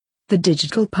The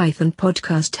Digital Python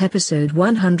Podcast, episode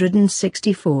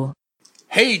 164.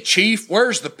 Hey, Chief,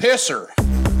 where's the pisser?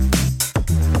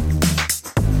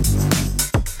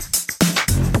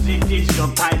 The Digital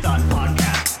Python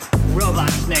Podcast. Robot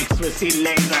snakes with sea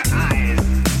laser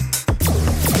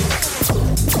eyes.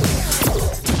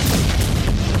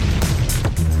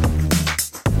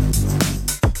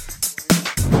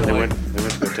 They went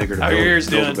to go take her to How are your ears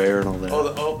build doing? a bear and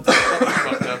all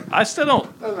that. I still don't.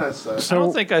 I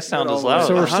don't think I sound as loud.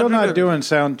 So we're still not doing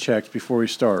sound checks before we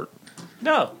start.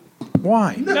 No,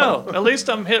 Why? no. At least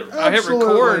I hit Absolutely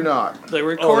record. not. The there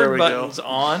record we button's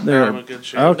on. There. I'm in good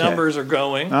shape. Okay. Numbers are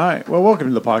going. All right. Well, welcome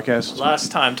to the podcast.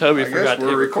 Last time Toby I forgot guess to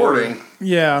we're hit recording,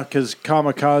 Yeah, because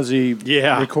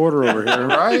kamikaze recorder over here.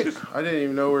 right? I didn't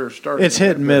even know we were starting. It's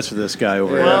hit and miss with this guy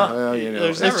over Yeah, here. Well, you know.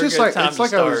 there's It's never a just good like time it's to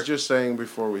like I was start. just saying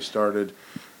before we started.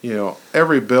 You know,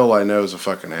 every Bill I know is a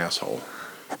fucking asshole,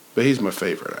 but he's my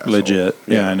favorite asshole. Legit.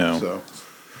 Yeah, I know. So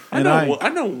And I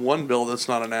know one Bill that's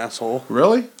not an asshole.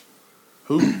 really,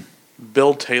 who?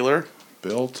 Bill Taylor.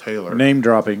 Bill Taylor. Name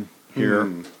dropping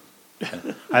here.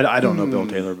 I don't know Bill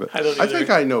Taylor, but I don't I either. think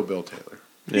I know Bill Taylor.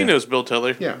 He knows Bill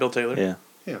Taylor. Yeah. Bill Taylor. yeah.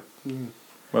 Yeah.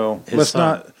 Well, His let's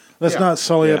son. let's Yeah. not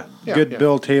sully up Yeah, good yeah.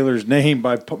 Bill Taylor's name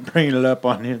by bringing it up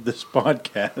on this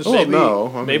podcast. Well, no.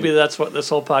 I mean, Maybe that's what this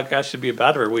whole podcast should be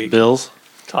about every week. Bills.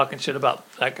 Talking shit about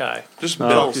that guy. Just talk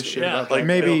Bills. his shit Yeah. about Like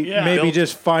maybe Bill. Yeah. maybe Bill-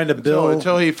 just find a Bill.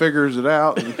 until he figures it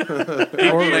out and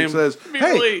name- says, be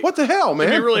 "Hey, really- what the hell, man?"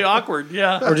 It'd be really awkward.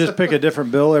 Yeah. Or just pick a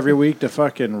different bill every week to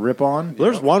fucking rip on.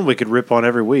 There's one we could rip on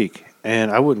every week,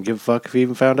 and I wouldn't give a fuck if he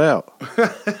even found out.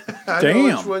 I know Damn.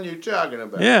 which one you're talking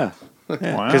about. Yeah. Wow.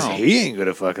 Because he ain't going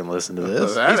to fucking listen to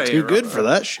this. That He's ain't too good right. for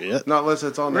that shit. Not unless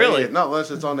it's on Really? Not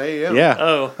unless it's on AM. Yeah.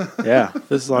 Oh, Yeah.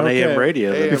 This is on Okay. AM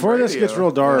radio. AM. Before this radio. gets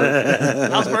real dark,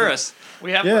 how's Burris?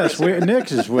 We have yes, Burris. Nick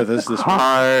is with us this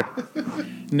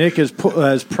week. Nick has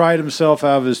pried himself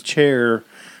out of his chair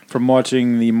from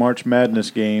watching the March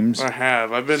Madness games. I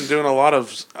have. I've been doing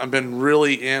I've been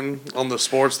really in on the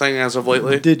sports thing as of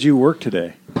lately. Did you work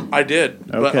today? I did,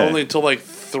 but Okay. only until like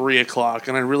 3 o'clock,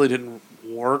 and I really didn't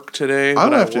work today. I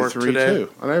but left at worked 3 today. too,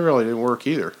 and I really didn't work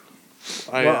either.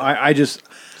 Well, I just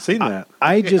Seen that.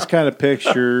 I just kind of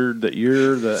pictured that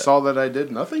you're Saw that I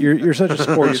did nothing. you're such a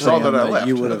sports saw fan that I that left.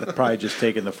 you would have probably just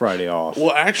taken the Friday off.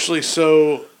 Well, actually,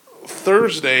 so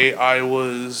Thursday I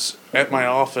was at my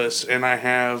office, and I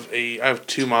have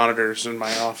 2 monitors in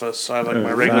my office. So I have like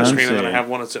my regular screen, and then I fancy. have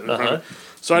one that's sitting in front of me.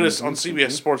 So I just on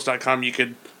CBSSports.com you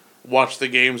could watch the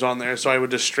games on there. So I would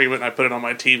just stream it, and I put it on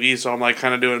my TV. So I'm like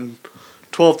kind of doing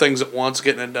 12 things at once,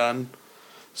 getting it done.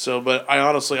 So, but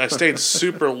I stayed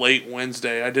super late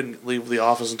Wednesday. I didn't leave the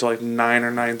office until like 9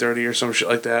 or 9:30 or some shit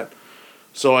like that.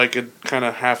 So I could kind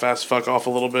of half-ass fuck off a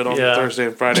little bit on Yeah. Thursday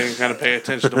and Friday and kind of pay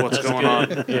attention to what's going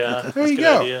on. Yeah. there you good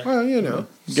go. idea. Well, you know,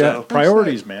 You got So-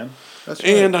 priorities, man. that's right.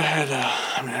 And I had,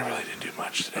 I really didn't do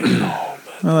much today at all.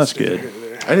 But Well, that's good.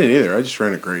 I didn't either. I just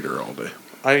ran a grader all day.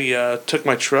 I took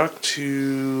my truck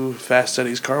to Fast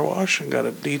Eddie's car wash and got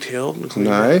it detailed and cleaned.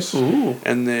 Nice.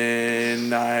 And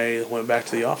then I went back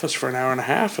to the office for an hour and a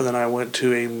half, and then I went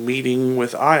to a meeting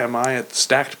with IMI at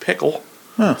Stacked Pickle,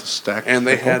 Stack. and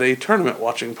they had a tournament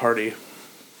watching party.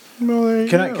 Well, there you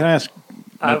Can I go. ask?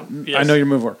 I know you're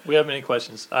moving. We have many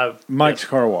questions. Mike's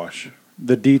car wash.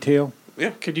 The detail?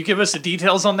 Could you give us the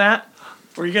details on that?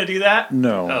 Were you gonna do that?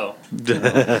 No.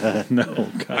 Oh, No.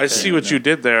 God. I see what you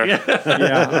did there.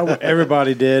 Yeah,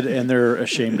 everybody did, and they're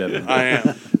ashamed of it. I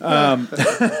am.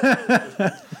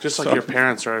 Just like your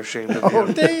parents are ashamed of you.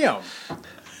 Oh, damn.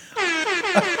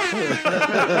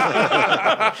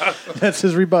 That's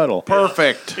his rebuttal.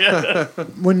 Perfect.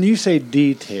 When you say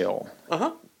detail,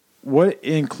 what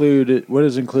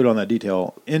is included on that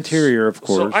detail? Interior, of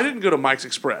course. So I didn't go to Mike's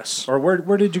Express. Or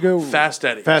where did you go? Fast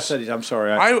Eddie's. Fast Eddie's. I'm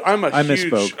sorry. I'm I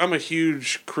huge. misspoke. I'm a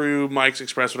huge crew, Mike's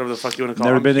Express, whatever the fuck you want to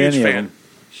call Never it. been to Huge any of fan. them.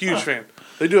 Huge fan.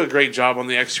 They do a great job on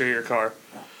the exterior car.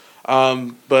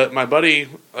 But my buddy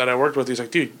that I worked with, he's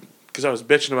like, dude, because I was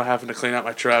bitching about having to clean out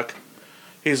my truck.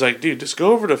 He's like, dude, just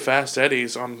go over to Fast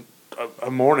Eddie's on a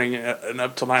morning and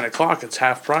up till 9 o'clock. It's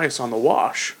half price on the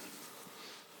wash.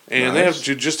 And they have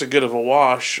just as good of a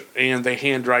wash, and they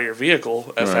hand dry your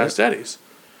vehicle at Fast Eddie's.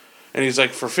 And he's like,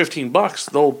 for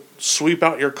 $15, they'll sweep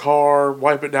out your car,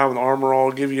 wipe it down with Armor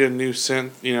All, give you a new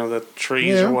scent, the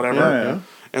trees or whatever. Yeah.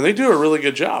 And they do a really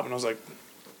good job. And I was like,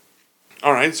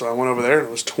 all right. So I went over there, and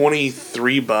it was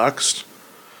 $23,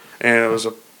 and it was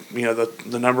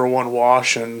the number one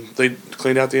wash, and they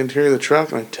cleaned out the interior of the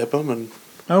truck, and I tip them, and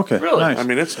Okay. Really? Nice. I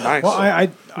mean, it's nice. Well,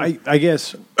 I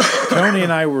guess Tony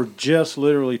and I were just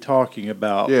literally talking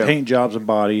about Yeah. paint jobs and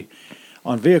body.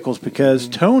 on vehicles because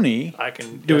Tony I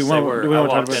can. Do we guess want- they were- do we I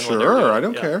want to walked talk in about- when they were doing Sure, it. I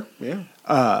don't Yeah. care.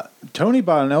 Yeah. Tony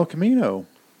bought an El Camino.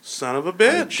 Son of a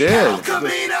bitch. Did.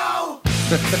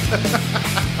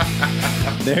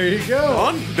 There you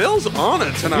go. Bill's on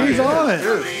it tonight. He's on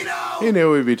it. He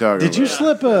knew we'd be talking Did you about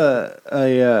slip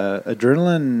a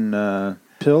adrenaline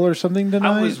pill or something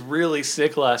tonight? I was really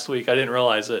sick last week. I didn't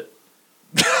realize it.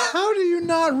 How do you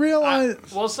not realize?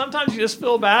 Well, sometimes you just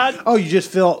feel bad. Oh, you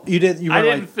just felt you didn't. You I were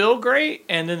didn't like, feel great,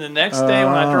 and then the next day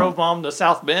when I Oh. drove Mom to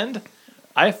South Bend,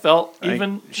 I felt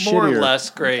even more or shittier. less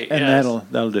great. and yes.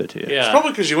 that'll do it to you. Yeah,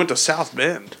 Probably because you went to South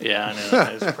Bend. yeah, I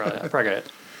know. It's probably, I probably got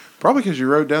it. Probably because you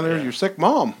rode down there with your sick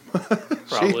mom. She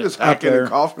Probably. was hacking there. and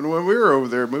coughing when we were over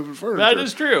there moving furniture. That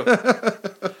is true.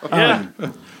 Yeah,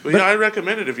 Well, yeah, I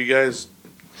recommend it if you guys,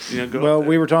 go. Well, up there.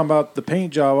 we were talking about the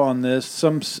paint job on this.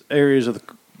 Some areas of the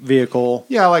vehicle.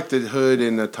 Yeah, I like the hood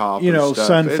and the top. You and know, stuff.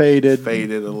 sun It's faded.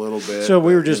 faded a little bit. So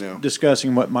we but, were just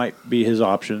discussing what might be his the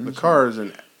options. car is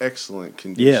in excellent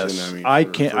condition. Yes, I mean, I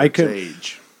for- can't- for I its could-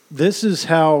 age. This is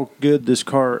how good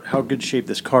shape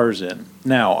this car's in.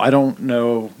 Now, I don't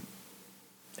know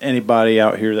anybody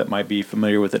out here that might be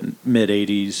familiar with the mid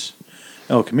 '80s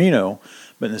El Camino,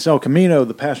 but in this El Camino,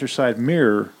 the passenger side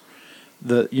mirror,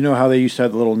 you know how they used to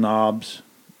have the little knobs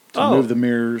to Oh. move the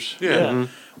mirrors. yeah.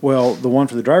 Well, the one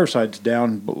for the driver's side's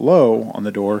down below on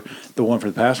the door. The one for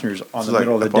the passengers on It's the like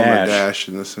middle of the up on dash. the dash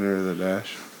in the center of the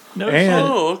dash. No, And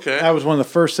Oh, okay. that was one of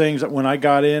the first things that when I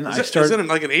got in, I Is started it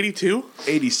like an 82?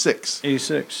 86.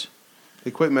 86. They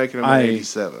quit making them in I-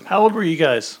 87. how old were you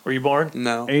guys? Were you born?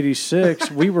 No. 86.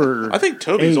 We were. I think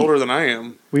Toby's 8. older than I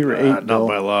am. We were 8. Not Bill.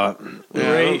 by a lot.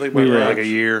 Yeah, I don't think We by were much. Like a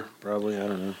year, probably. I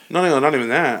don't know. Not even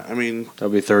that. I mean, I'll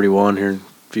be 31 here in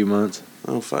a few months.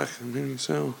 oh fuck, maybe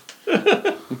so.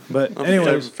 But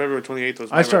anyways, February 28th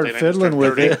was my I started birthday, and fiddling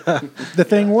with just turned it. The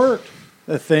thing worked.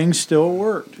 The thing still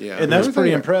worked. Yeah, and that's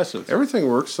pretty everything- impressive. Everything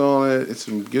works on it. It's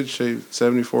in good shape.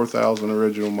 74,000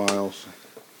 original miles. 30.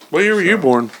 What year were you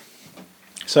born?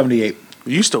 78.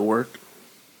 You still work.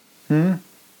 You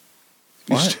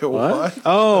What? still What? what?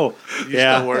 Oh, You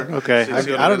yeah. still work. Okay. So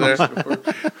you I don't know.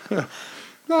 there.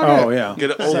 Oh yeah.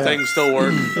 Get old things still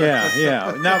work.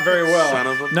 Yeah. Not very Son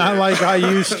of well. a Not bitch. like I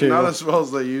used to. Not as well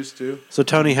as they used to. So,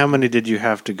 Tony, how many did you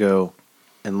have to go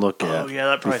and look at? Oh yeah,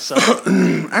 that probably sucks.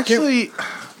 Actually,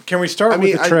 Can we start I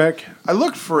mean, with the Trek? I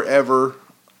looked forever,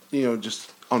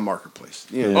 just on Marketplace.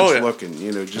 Oh, Just yeah.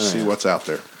 looking, just see what's out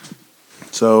there.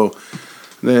 So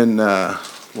then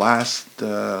last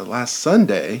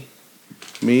Sunday,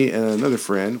 me and another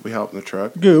friend, we hopped in the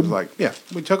truck. Goob. It was like, yeah,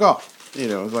 we took off. It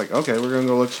was like, okay, we're going to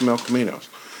go look at some El Caminos.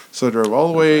 So I drove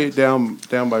all the way down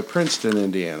by Princeton,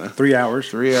 Indiana. 3 hours.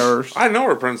 3 hours. I know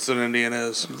where Princeton, Indiana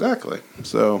is. Exactly.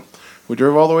 So we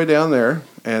drove all the way down there,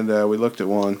 and we looked at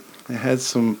one. It had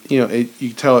some, you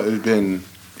could tell it had been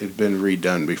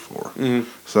redone before. Mhm.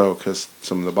 So because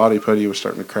some of the body putty was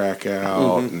starting to crack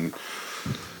out, and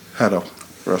had a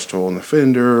rust hole in the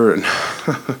fender, and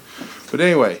but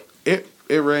anyway, it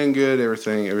ran good.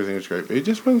 Everything was great. But he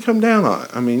just wouldn't come down on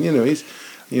it. I mean, he's.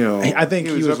 I think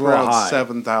he was up a little around high.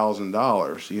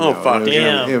 $7,000. Oh, fuck.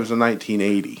 Damn. It was a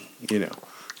 1980.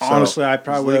 So, Honestly, I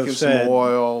probably would have leaking said. some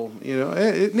oil.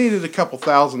 It needed a couple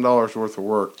 $1,000s worth of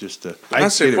work just to.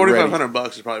 I'd say get it ready. $4,500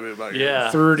 is probably about your Yeah.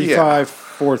 35,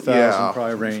 4,000 Yeah.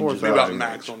 probably range. 4,000. Be about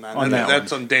max on that. On that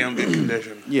That's on damn good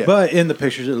condition. Yeah, But in the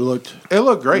pictures, it looked. it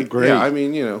looked great. Great. Yeah, I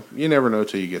mean, you never know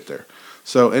till you get there.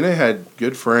 So, and it had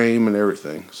good frame and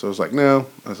everything. So I was like, no.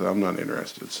 I said, I'm not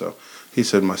interested. So he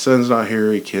said, my son's not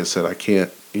here. He said, I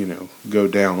can't, go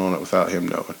down on it without him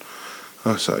knowing.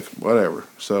 I was like, whatever.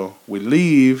 So we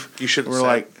leave. You should. We're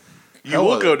like, you hell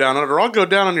will with go it. down on it, or I'll go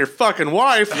down on your fucking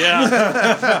wife.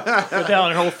 Yeah, go down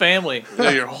your whole family.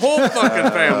 Yeah, your whole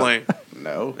fucking family,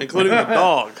 no. including the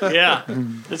dog. Yeah,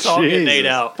 it's all getting ate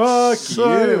Jesus. out. Fuck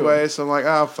So you. anyway, so I'm like,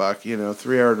 oh, fuck,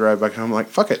 3-hour drive back home. I'm like,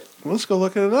 fuck it. Let's go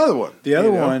look at another one. The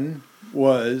other one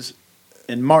was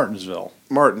in Martinsville.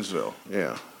 Martinsville,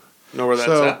 yeah. Know where that's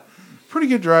So, at? pretty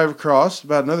good drive across,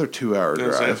 about another 2-hour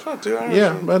It's drive. about 2 hours.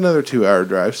 Yeah, about another 2-hour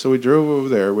drive. So we drove over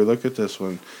there. We looked at this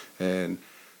one, and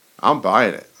I'm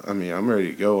buying it. I mean, I'm ready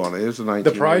to go on it. It was a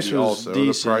 1980 price was also.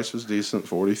 decent. The price was decent,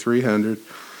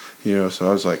 $4,300. So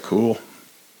I was like, cool.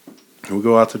 We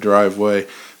go out the driveway.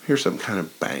 Here's something kind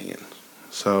of banging.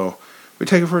 So we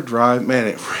take it for a drive. Man,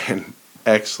 it ran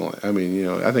excellent. I mean,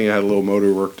 I think it had a little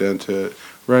motor work done to it.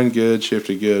 Run good,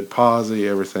 shifted good, posy,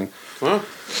 everything. Well,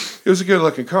 It was a good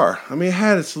looking car. I mean, it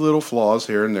had its little flaws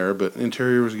here and there, but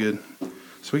interior was good.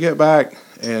 So we get back,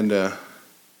 and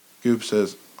Goop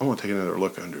says, I want to take another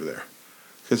look under there.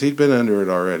 Because he'd been under it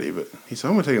already, but he said,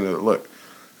 I'm going to take another look.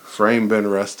 Frame been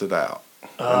rusted out.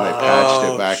 and they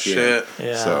patched it back shit. in.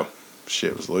 Yeah. So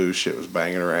shit was loose. Shit was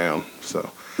banging around. So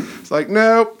it's like,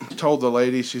 nope. Told the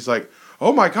lady. She's like,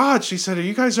 oh my God. She said, are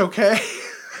you guys okay?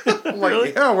 I'm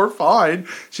like, yeah, we're fine.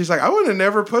 She's like, I would have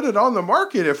never put it on the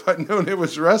market if I'd known it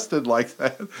was rusted like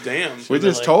that. Damn. We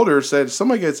just told her, said, if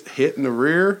somebody gets hit in the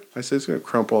rear, I said, it's going to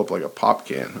crumple up like a pop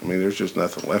can. I mean, there's just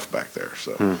nothing left back there.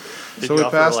 So, Did we you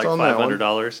offer passed like on that one.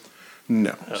 $500?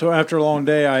 No. So after a long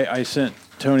day, I sent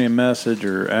Tony a message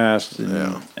or asked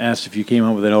if you came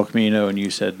home with an El Camino, and you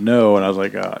said no, and I was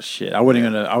like, oh shit, I was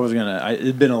gonna.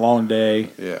 It'd been a long day.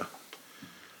 Yeah.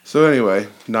 So anyway,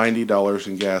 $90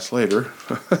 in gas later.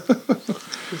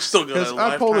 Still got Because a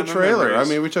I pulled a lifetime of trailer. I memories.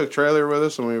 mean, we took a trailer with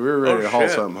us, and we were ready to haul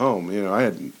shit. something home. You know, I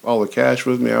had all the cash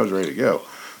with me. I was ready to go.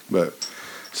 But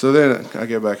so then I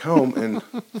get back home, and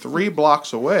 3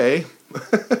 blocks away,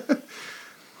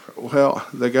 well,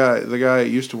 the guy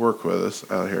used to work with us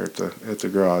out here at the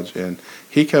garage, and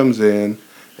he comes in,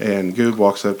 and Goob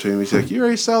walks up to him. He's like, "You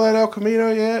ready to sell that El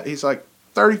Camino yet?" He's like,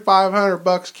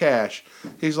 $3,500 cash.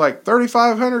 He's like,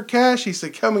 $3,500 cash? He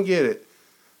said, come and get it.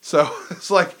 So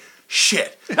it's like,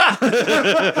 shit. 3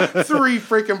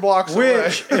 freaking blocks away.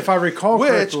 Which, if I recall Which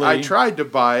correctly, I tried to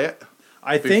buy it.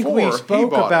 I think we before he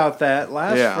spoke bought about it. that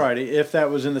last Yeah. Friday. If that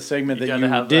was in the segment You that gotta you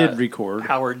have did that record,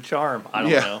 Howard Charm. I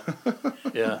don't Yeah. know.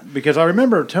 Yeah. because I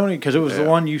remember Tony, because it was the Yeah.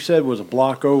 one you said was a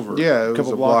block over. Yeah, it was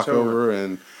couple a blocks block over.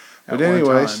 And at but one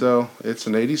anyway, time. so it's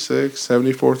an 86,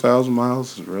 74,000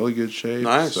 miles. It's in really good shape.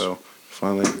 Nice. So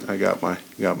finally, I got my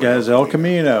Guys, El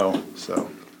Camino. So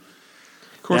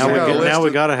of course, Now, I got a list we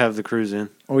of- got to have the cruise in.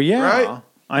 Oh yeah, Right?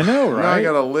 I know, Now right? I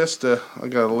got a list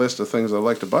of things I'd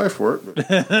like to buy for it, but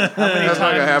How many that's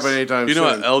not gonna happen times anytime You know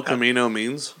soon. what El Camino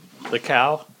means? the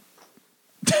cow?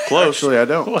 Close. Actually, I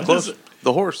don't. What Close. is it?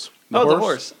 The horse. The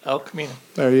horse. El Camino.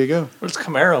 There you go. What does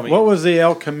Camaro mean? What was the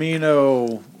El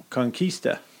Camino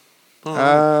Conquista?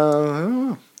 I don't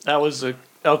know. That was the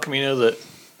El Camino that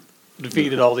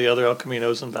defeated all the other El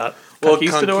Caminos in that. Well,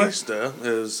 Conquistador? Conquista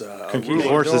is a Conquistador. ruler.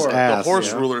 Horse's The ass. The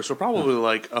horse yeah. ruler, so probably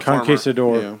like a farmer.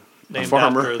 Conquistador. Yeah. Named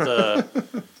farmer. after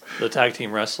the tag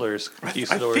team wrestlers,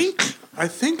 Conquistadors. I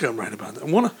think I'm right about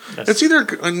that. That's- It's either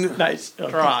Nice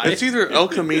try. it's either El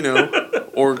Camino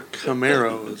or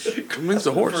Camaro. It means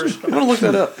the horse. I'm gonna look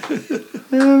that up.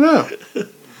 I don't know.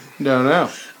 Don't know.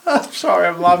 I'm sorry,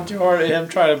 I'm laughing too hard at him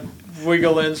trying to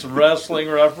wiggle in some wrestling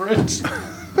reference.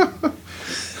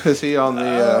 Is he on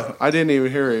the? I didn't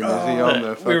even hear him. Is he on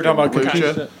the? We were talking about fucking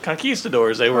Conquista.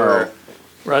 Conquistadors, they were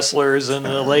wrestlers in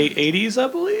the late 80s, I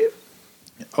believe.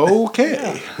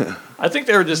 Okay. I think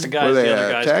they were just the guys Were they the other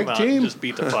a guys tag come out team? and just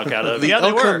beat the fuck out of. The Yeah, they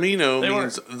El were. Camino They were.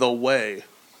 means the way,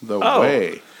 The Oh.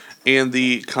 way. and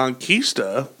the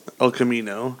Conquista El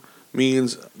Camino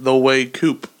means the way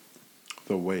coupe.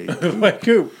 The way. Wait,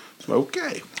 Coop.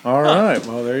 Okay. All right.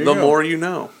 Well, there you The go. more you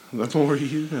know. The more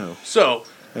you know, So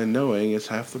and knowing is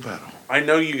half the battle. I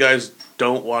know you guys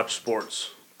don't watch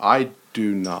sports. I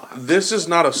do not. This is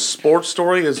not a sports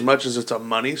story as much as it's a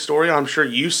money story. I'm sure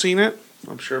you've seen it.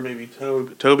 I'm sure maybe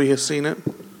Toby has seen it.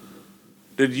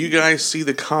 Did you guys see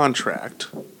the contract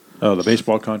Oh, the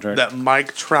baseball contract. that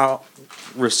Mike Trout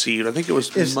received? I think it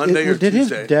was Is- Monday or did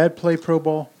Tuesday. his dad play pro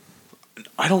ball?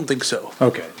 I don't think so.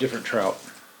 Okay, different Trout.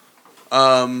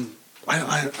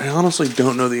 I honestly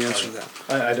don't know the answer to that.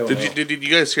 I don't know. Did you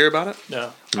guys hear about it?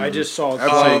 No. I just saw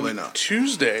Absolutely not.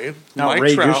 Tuesday, Mike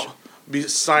Outrageous. Trout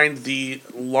signed the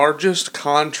largest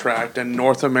contract in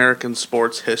North American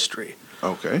sports history.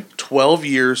 Okay. 12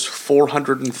 years,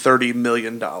 $430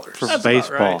 million. For That's about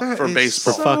baseball. right. For is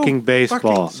baseball. For fucking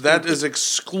baseball. That is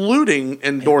excluding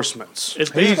endorsements. Is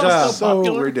He's, baseball so So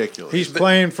popular? ridiculous. He's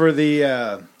playing for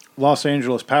the Los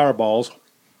Angeles Powerballs.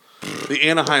 The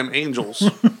Anaheim Angels.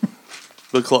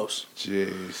 But close.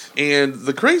 Jeez. And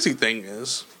the crazy thing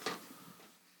is,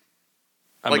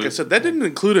 like I moved- said, that didn't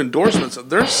include endorsements.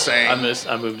 They're saying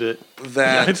I moved it.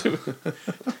 that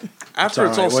after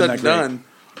it's all alright, wasn't said that and done,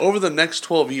 over the next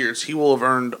 12 years, he will have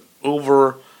earned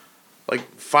over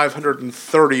like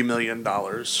 $530 million.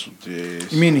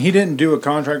 Jeez. You mean he didn't do a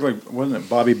contract like, wasn't it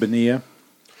Bobby Bonilla?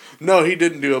 No, he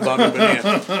didn't do a Bobby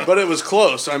Bonilla, but it was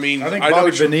close. I mean, I think know Bobby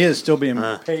what you- Bonilla is still being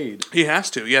paid. he has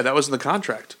to. Yeah, that was in the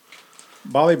contract.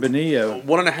 Bobby Bonilla.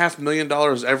 $1.5 million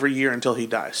every year until he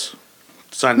dies.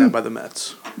 Signed that by the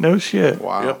Mets. No shit.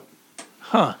 Wow. Yep.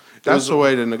 Huh. That's the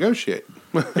way to negotiate.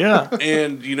 Yeah.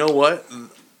 And you know what?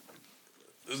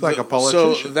 It's like a So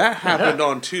politician. that happened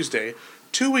on Tuesday.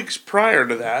 2 weeks prior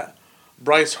to that,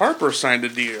 Bryce Harper signed a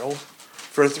deal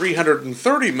for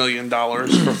 $330 million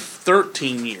for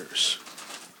 13 years.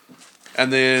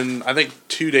 And then I think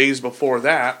 2 days before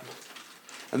that,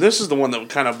 And this is the one that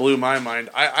kind of blew my mind.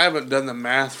 I haven't done the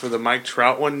math for the Mike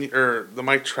Trout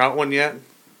one yet.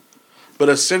 But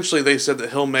essentially, they said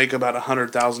that he'll make about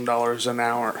 $100,000 an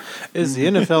hour. Is the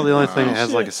NFL the only thing that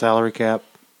has like a salary cap?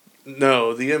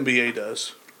 No, the NBA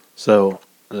does. So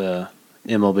the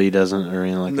MLB doesn't or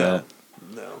anything like that?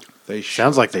 No. They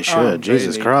Sounds like they should. They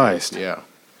Jesus need- Christ. Yeah.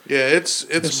 Yeah, it's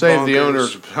Save the bonkers.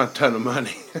 owners a ton of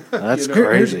money. That's Here's,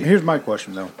 crazy. here's my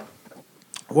question though.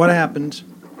 What happens?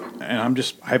 And I'm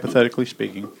just hypothetically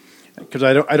speaking, because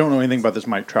I don't know anything about this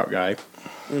Mike Trout guy.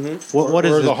 What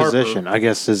is or his the Harper. position? I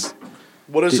guess is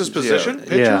What is his position?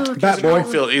 Pitcher, Yeah. Bat boy.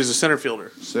 He's a center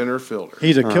fielder. center fielder.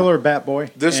 He's a killer bat boy.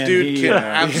 This and dude he, can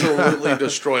absolutely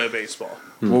destroy a baseball.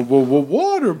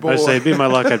 Water boy. I say, it'd be my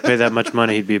luck. I'd pay that much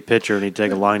money. He'd be a pitcher, and he'd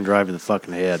take a line drive to the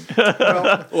fucking head.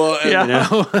 Well, and, You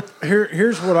know,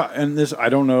 here's what I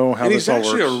don't know how and this he's all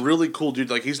actually works. a really cool dude.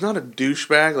 Like, he's not a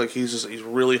douchebag. Like, he's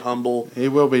really humble. He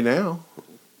will be now.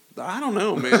 I don't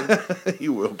know, man. He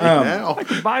will be now.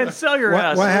 Buy and sell your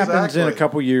house. What happens in a Exactly.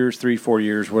 couple years, 3-4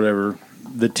 years, whatever?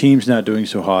 The team's not doing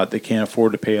so hot. They can't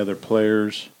afford to pay other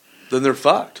players. Then they're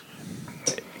fucked.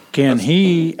 Can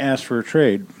he ask for a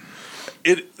trade?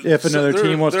 If another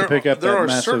team wants to pick up there that are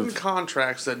massive- certain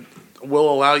contracts that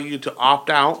will allow you to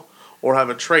opt out or have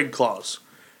a trade clause.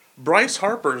 Bryce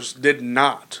Harper's did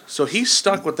not, so he's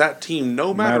stuck with that team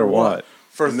no matter what.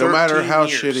 For No matter 13 how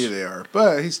years. shitty they are,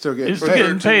 but he's still getting He's paid.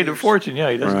 getting paid a 13 fortune. Yeah,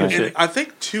 he does Right. good And shit. I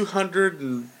think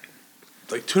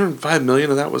 205 million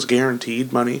of that was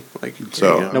guaranteed money. Like,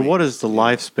 So- yeah. now what is the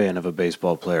lifespan of a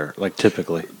baseball player? Like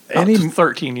typically, Any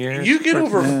 13 years. You get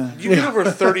over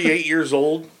 38 years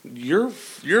old, you're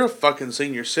a fucking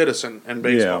senior citizen in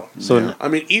baseball. so I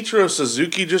mean, Ichiro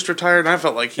Suzuki just retired, and I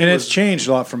felt like he and was. it's changed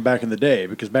a lot from back in the day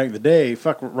because back in the day,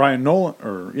 fuck Ryan Nolan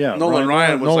Nolan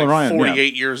Ryan was Nolan like Ryan,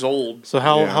 48 years old. so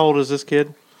how old is this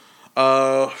kid?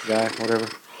 Uh, Guy, whatever.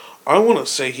 I want to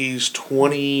say he's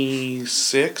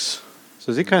 26.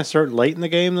 So is he kind of starting late in the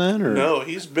game then, or No,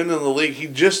 he's been in the league. He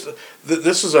just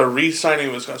this is a re-signing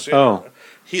of his contract. Oh.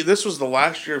 This was the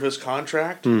last year of his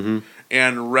contract, and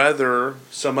rather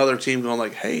some other team going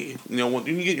like, hey, when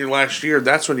you get your last year,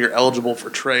 that's when you're eligible for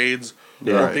trades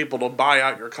Yeah. or Right. people to buy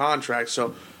out your contract.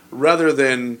 So rather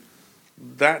than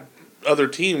that other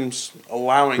teams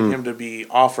allowing him to be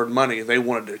offered money, they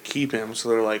wanted to keep him. So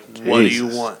they're like, what do you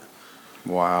Jesus. want?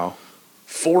 Wow.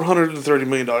 $430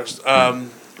 million.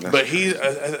 But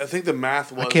I think the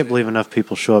math was. I can't believe enough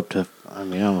people show up to. I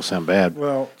mean, I almost sound bad.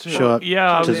 Well, show up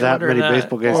yeah, I to was that wondering many that.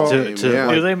 baseball games Well, to yeah.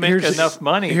 like, Do they make here's- enough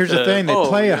money? Here's the thing: they Oh,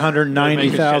 play yeah. 190,000 They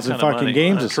make a shit ton of fucking money.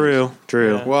 games. this season.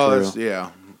 true. Yeah. Well, true. that's yeah.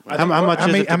 How much is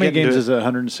many, it to how many get into games it? is it?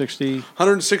 160.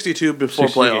 162 before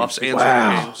 60 playoffs and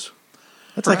Wow. some games.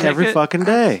 That's like Take every it. fucking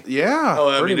day. Yeah, Oh,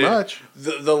 I pretty mean, much.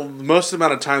 The most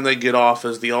amount of time they get off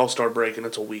is the All-Star break, and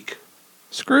it's a week.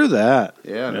 Screw that.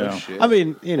 Yeah, no Yeah. shit. I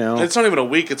mean, It's not even a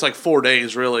week; it's like 4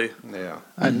 days, really. yeah.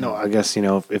 I know. I guess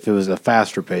if it was a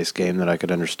faster paced game, that I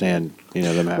could understand. Them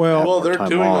having to have Well, Well, more they're time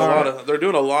doing off. they're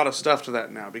doing a lot of stuff to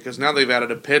that now because now they've added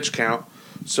a pitch count.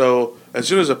 So as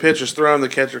soon as a pitch is thrown, the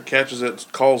catcher catches it,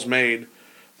 call's made.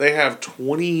 They have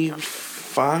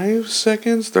 25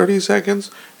 seconds, 30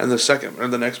 seconds, and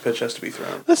the next pitch has to be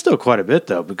thrown. That's still quite a bit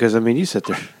though, because I mean, you sit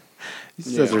there. You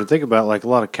sit there and think about like a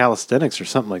lot of calisthenics or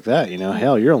something like that.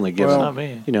 Hell, you're only given Not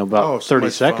me. about Oh, 30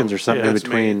 somebody's seconds phone. or something Yeah, in it's me.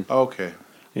 between. Okay.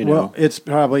 Well, it's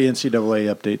probably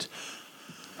NCAA updates.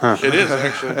 It is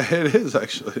actually. It is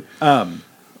actually. God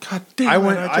damn I it,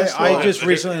 went. I just lost.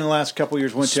 recently in the last couple of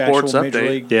years went to Sports actual Major update.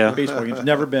 League Yeah. baseball games.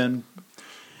 Never been.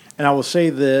 And I will say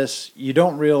this: you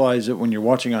don't realize it when you're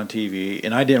watching on TV,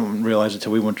 and I didn't realize it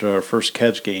until we went to our first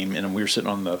Cavs game, and we were sitting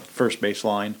on the first base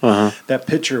line. Uh-huh. That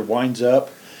pitcher winds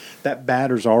up. That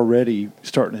batter's already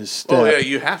starting his step. Oh yeah,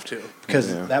 you have to.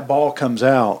 Because that ball comes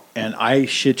out, and I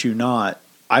shit you not,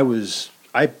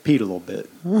 I peed a little bit,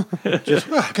 just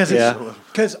because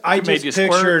I It made just you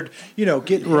squirt? pictured,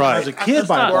 getting hit as a kid That's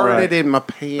by not ball. right. Squirted in my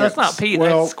pants. That's not Pete.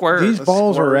 Well, that's square. these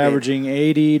balls are squirted. averaging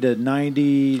 80 to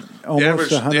 90, The almost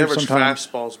average, 100 the average sometimes.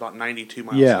 fastball is about 92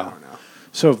 miles Yeah. an hour now.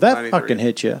 So if that 93. fucking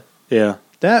hit you, Yeah,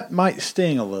 that might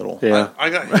sting a little. yeah. I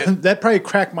got hit. That probably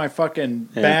cracked my fucking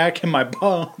back and my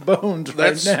bones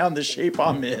That's- right now in the shape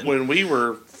I'm in. When we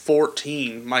were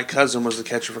 14, my cousin was the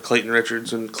catcher for Clayton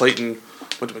Richards, and Clayton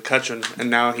went to McCutcheon, and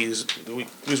now he was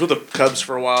with the Cubs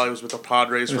for a while. He was with the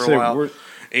Padres for Say, a while, we're-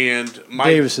 and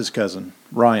Davis's cousin,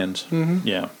 Ryan's.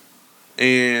 Yeah.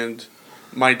 and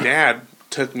my dad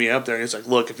took me up there, and he's like,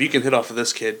 "Look, if you can hit off of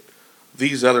this kid,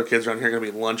 these other kids around here are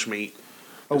gonna be lunch meat."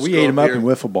 Oh, Just we go ate him up here. in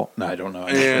wiffle ball. No, I don't know.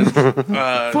 And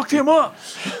fucked him up.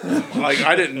 like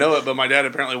I didn't know it, but my dad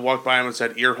apparently walked by him and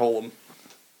said, "Ear hole him,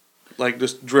 like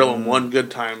just drill him one good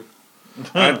time."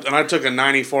 And I took a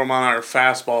 94-mile-an-hour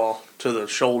fastball to the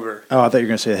shoulder. Oh, I thought you were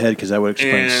going to say the head because that would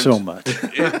explain And- so much.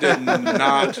 It did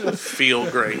not feel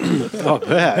great. Oh,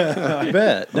 bet. I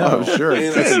bet. No, Oh, sure.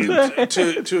 And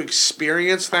to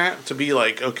experience that, to be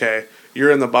like, okay,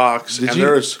 you're in the box, Did and you-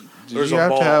 there's Did you a have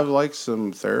ball. to have like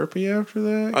some therapy after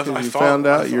that? I 'Cause you thought- found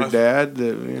out I your thought- dad that.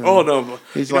 You know, Oh no!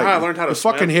 He's you know like, how I learned how to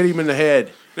swim? fucking hit him in the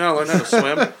head. You know how I learned how to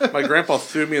swim? My grandpa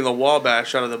threw me in the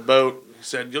Wabash out of the boat. He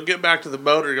said, "You'll get back to the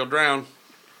boat or you'll drown."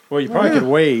 well, you probably could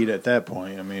wade at that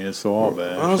point. I mean, it's the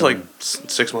Wabash. I was like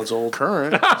 6 months old.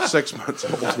 Current 6 months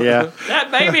old. Yeah. That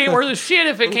baby ain't worth a shit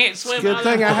if it can't swim. Good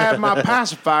thing I have my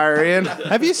pacifier in.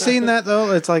 Have you seen that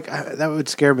though? It's like that would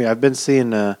scare me. I've been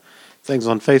seeing things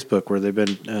on Facebook where they've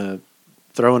been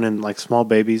throwing in like small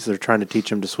babies. They're trying to teach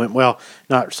them to swim. Well,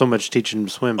 not so much teaching them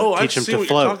to swim, but Oh, I've teach them seen to what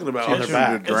you're float talking about. on their Teach 'em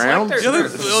to back. drown? It's Yeah, like they're,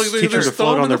 they're, Teach them to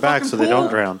float on their back so they don't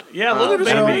drown. yeah, little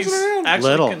they're just babies moving around. actually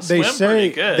Little. can they swim say pretty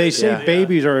good. they say Yeah.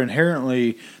 babies are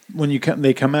inherently when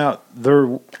they come out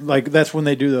they're like that's when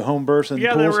they do the home births and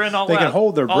Yeah, pools, they were in all they that. can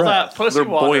hold their all breath that pussy They're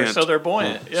water, buoyant. so they're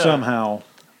buoyant. Yeah. somehow.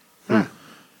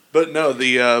 But no,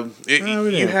 you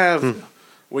yeah. have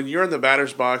when you're in the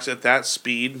batter's box at that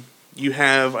speed, you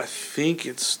have I think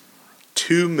it's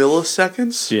 2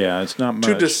 milliseconds Yeah, it's not much.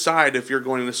 to decide if you're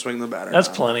going to swing the batter. That's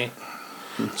or not. plenty.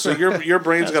 So your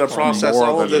brain's got to process More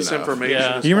all of than this enough. information.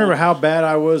 Yeah. Do you remember how bad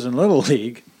I was in Little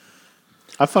League?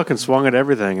 I fucking swung at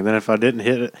everything, and then if I didn't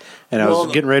hit it, and I Well,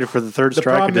 was getting ready for the third the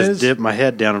strike, I problem just is- dipped my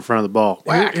head down in front of the ball.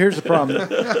 Here's the problem: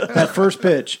 that first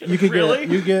pitch, you could Really?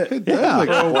 get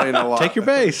Explain a lot. Take your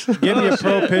base. get me a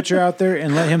pro pitcher out there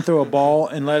and let him throw a ball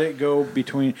and let it go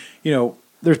between.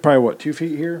 There's probably 2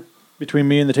 feet here between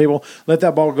me and the table. Let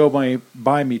that ball go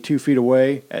by me 2 feet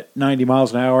away at 90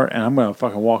 miles an hour, and I'm gonna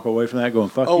fucking walk away from that going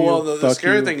fuck you. Oh well, the fuck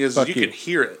scary you, thing is fuck you can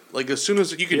hear it. Like as soon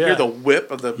as you can Yeah. hear the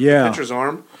whip of the Yeah. pitcher's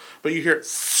arm, but you hear it.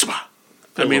 Swah.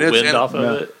 I Feel mean, the it's wind off and,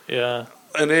 of it. Yeah.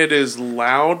 and it is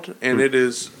loud, and it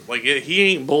is like he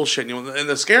ain't bullshitting you. And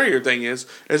the scarier thing is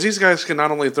these guys can not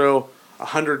only throw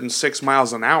 106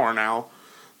 miles an hour now,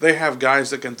 they have guys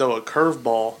that can throw a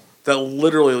curveball that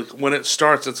literally, when it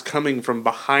starts, it's coming from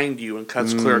behind you and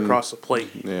cuts clear across the plate.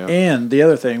 Yeah. And the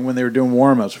other thing, when they were doing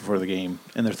warm-ups before the game,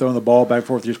 and they're throwing the ball back and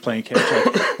forth, just playing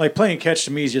catch. Like playing catch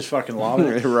to me is just fucking lobbing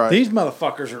it. Right. These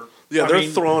motherfuckers are. Yeah, I they're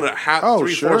mean, throwing it Oh, 3/4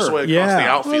 sure. way across Yeah. the Well, they're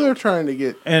outfield. trying to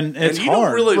get. and it's And you hard.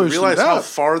 don't really Loosened realize how up.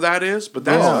 far that is, but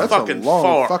that's Oh, that's fucking a long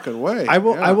far. fucking way. I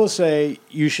will. Yeah. I will say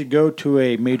you should go to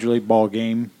a major league ball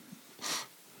game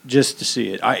just to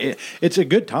see it. It's a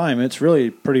good time. It's really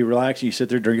pretty relaxing. You sit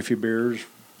there, drink a few beers,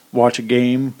 watch a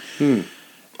game. I think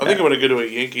I'm going to go to a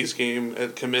Yankees game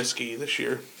at Comiskey this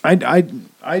year I'd.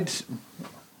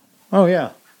 Oh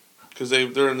yeah. because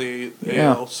they're in the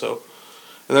Yeah. AL. So,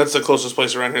 and that's the closest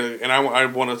place around here. And I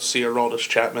want to see Aroldis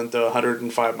Chapman throw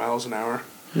 105 miles an hour.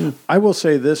 I will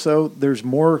say this though: there's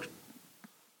more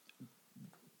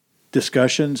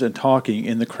discussions and talking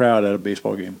in the crowd at a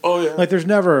baseball game. Oh yeah, Like there's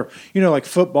never, like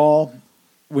football,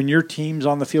 when your team's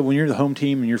on the field, when you're the home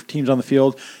team and your team's on the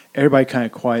field, everybody kind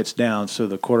of quiets down so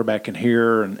the quarterback can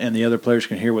hear and the other players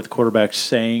can hear what the quarterback's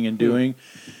saying and doing.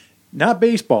 Not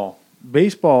baseball.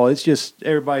 Baseball, it's just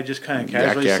everybody just kind of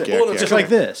casually, yak, sit- yak, well, yak. just like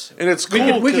this. and it's We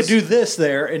cool. could 'cause do this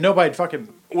there and nobody fucking.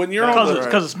 when you're on the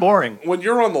Because it's boring. when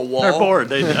you're on the wall. They're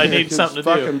bored. I need something to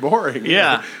fucking do. boring.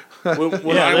 Yeah. When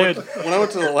Yeah, I they- when I went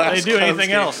to the last, they do Cubs anything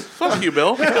game- else. Fuck you,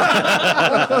 Bill. When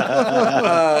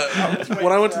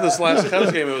I went to this last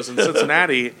Cubs game, it was in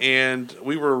Cincinnati, and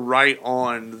we were right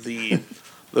on the.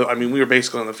 I mean, we were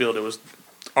basically on the field. It was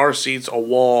our seats, a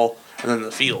wall, and then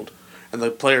the field. And the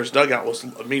players' dugout was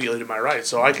immediately to my right,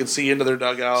 so I could see into their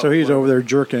dugout. So he's over there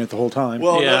jerking it the whole time.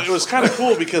 Well, Yeah. no, it was kind of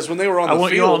cool because when they were on I the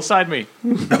want you all field, inside me.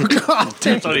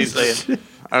 That's what he's saying.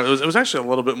 it was actually a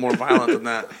little bit more violent than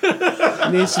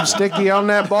that. Need some sticky on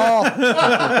that ball.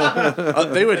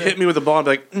 They would hit me with the ball and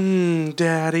be like,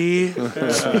 Daddy. God,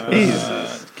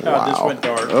 this went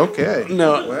dark. Okay.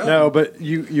 No, No, but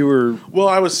you were. well,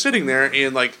 I was sitting there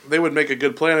and like they would make a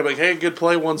good play and I'd be like, hey, good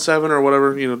play, 1-7 or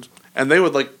whatever, and they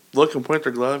would like look and point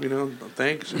their glove,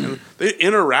 thanks. And they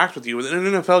interact with you. In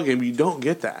an NFL game, you don't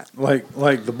get that.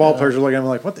 Like the ball players are looking at me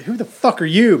like, who the fuck are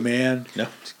you, man? No.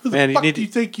 Man, you Fuck need do you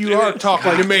to. think you are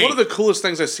talking to me? One of the coolest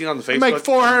things I see on the Facebook. Make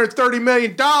 $430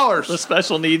 million. The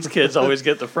special needs kids always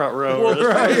get the front row. Or the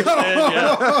front stand,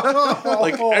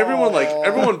 yeah.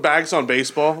 everyone bags on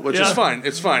baseball, which is Yeah. fine.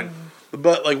 It's fine.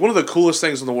 But like one of the coolest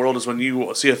things in the world is when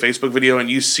you see a Facebook video and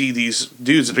you see these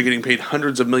dudes that are getting paid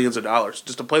hundreds of millions of dollars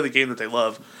just to play the game that they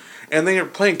love, and they are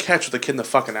playing catch with a kid in the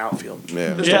fucking outfield.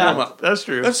 Yeah. Just to warm Yeah, up. that's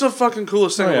true. That's the fucking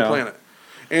coolest thing on yeah. the planet.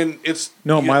 And it's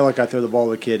No, you- my luck, I throw the ball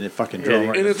to the kid and it fucking drove him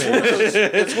right and in the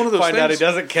it's face. one of those Find out he things.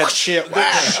 doesn't catch shit.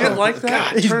 Shit like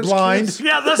that. He's turns blind. kids-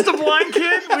 Yeah, that's the blind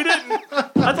kid. We didn't.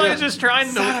 I thought he was just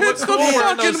trying to look It's the cool wearing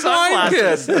fucking those blind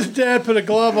sunglasses. kid. His dad put a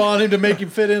glove on him to make him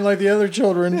fit in like the other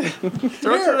children.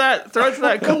 Throw it to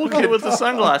that cool kid with the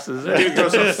sunglasses. Dude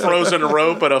throws a frozen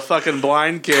rope at a fucking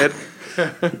blind kid.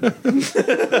 What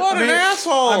an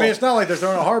asshole! I mean, it's not like they're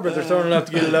throwing it hard, but they're throwing enough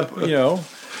to get it up, you know.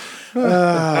 I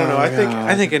don't know.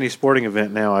 I think any sporting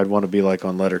event now, I'd want to be like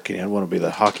on Letterkenny. I'd want to be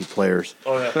the hockey players.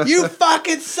 Oh, yeah. You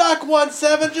fucking suck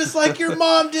 1-7 just like your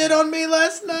mom did on me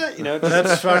last night. You know,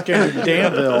 That's fucking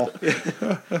Danville.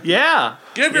 Yeah.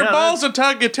 Give your Yeah, balls a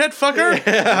tug, you tit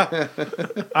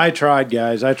fucker. I tried,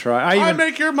 guys. I tried. I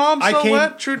make your mom I so came-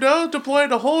 wet, Trudeau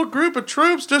deployed a whole group of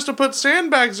troops just to put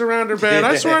sandbags around her bed.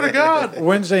 I swear to God.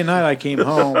 Wednesday night, I came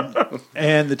home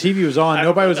and the TV was on.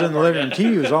 Nobody was in the living room.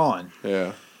 TV was on.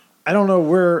 Yeah. I don't know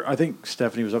where. I think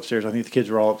Stephanie was upstairs. I think the kids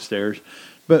were all upstairs.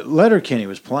 But Letterkenny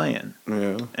was playing.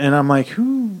 Yeah. And I'm like,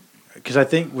 who? Because I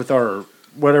think with our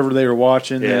whatever they were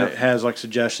watching, Yeah. it has like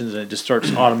suggestions and it just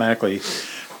starts automatically.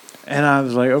 And I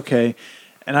was like, okay.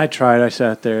 And I tried. I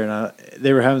sat there and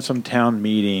they were having some town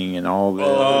meeting and all this.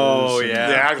 Oh, The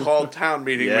yeah. alcohol town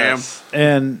meeting, Yes.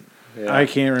 And I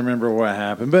can't remember what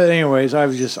happened. But anyways, I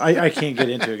was just I can't get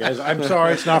into it, guys. I'm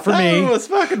sorry, it's not for It me. was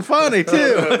fucking funny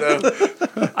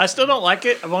too. I still don't like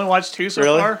it. I've only watched 2 so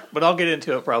Really? far, but I'll get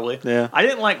into it probably. Yeah. I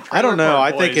didn't like. I don't know. Trailer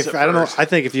I Park think Boys if at I don't know. first. I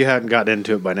think if you hadn't gotten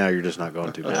into it by now, you're just not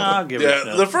going to bad. I'll give it.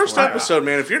 Yeah, a the first episode,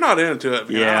 man, if you're not into it,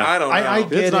 man, Yeah. I don't know. I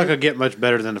get It's not it. going to get much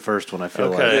better than the first one. I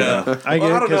feel Okay. like. Yeah. I Well,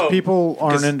 get it don't because know. people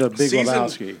aren't 'Cause into Big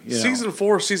Lebowski. You know. Season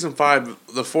 4, Season 5,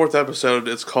 the 4th episode,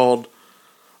 it's called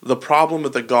The Problem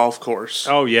at the Golf Course.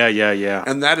 Oh yeah, yeah, yeah.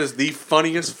 And that is the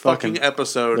funniest fucking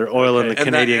episode. They're oiling the And that-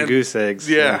 Canadian and- goose eggs.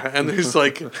 Yeah, and he's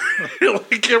like,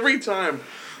 like every time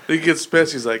he gets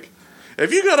pissed, he's like,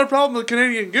 if you got a problem with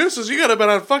Canadian gooses, you got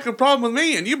a fucking problem with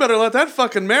me, and you better let that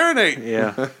fucking marinate.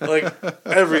 Yeah. Like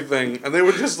everything, and they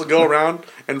would just go around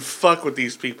and fuck with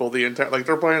these people the entire. Like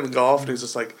they're playing golf, and he's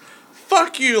just like,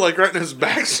 "Fuck you!" Like right in his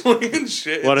backswing and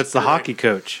shit. Well, it's the great. hockey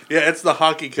coach. Yeah, it's the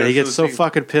hockey coach. And he for gets the so team.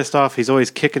 fucking pissed off. He's always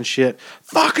kicking shit.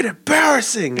 Fucking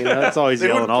embarrassing. You know, that's all he's They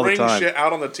yelling would all the bring time. shit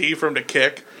out on the tee for him to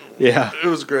kick. Yeah. It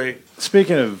was great.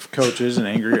 Speaking of coaches and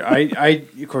angry, I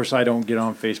of course I don't get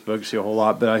on Facebook, see a whole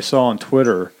lot, but I saw on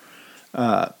Twitter.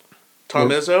 Tom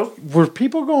Izzo? Were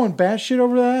people going batshit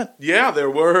over that? Yeah, there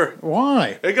were.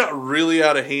 Why? It got really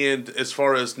out of hand as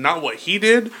far as not what he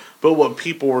did, but what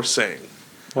people were saying.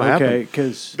 What Okay, happened?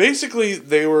 because Basically,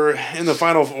 they were in the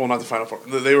final. Well, not the final four.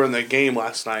 They were in the game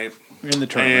last night. in the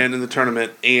tournament, And in the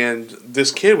tournament, and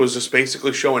this kid was just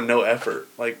basically showing no effort.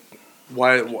 Like,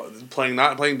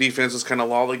 not playing defense is kind of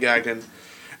lollygagging.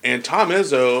 And Tom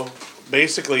Izzo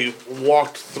basically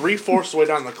walked 3/4 of the way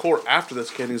down the court after this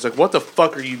kid. And he's like, "What the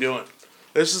fuck are you doing?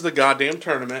 This is the goddamn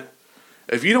tournament.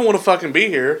 If you don't want to fucking be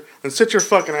here, then sit your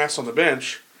fucking ass on the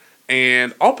bench,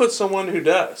 and I'll put someone who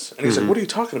does." And he's like, "What are you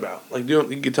talking about? Like, you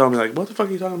can tell me like, what the fuck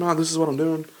are you talking about? This is what I'm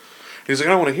doing." And he's like,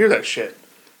 "I don't want to hear that shit.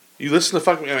 You listen to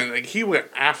fucking." I mean, like he went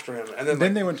after him, and then then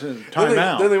like, they went to then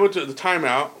timeout. Then they went to the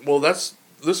timeout. Well, this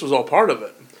was all part of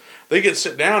it. They get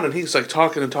sit down, and he's like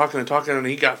talking and talking and talking, and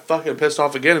he got fucking pissed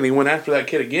off again, and he went after that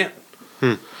kid again.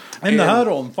 in the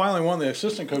huddle, and finally one of the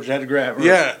assistant coaches had to grab her.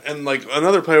 Yeah, and like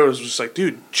another player was just like,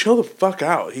 "Dude, chill the fuck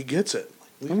out. He gets it."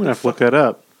 I'm going to have to look that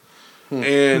up.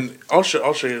 And I'll show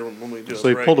you when we do So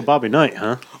it. he right? pulled a Bobby Knight,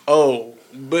 huh? Oh,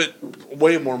 but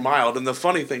way more mild. And the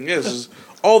funny thing is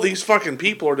all these fucking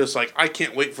people are just like, I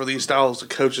can't wait for these styles of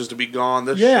coaches to be gone.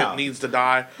 This Yeah. shit needs to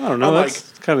die. I don't know. I'm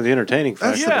That's kind of the entertaining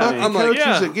That's factor. the Yeah. fucking I'm like, coaches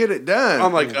yeah. that get it done.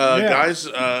 I'm like, guys.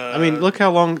 I mean, look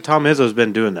how long Tom Izzo's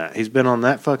been doing that. He's been on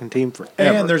that fucking team forever.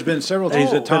 And there's been several And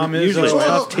teams he's that Tom been usually Izzo. tough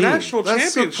well, team. national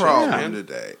that's the championship, problem man.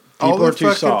 today. People All the are too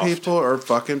fucking soft. people are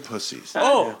fucking pussies.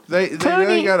 Oh, They ain't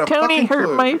got a fucking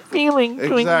clue. feelings.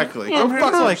 Exactly. Go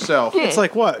fuck yourself. It's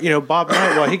like what? Bob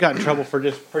Knight, well, he got in trouble for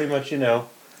just pretty much,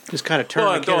 just kind of turning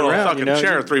well, the kid throwing a around, fucking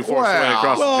chair 3/4 the way Wow.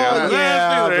 across Well, the yeah, channel. That's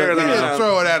neither here You nor didn't there.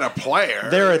 throw it at a player.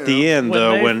 There at the end, When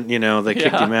though, they- when, they kicked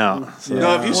Yeah. him out. So, No,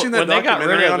 have you seen that When they got rid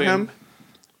documentary of on him- him?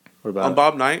 what about On it?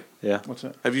 Bob Knight? Yeah. What's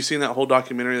that? Have you seen that whole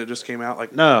documentary that just came out?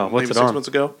 Like No, what's maybe it 6 on? months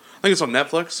ago? I think it's on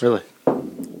Netflix. Really?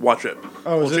 Watch it.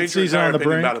 Oh, is We'll it change your Season entire on the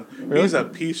opinion Brink? about him. He's a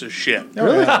piece of shit.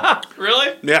 Really?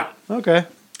 Really? Yeah. Okay.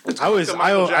 I was, like a I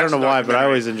Michael don't know Jackson why, but I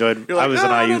always documentary. enjoyed, You're like, I was no,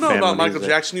 an I IU don't know fan. about when he Michael was there.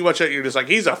 Jackson. You watch it, you're just like,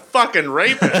 he's a fucking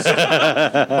rapist.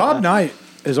 Bob Knight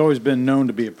has always been known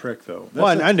to be a prick, though. That's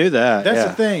Well, the- I knew that. That's yeah.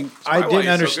 the thing. I why didn't he's so good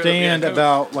at understand being a coach.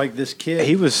 about like this kid.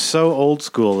 He was so old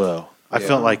school, though. I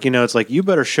felt like, it's like you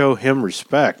better show him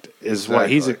respect is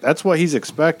Exactly. that's what he's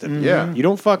expecting. Yeah. You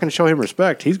don't fucking show him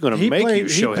respect, he's going to make you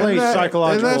show him. plays respect.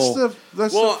 psychological. And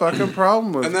that's the fucking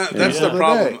problem with And that's the the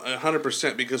problem,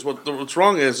 100%. Because what's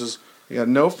wrong is You got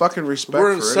no fucking respect.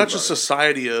 we're in for such a anybody.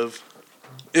 society of,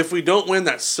 if we don't win,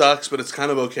 that sucks, but it's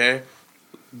kind of okay.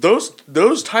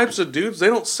 Those types of dudes, they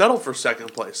don't settle for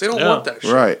second place. They don't want that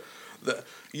shit. Right.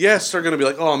 Yes, they're going to be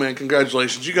like, oh man,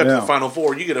 congratulations, you got to the Final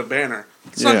Four, you get a banner.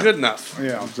 It's not good enough.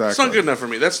 Yeah, Exactly. It's not good enough for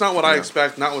me. That's not what I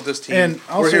expect. Not with this team. And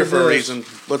I'll we're say here for a this. reason.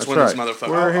 Let's That's win right. this motherfucker.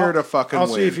 We're here to fucking I'll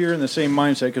win. see if you're in the same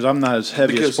mindset because I'm not as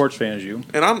heavy a Because- sports fan as you.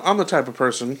 And I'm the type of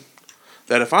person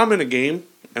that if I'm in a game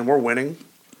and we're winning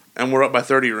and we're up by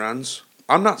 30 runs,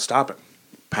 I'm not stopping.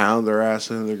 Pound their ass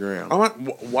into the ground. I'm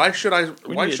not, why should I?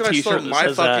 Why need a should I slow t-shirt that my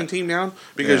says fucking that. team down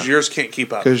because yours can't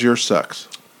keep up? Because yours sucks.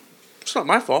 It's not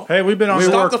my fault. Hey, we've been on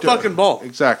Stop the fucking ball.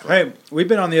 Exactly. Hey, we've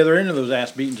been on the other end of those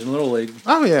ass beatings in Little League.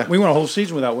 Oh, yeah. We went a whole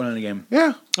season without winning a game.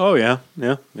 Yeah. Oh, yeah.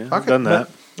 I've done that.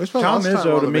 We spent Tom lots of time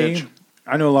Izzo, on to the me, bench.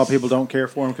 I know a lot of people don't care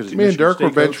for him because Me and Dirk were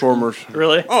bench warmers.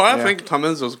 Really? Oh, I Yeah. think Tom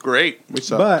Izzo's great. We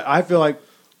suck. But I feel like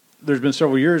there's been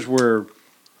several years where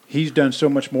he's done so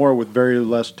much more with very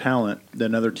less talent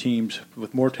than other teams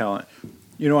with more talent.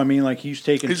 You know what I mean? Like he's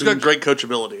taken. He's got teams- great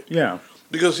coachability Yeah.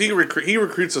 because he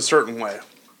recruits a certain way.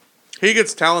 He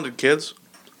gets talented kids,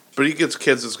 but he gets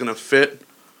kids that's going to fit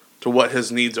to what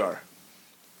his needs are.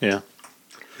 Yeah.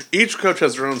 Each coach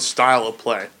has their own style of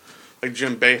play. Like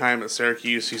Jim Boeheim at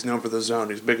Syracuse, he's known for the zone.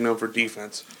 He's big known for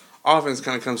defense. Offense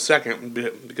kind of comes second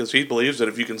because he believes that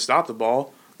if you can stop the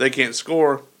ball, they can't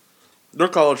score. They're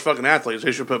college fucking athletes.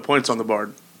 They should put points on the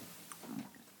board.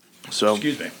 So,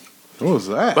 Excuse me. What was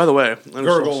that? by the way,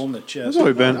 Gurgle on the chest.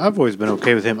 I've always been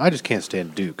okay with him. I just can't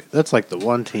stand Duke. That's like the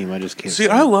one team I just can't see,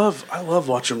 stand. I love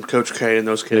watching Coach K and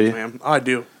those kids, you? man. I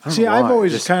do. I don't See, know I've why.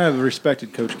 always Just- kind of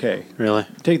respected Coach K. Really?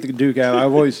 Take the Duke out.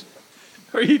 I've always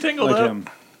Are you tangled liked up? him.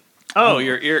 Oh,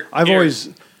 you're. I've always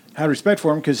had respect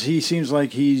for him because he seems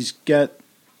like he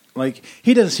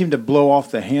doesn't seem to blow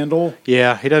off the handle.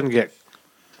 Yeah, he doesn't get.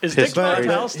 Is Dick But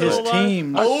Vitale his still alive?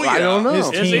 teams, Oh, yeah. I don't know. his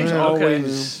Is he? teams Okay.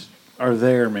 always are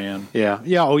there, man. Yeah.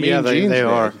 Oh, Me yeah. and They Gene's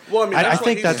are. dad. Well, I mean, I that's why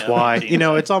think he's- that's why.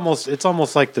 It's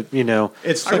almost like the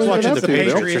It's like like watching the the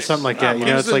Patriots or Patriots. something like that. He's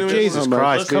It's the like new- Jesus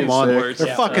Christ, Let's come go on, forwards. they're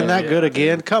Yeah. fucking that good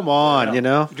again. Come on,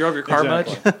 Drove your car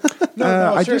Exactly. much? No,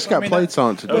 I seriously, just got mean, plates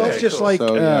on today. Well, it's just like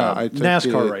So, yeah, I took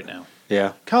NASCAR it. right now.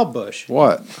 Yeah. Kyle Busch.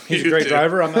 What? He's a great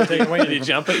driver. I'm not taking away Did he anything.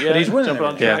 jump it yet? But he's winning Jump on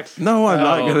everything. Yeah. tracks? No, I'm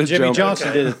not going to Jimmy jump.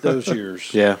 Johnson did it those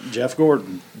years. Yeah. Jeff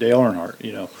Gordon, Dale Earnhardt.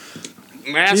 You know,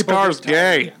 NASCAR's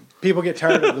gay. people get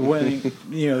tired of the winning.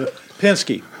 You know,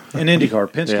 Penske and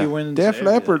IndyCar. Penske Yeah. wins. Def everything.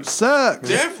 Leppard sucks.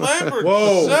 Def Leppard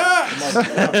Whoa. sucks.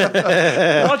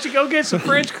 Why don't you go get some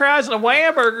French fries and a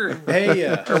Whamburger? Hey,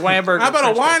 Or Whamburger. How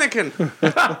about a French Weineken?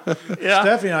 fries. Yeah.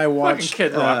 Stephanie and I Fucking watched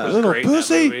Kid Rock was Little great in that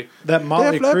pussy. movie. that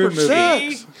Motley Def Crue Leppard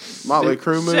movie. sucks. Motley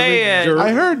Crue movie. Say it. Dirt.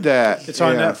 I heard that. It's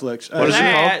on Yeah. Netflix. What is it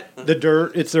That- called? The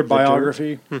Dirt. It's their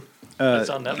biography. It's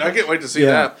on Netflix. I can't wait to see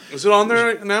Yeah. that. Is it on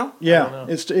there now? Yeah,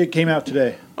 it came out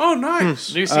today. Oh,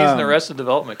 nice. New season of Arrested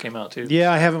Development came out too.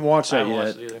 Yeah, I haven't watched I that haven't yet.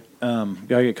 watched it either.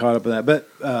 Gotta get caught up in that. But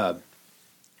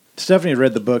Stephanie had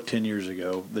read the book 10 years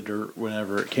ago, The Dirt,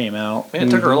 whenever it came out. Man,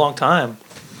 it took her a long time.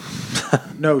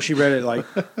 No, she read it like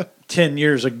 10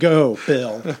 years ago,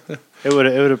 Bill. It would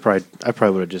have probably. I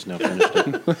probably would have just now finished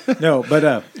it. No,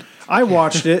 but I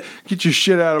watched it. Get your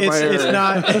shit out of my area.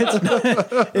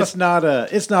 It's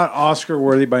not Oscar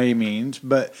worthy by any means,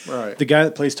 but Right. the guy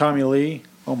that plays Tommy Lee,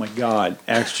 oh my God,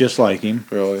 acts just like him.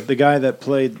 Really? The guy that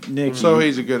played Nicky. So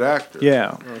he's a good actor.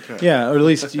 Yeah. Okay. Yeah, or at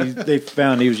least they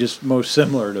found he was just most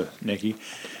similar to Nicky.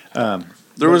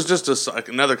 There was just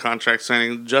another contract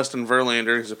signing. Justin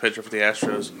Verlander, he's a pitcher for the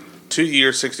Astros. 2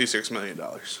 years, $66 million.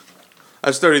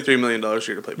 That's $33 million a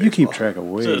year to play baseball. You keep track of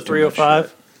way Is too it much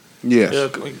 305? Yes.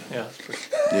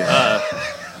 Yeah.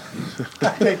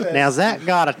 Now's that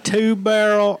got a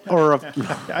 2-barrel or a shit.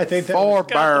 I think that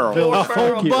 4-barrel. Bill Oh,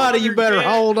 Folky. buddy, you better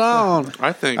hold on.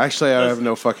 I think. Actually, I have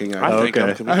no fucking idea. I think Okay. El I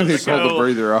haven't Camino's, even pulled the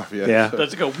breather off yet. Yeah. so-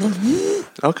 Let's go.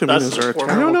 El Camino's That's are a the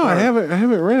I don't know. I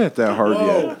haven't ran it that hard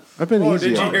Whoa. yet. I've been Oh, easy.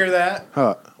 did you on it. hear that?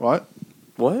 Huh? What?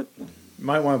 What? You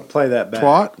might want to play that back.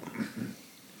 Twat?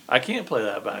 I can't play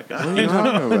that back. What are you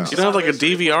talking about? You don't have like a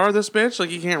DVR of this bitch? Like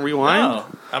you can't rewind? No.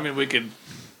 I mean, we could.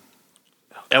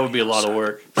 That would be a lot of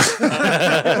work.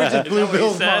 Blue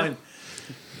Bill's said? mind.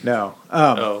 No.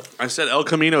 Oh. I said El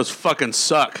Caminos fucking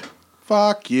suck.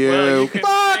 Fuck you. Well, can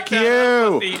Fuck take that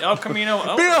up with you. The El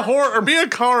Camino. Be a whore or be a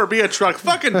car or be a truck.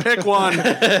 Fucking pick one.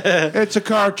 It's a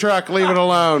car truck. Leave it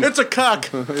alone. It's a cuck.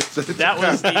 That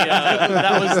was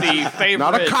the favorite.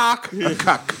 Not a cock. A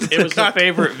cuck. It was the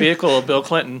favorite vehicle of Bill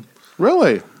Clinton.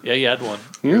 Really? Yeah, he had one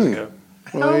years ago.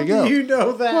 Well, there you go. You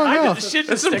know that. Well, I no. did the shit It's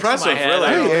just sticks in my impressive, head. really.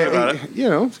 I don't Hey, think about it. you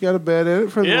know, it's got a bed in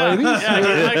it for the Yeah, ladies. yeah,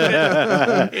 he liked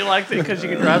it. He liked it because you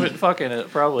can drive it and fuck in it,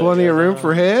 probably. Plenty of room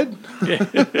for head.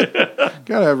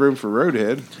 Gotta have room for road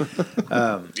head.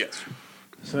 Yes.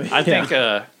 So, I think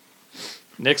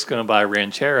Nick's going to buy a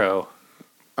Ranchero,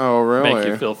 Oh, really? make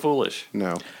you feel foolish.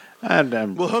 No.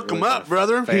 I'm We'll hook him up,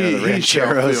 brother. fan of the He shall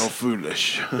Rancheros. feel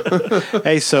foolish.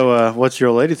 Hey, so what's your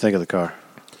old lady think of the car?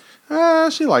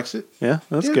 She likes it. Yeah,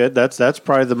 that's Yeah. good. That's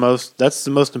probably the most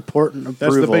important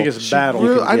approval. that's the biggest battle.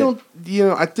 Really, you can I get.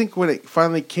 don't. I think when it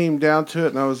finally came down to it,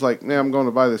 and I was like, "Nah, I'm going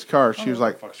to buy this car." She was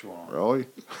like, "Really?"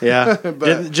 Yeah,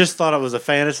 But- just thought it was a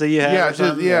fantasy you had. Yeah, or just,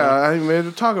 something? yeah. I mean, they've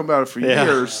been talking about it for Yeah.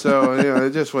 years, so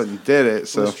it just wasn't did it.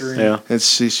 So Yeah. and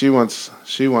she wants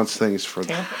things for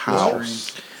the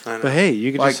house. But hey,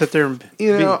 you can Like, just sit there and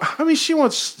I mean, she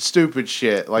wants stupid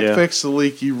shit like Yeah. fix the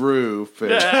leaky roof.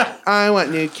 And I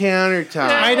want new countertops.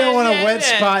 I don't want a wet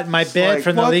spot in my bed Like,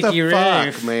 from the what leaky fuck,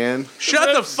 roof. man?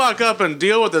 Shut the fuck up and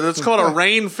deal with it. It's called a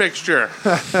rain fixture.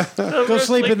 Go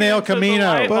sleep in the El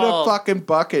Camino. Put a fucking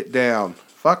bucket down.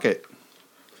 Fuck it.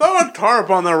 Throw a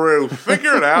tarp on the roof.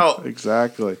 Figure it out.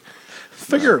 Exactly.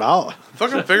 figure it out.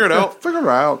 Fucking figure it out. Figure it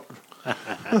out.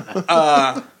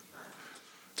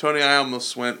 Tony, I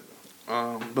almost went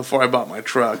before I bought my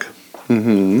truck.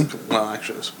 Mm-hmm. Well,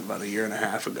 actually, it was about a year and a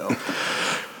half ago.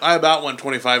 I about went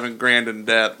 $25,000 in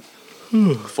debt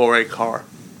for a car,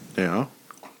 Yeah.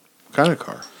 What kind of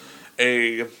car?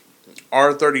 a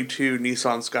R32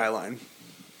 Nissan Skyline.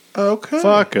 Okay.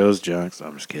 Fuck those junks.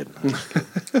 I'm just kidding.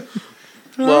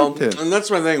 Well, it. and that's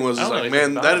my thing was I don't know like,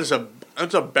 anything man, about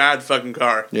that's a bad fucking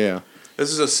car. Yeah. This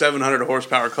is a 700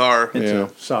 horsepower car, It's Yeah. a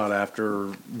sought after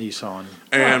Nissan.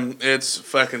 and it's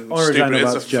fucking Only reason I stupid. know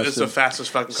about It's the Justin.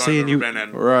 fastest fucking car See, I've and ever you- been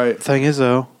in. Right. Thing is,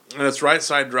 though, And it's right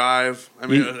side drive. I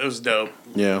mean, it was dope.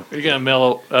 Yeah. Are you going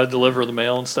to deliver the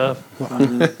mail and stuff?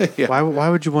 why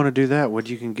would you want to do that when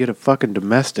you can get a fucking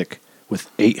domestic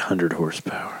with 800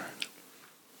 horsepower?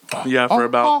 Yeah, for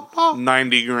about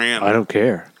 $90,000. I don't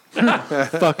care.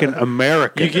 Fucking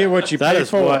American. You get what you That pay is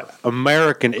for. what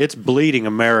American. It's bleeding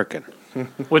American.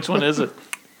 Which one is it?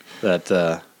 That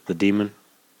the demon.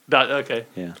 Okay.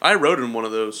 I rode in one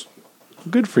of those.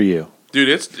 Good for you. Dude,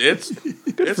 it's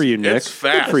Good for you, Nick. It's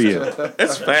fast. Good for you.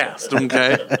 It's fast,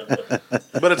 okay?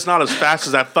 But it's not as fast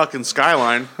as that fucking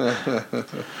Skyline.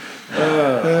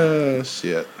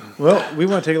 Shit. Well, we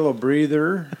want to take a little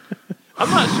breather. I'm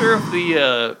not sure if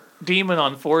the Demon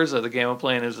on Forza, the game I'm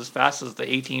playing, is as fast as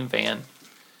the 18 van.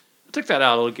 I took that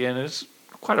out again. It's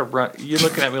quite a run. You're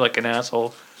looking at me like an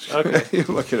asshole. Okay. You're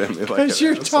looking at me like Because an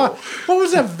you're asshole. talking. What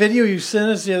was that video you sent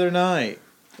us the other night?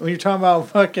 When you're talking about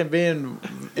fucking being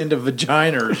into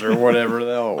vaginas or whatever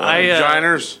the hell. it was.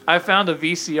 Vaginers. I found a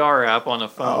VCR app on a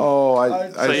phone. Oh,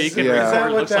 I so you can yeah.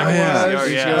 record. what Looks that like a was?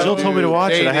 VCR. Yeah. Jill told me to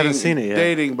watch it. I haven't Dating- seen it yet.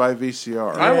 Dating by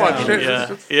VCR. I watched it.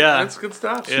 Yeah. It's, Yeah. It's good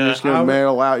stuff. Yeah. Just gonna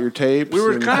mail out your tapes. We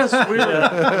were and- kind of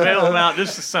Mail them out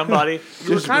just to somebody.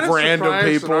 Just kind of random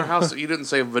surprised people. in our house that you didn't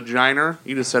say vagina.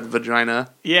 You just said vagina.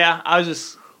 Yeah, I was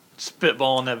just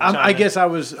spitballing that. I vagina. guess I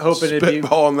was hoping it'd be.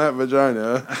 spitball in that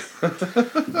vagina.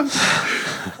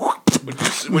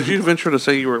 Would you venture to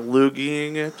say you were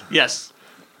loogiing it? Yes.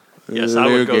 Yes, I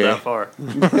would go Loogie. that far.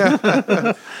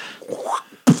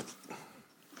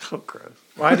 Oh, gross.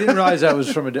 Well, I didn't realize that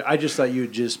was from a. I just thought you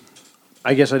would just.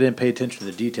 I guess I didn't pay attention to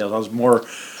the details. I was more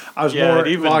it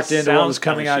even locked into what sounds was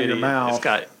coming kinda out of your shitty. mouth. It's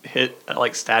got hit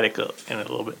like static in it a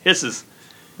little bit. Hisses.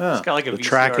 It's got like a The VCR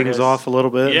tracking's hiss. off a little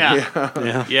bit.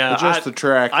 Yeah, yeah. Just the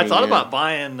tracking. I thought yeah. about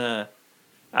buying the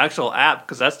actual app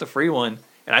because that's the free one,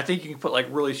 and I think you can put like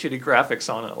really shitty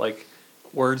graphics on it, like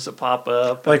words that pop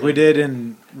up, like we did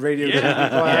in radio. Yeah,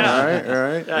 class. yeah.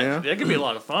 Right. That, Yeah. that could be a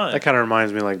lot of fun. That kind of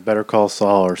reminds me like Better Call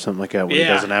Saul or something like that when he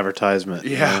Yeah. does an advertisement.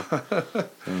 you Yeah. know?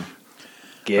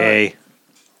 Gay.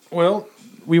 Well,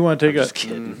 we want to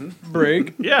take a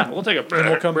break. Yeah, we'll take a break.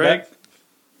 We'll come back.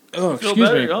 Oh, Feel excuse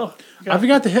better? me. Oh, I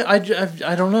forgot to hit.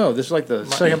 I don't know. This is like the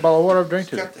second bottle of water I've drank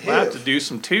today. we'll have to do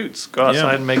some toots. Go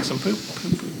outside and make some poop.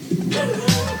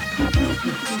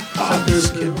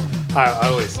 I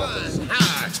always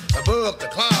High above the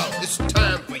clouds, it's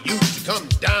time for you to come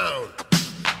down.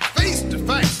 Face to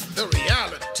face, the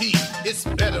reality is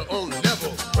better on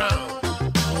level ground.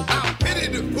 I pity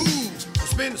the fool who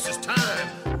spends his time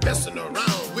messing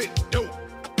around with dope.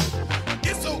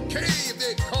 It's okay if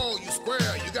they call you square.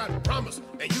 You got promise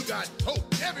and you got hope.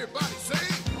 Everybody say.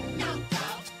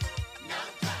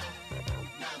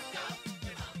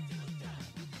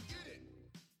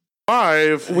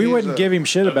 We wouldn't give him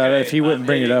shit about it if he wouldn't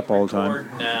bring it up all the time.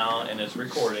 Record now, and it's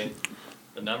recording.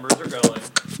 The numbers are going.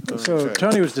 So Okay.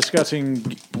 Tony was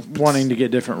discussing wanting to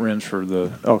get different rims for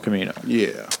the El Camino.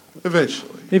 Yeah,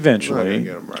 eventually. Eventually. We're not gonna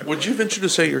get 'em right Would away. you venture to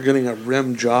say you're getting a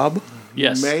rim job?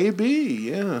 Yes.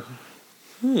 Maybe, yeah.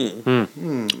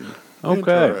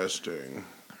 Okay. Interesting.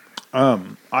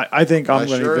 I think I'm I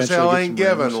going to sure as eventually hell get ain't some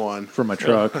rims given one. for my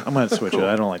truck. I'm going to switch it.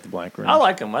 I don't like the black rims. I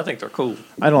like them. I think they're cool.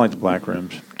 I don't like the black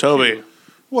rims. Toby,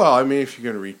 Well, I mean, if you're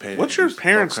going to repaint what's it, your just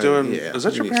parents don't kinda- doing? yeah, Is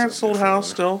that you your need parents' something old house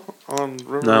different. still on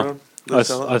River No. Road? They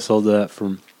sell I it? sold that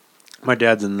from my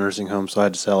dad's in the nursing home, so I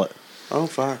had to sell it. Oh,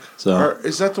 fuck. So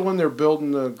Is that the one they're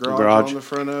building the garage Garage. on the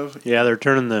front of? yeah, they're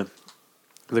turning the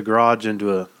garage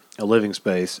into a living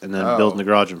space and then Oh. building the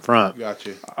garage in front.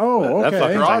 Gotcha. Oh, That okay.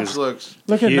 fucking Garage is looks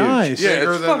Looking huge. nice. Yeah,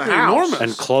 bigger it's than the fucking house. enormous.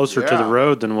 and closer to Yeah. the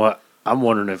road than what I'm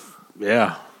wondering if.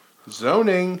 Yeah,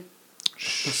 zoning.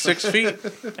 6 feet.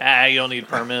 You don't need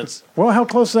permits. Well, how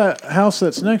close is that house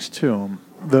that's next to him?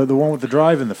 The one with the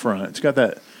drive in the front. It's got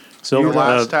that. The Silver.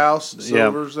 last house, yeah.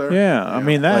 Silver's there. Yeah, I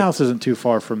mean that Like- house isn't too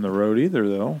far from the road either,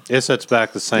 though. It sets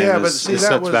back the same. Yeah, as, but see, it that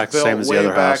sets was back the built same as the way other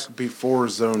back house. before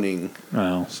zoning.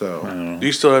 Oh, So Do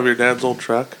you still have your dad's old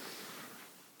truck?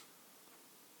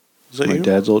 Is that My you?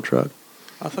 dad's old truck.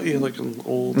 I thought you had like an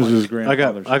old. this is his I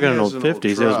got grandfather's. an He has old an old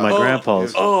 50s. It was my truck.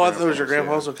 grandpa's. Oh, I thought it was your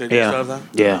grandpa's. Okay, do you still Yeah, have that?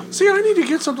 yeah. See, I need to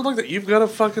get something like that. You've got a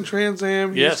fucking Trans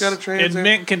Am. Yes. He's got a Trans In Am.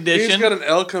 mint condition. He's got an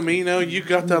El Camino. You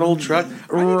got that old truck. I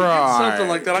need to get something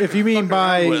like that. I If can you mean fuck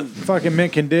around by with. fucking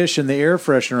mint condition, the air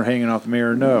freshener hanging off the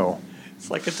mirror, no. It's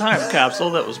like a time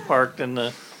capsule that was parked in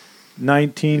the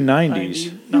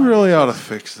 1990s. you really ought to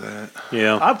fix that.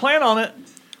 Yeah. I plan on it.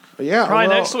 But yeah, Probably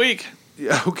well, next week.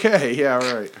 Yeah, okay, yeah,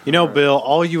 right. You know, Bill,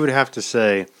 all you would have to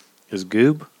say is,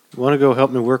 Goob, want to go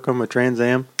help me work on my Trans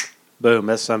Am? Boom,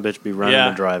 that son bitch be running Yeah.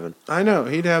 and driving. I know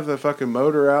he'd have the fucking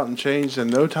motor out and changed in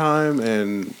no time,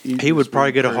 and He would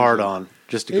probably get a hard on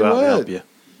just to He go out and help would. you.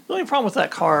 The only problem with that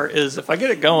car is if I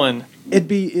get it going, It'd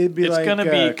be It's like gonna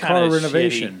be car kinda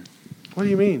renovation. What do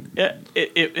you mean?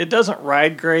 it doesn't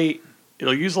ride great.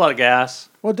 It'll use a lot of gas.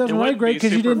 Well, it doesn't It ride wouldn't great be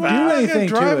because you super didn't fast. do I can anything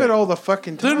drive to it it. all the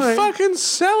fucking time. Then fucking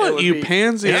sell it, would you be-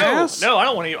 pansy ass. No, I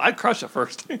don't want to. I'd crush it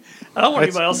first. I don't want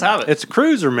anybody else to have it. It's a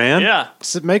cruiser, man. Yeah.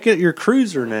 Make it your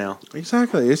cruiser now.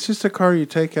 Exactly. It's just a car you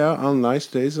take out on nice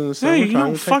days in the Yeah, summertime. you don't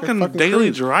take a fucking daily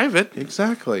cruise. drive it.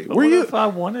 Exactly. But Where what you? if I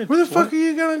wanted? Where the fuck are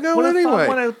you gonna go what if I anyway?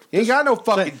 wanna You ain't got no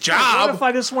fucking What job. if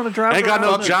I just want to drive? Ain't got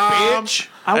around no the- job.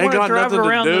 I Ain't want to got drive nothing to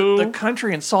around do. the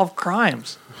country and solve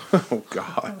crimes. Oh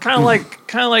God. Kind of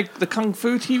like the Kung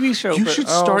Fu TV show. You but should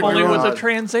start only your with a God.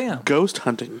 Trans Am. Ghost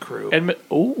hunting crew. And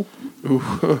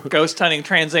ghost hunting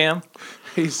Trans Am.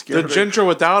 He's The scared. ginger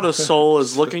without a soul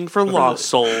is looking for lost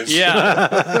souls.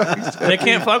 Yeah, they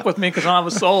can't fuck with me because I don't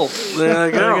have a soul. There you What are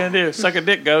you go. gonna do? Suck a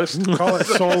dick, ghost. Call it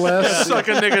soulless. Suck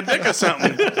a nigga dick or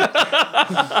something.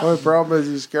 Only problem is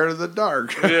he's scared of the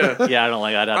dark. Yeah. Yeah, I don't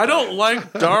like. I don't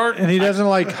like dark. And he doesn't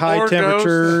like high Or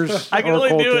temperatures. I can or only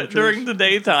cold do it temperatures. during the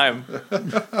daytime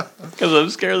because I'm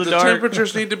scared of the The dark.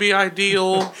 temperatures need to be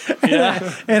ideal.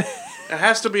 Yeah, It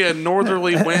has to be a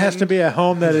northerly wind. It has to be a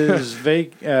home that is There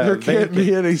can't vacant.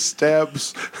 be any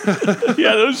steps.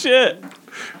 yeah, no shit.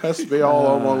 Has to be all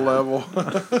on one level.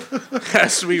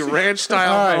 has to be ranch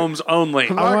style All right. homes only.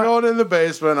 I'm not going in the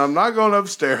basement. I'm not going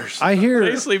upstairs. I hear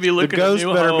Basically, be looking ghost at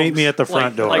new better homes, meet me at the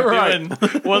front door. Like Right.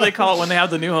 doing what do they call it when they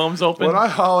have the new homes open? When I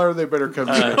holler, they better come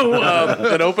in.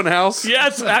 An open house. Yeah,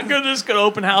 it's that good. Just go to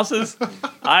open houses.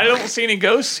 I don't see any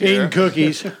ghosts here. eating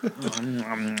cookies.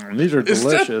 These are Is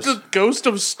delicious. that the ghost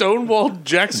of Stonewall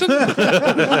Jackson?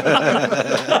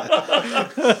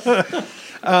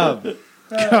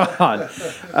 God.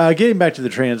 Getting back to the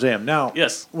Trans Am. Now,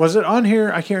 Yes. was it on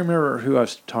here? I can't remember who I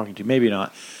was talking to. Maybe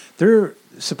not.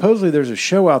 Supposedly there's a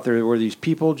show out there where these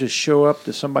people just show up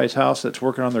to somebody's house that's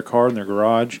working on their car in their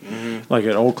garage, like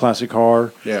an old classic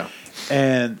car, Yeah.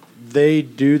 and they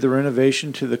do the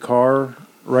renovation to the car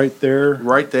right there.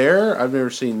 Right there? I've never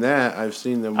seen that. I've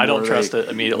seen them. I don't where trust they- it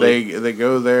immediately. They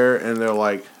go there and they're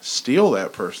like steal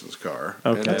that person's car.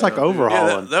 Okay. And That's then like they'll do-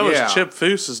 overhauling. that was Yeah. Chip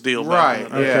Foose's deal. Right.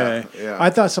 Back then. Okay. Yeah. I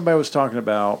thought somebody was talking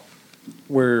about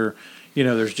where,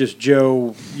 there's just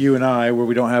Joe, you and I, where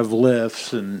we don't have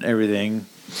lifts and everything,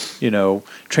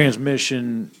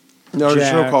 transmission. No, there's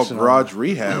a show jacks called and Garage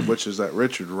Rehab, which is that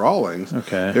Richard Rawlings.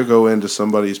 Okay. He'll go into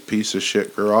somebody's piece of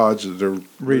shit garage that they're Redo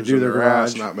losing their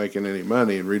ass, garage. not making any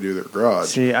money, and redo their garage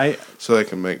See, so they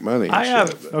can make money. And I shit.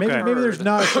 have. But- maybe there's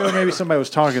not a show. Maybe somebody was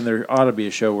talking. There ought to be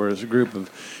a show where there's a group of,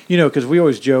 because we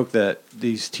always joke that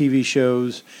these TV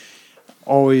shows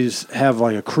always have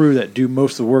like a crew that do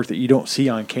most of the work that you don't see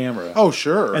on camera. Oh,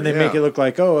 sure. And they yeah. make it look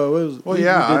like, it was. Well, we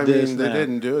yeah. I did this mean, and they that.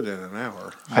 didn't do it in an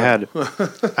hour. I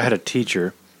had a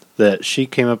teacher that she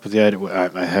came up with the idea.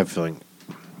 I have a feeling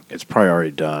It's probably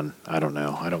already done. I don't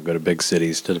know. I don't go to big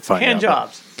cities to find Hand out.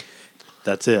 jobs.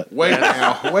 That's it. Wait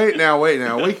now. We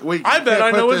I bet can't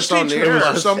I know put which this on the teacher air. it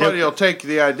Or was. somebody will take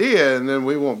the idea, and then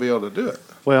we won't be able to do it.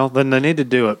 Well, then they need to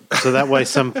do it so that way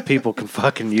some people can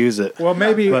fucking use it. Well,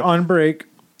 maybe But- on break,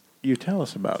 you tell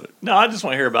us about it. No, I just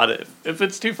want to hear about it. If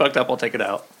it's too fucked up, I'll take it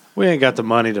out. We ain't got the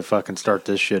money to fucking start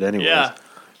this shit anyways. Yeah.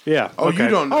 Yeah. Oh, okay. you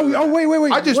don't know. that.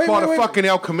 Wait. I just wait, bought wait, a wait. fucking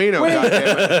El Camino.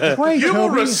 Goddammit. Wait, You will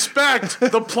Toby. respect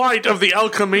the plight of the El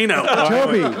Camino.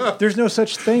 Toby, there's no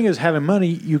such thing as having money.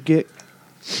 You get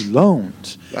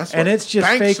loans, That's and what it's just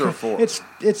banks fake. are for.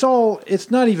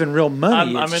 It's not even real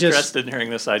money. I'm it's just interested in hearing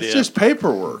this idea. It's just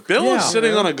paperwork. Bill Yeah. is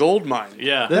sitting on a gold mine.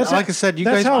 yeah. That's like I said. You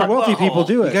that's guys, how wealthy people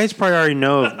do you it. guys probably already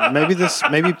know. Maybe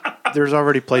there's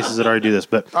already places that already do this,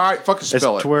 but All right, fucking it's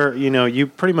spell it. to where you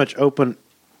pretty much open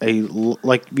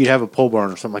like you'd have a pole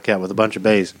barn or something like that with a bunch of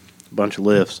bays, a bunch of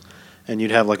lifts, and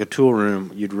you'd have like a tool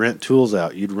room. You'd rent tools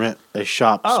out. You'd rent a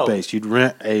shop Oh. space. You'd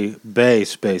rent a bay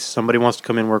space. Somebody wants to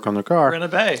come in and work on their car. We're in a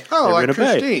bay. Oh, they like rent a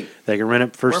bay. Christine. They can rent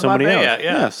it for Where my somebody bay else. at?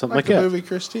 Yeah. Something Like like the that. movie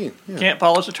Christine. Yeah. Can't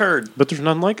polish a turd. But there's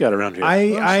nothing like that around here.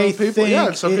 I Some people, think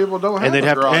yeah, some people don't have and they'd a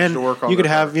have garage and to work on. you could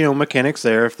their have car. mechanics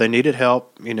there if they needed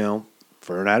help.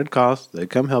 For an added cost, they'd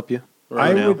come help you.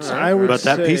 I would. But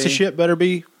that piece of say- shit better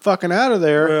be fucking out of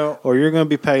there, Well, or you're going to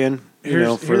be paying,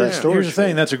 for that storage. Here's the thing.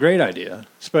 fee. That's a great idea,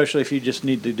 especially if you just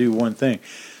need to do one thing.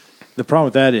 The problem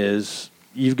with that is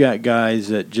you've got guys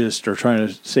that just are trying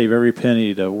to save every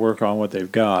penny to work on what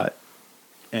they've got,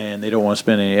 and they don't want to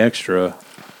spend any extra.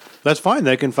 That's fine.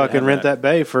 They can fucking have rent that. that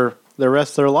bay for the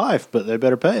rest of their life, but they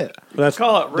better pay it. That's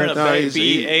Call it rent a No, bay.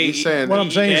 he's saying what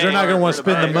I'm saying is they're not going to want to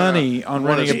spend the money on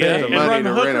Wanna renting a spend bay. the and money run to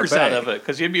rent a hookers out bay. of it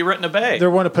because you'd be renting a bay. They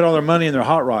want to put all their money in their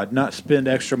hot rod, not spend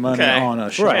extra money Okay. on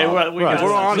a shop. Right. Well, we can-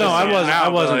 We're on No, to I something wasn't. now, I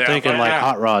wasn't Billy. thinking like Yeah.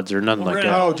 hot rods or nothing like We're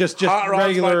that. Oh, just Hot rods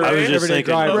regular by day? I was just everyday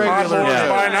thinking- driver. Hot Regular, rods yeah.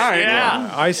 by night.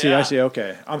 Yeah. I see. I see.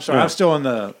 Okay, I'm sorry. Yeah. I'm still in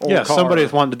the old Yeah, car.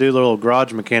 somebody's wanting to do the little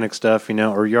garage mechanic stuff,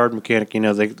 or yard mechanic.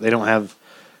 They don't have.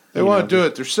 They want to do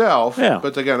it themselves, Yeah.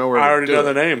 but they got nowhere I to already do know it.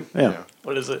 the name. Yeah.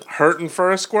 What is it? Hurting for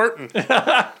a squirtin'.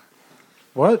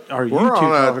 What are you two We're on talking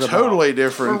a about? totally We're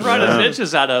different. running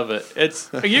bitches out of it. It's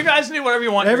you guys do whatever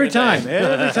you want Every during the day.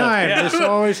 time. Every time. This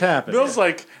always happens. Bill's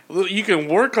like, you can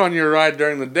work on your ride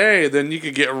during the day, then you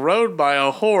could get rode by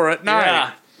a whore at night.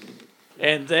 Yeah.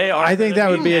 And they are. I think that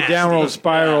would be a nasty. downward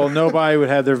spiral. Nobody would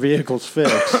have their vehicles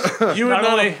fixed. You would Not know.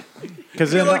 only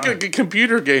Because It'd then, be like a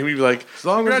computer game. You'd be like,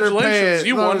 long as they're congratulations, paying-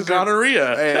 you as long won as they're-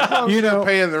 gonorrhea. Hey, as long as You they're know-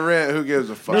 paying the rent, who gives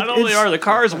a fuck? not only it's- are the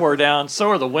cars wore down, so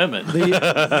are the women.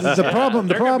 the problem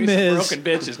They're gonna be some is broken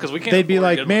bitches because we can't. they'd be afford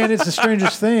like, good man, it's the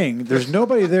strangest thing. There's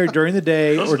nobody there during the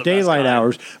day Those are or the best daylight kind.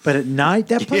 hours, but at night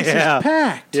that place Yeah. is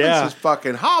packed. Yeah. This is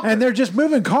fucking hopping. And they're just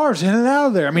moving cars in and out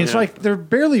of there. I mean, it's like they're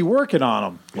barely working on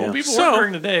them. Well, people So- work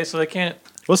during the day, so they can't.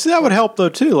 Well, see, that would help though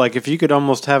too. Like if you could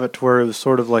almost have it to where it was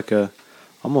sort of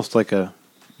almost like a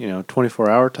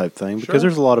 24-hour type thing, because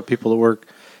there's a lot of people that work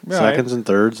Right. seconds and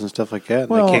thirds and stuff like that, and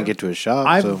Well, they can't get to a shop.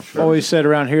 I've always said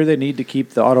around here they need to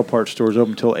keep the auto parts stores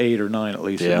open until 8 or 9 at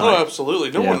least. Yeah. Oh, absolutely.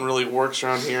 No Yeah. one really works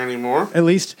around here anymore. At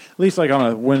least like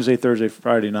on a Wednesday, Thursday,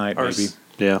 Friday night, Or maybe.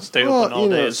 yeah. Stay open all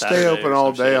day. stay Saturday open or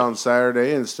all some day shit. on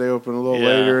Saturday and stay open a little Yeah.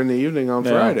 later in the evening on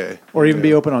Yeah. Friday. Or even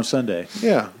be open on Sunday.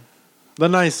 Yeah. The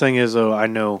nice thing is though, I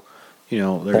know,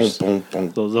 there's Boom, boom,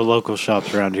 boom. the local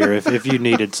shops around here. If you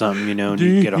needed something, and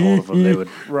you get a hold of them, they would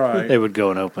Right. they would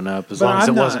go and open up as But long as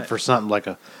I'm it wasn't not- for something like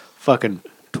a fucking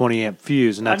 20 amp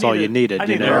fuse, and that's all you needed. I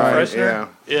need you an know. air Right, freshener.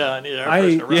 Yeah, I need an air I-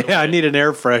 freshener. right Yeah, I away. need an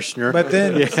air freshener. But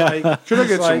then it's like, Should I it's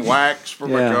get some like- wax for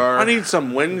my Yeah. car? I need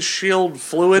some windshield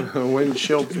fluid,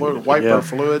 windshield fluid, wiper Yeah.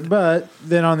 fluid. But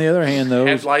then on the other hand, though,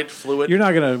 headlight fluid. you're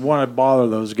not going to want to bother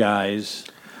those guys.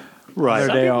 right. Their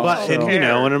day off. But so- in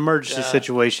an emergency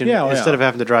situation, Yeah, well, instead yeah. of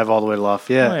having to drive all the way to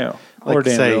Lafayette, Oh, yeah. like Or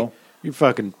say Danville. your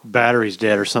fucking battery's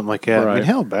dead or something like that. I Right. mean,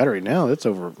 hell, battery now it's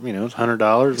over. It's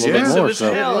 $100, a little Yeah. bit more. It's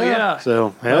So, hell, yeah.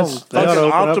 so hell, That's- they ought to Fucking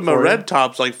open up Optima for you. Red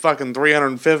Top's like fucking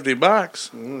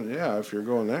 $350. Yeah, if you're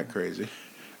going that crazy.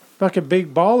 Fucking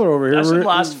big baller over here That should ri-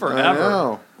 last I forever.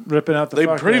 know. ripping out the They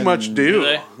fucking- pretty much do. Do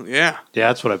they? Yeah. Yeah,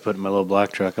 that's what I put in my little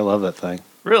black truck. I love that thing.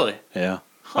 Really? Yeah,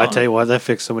 I tell you what, that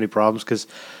fixed so many problems because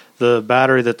the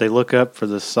battery that they look up for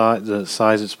the size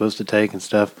it's supposed to take and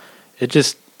stuff, it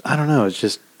just I don't know. It's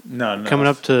just No. coming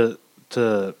up to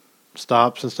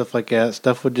stops and stuff like that.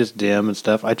 Stuff would just dim and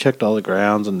stuff. I checked all the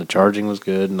grounds and the charging was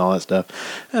good and all that stuff.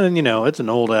 And then it's an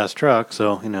old ass truck,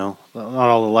 so not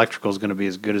all electrical is going to be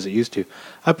as good as it used to.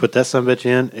 I put that sumbitch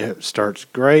in. It starts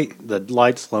great. The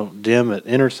lights don't dim at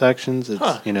intersections. It's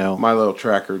My little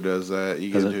tracker does that.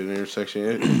 You get into an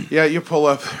intersection. Yeah, you pull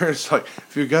up there. It's like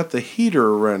if you got the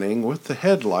heater running with the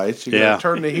headlights, you got to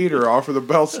turn the heater off, or the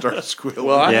bell starts squealing.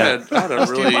 Well, I had a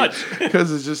really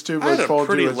because it's just too I much. had a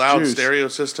pretty loud juice. stereo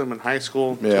system in high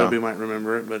school. Yeah. Toby might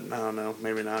remember it, but I don't know,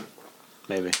 maybe not.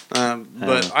 Maybe.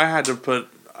 But I had to put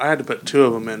 2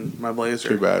 of them in my Blazer.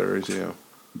 2 batteries. Yeah.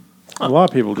 A lot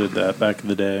of people did that back in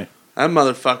the day. That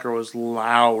motherfucker was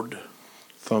loud.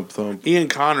 Thump thump. Ian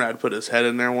Conrad put his head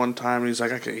in there one time, and he's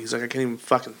like, I can't even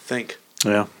fucking think.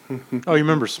 Yeah. Oh, you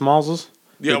remember Smalls's?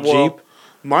 Yeah, The well, Jeep?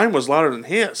 mine was louder than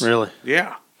his. Really?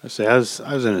 Yeah. I say I was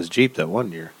in his Jeep that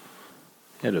one year.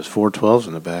 He had his 412s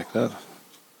in the back. That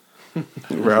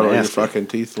Rattle your nasty. fucking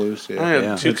teeth loose. Yeah. I had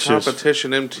Yeah. 2 It's just-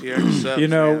 competition MTX subs, You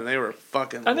know- man, and they were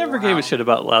fucking I never loud. gave a shit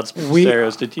about loud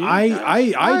stereos, did you? I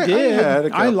did. had a I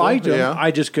couple, liked them. yeah.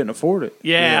 I just couldn't afford it.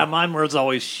 yeah, mine was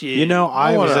always shit. You know,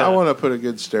 I was want to put a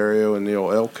good stereo in the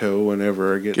old Elco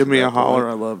whenever I get. Give to me that a holler.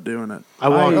 I point. love doing it. I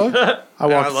walked. I Yeah, I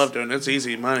walked. love doing it. It's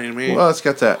easy money to me. Well, it's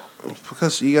got that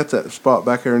because you got that spot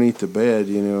back underneath the bed.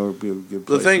 You know, it'd be a good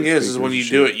The place thing for is speakers when you and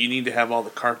do shit. it, you need to have all the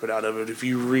carpet out of it if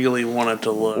you really want it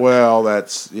to look. Well,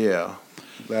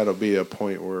 that'll be a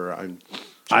point where I'm.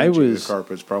 Changing the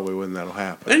carpets probably when that'll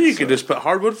happen. Then you could just put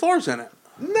hardwood floors in it.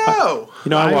 No. You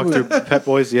know, I walked through Pep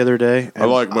Boys the other day. I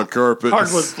like my carpet.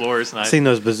 Hardwood floors, nice. Seen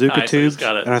those bazooka Nice, I tubes, just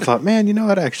got it. and I thought, man, you know,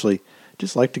 I'd actually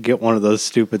just like to get one of those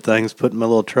stupid things, put in my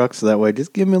little truck, so that way,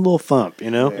 just give me a little thump, you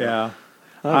know? Yeah.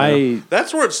 I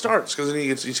That's where it starts because then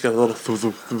you just got a little.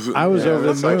 I was over the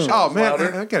That's like, moon. oh man,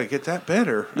 Louder. I gotta get that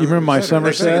better. You remember my summer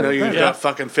Next thing you set? know, you Yeah. got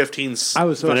fucking 15. I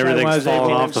was so when excited everything's when I was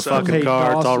falling 18 off the and fucking paid car,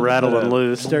 it's all Dawson rattling put a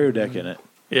loose. Stereo deck in it.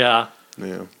 Yeah.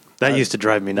 Yeah. That used to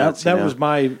drive me nuts. That you know? was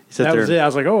my. sit That there was it. I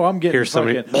was like, oh, I'm getting hear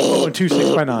somebody- fucking blowing 2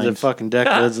 6x9s. the fucking deck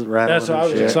lids rattling. That's what I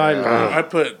was and shit. excited about. I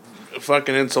put a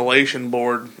fucking insulation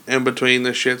board in between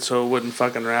the shit so it wouldn't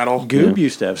fucking rattle. Goob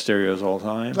used to have stereos all the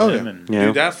time. Oh, Him yeah. and- Yeah.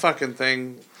 Dude, that fucking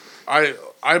thing,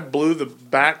 I blew the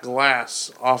back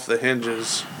glass off the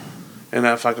hinges in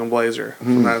that fucking Blazer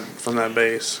from that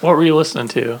bass. What were you listening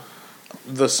to?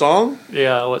 The song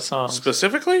Yeah, what song?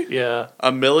 specifically, Yeah.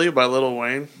 "A Millie" by Lil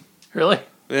Wayne. Really?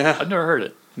 Yeah, I've never heard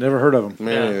it. Never heard of them.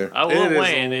 Man, Yeah. either. Lil it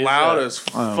Wayne is is loud as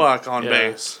fuck on yeah.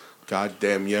 bass.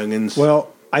 Goddamn youngins. Well,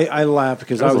 I laugh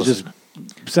because I was was just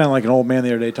sounding like an old man the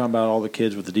other day talking about all the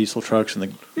kids with the diesel trucks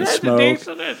and the smoke.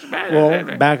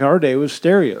 Well, back in our day, it was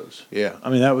stereos. Yeah. I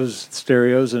mean, that was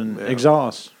stereos and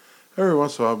exhausts. Every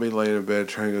once in a while, I'll be laying in bed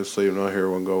trying to go to sleep, and I'll hear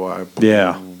one go by.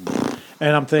 Yeah.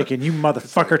 And I'm thinking, you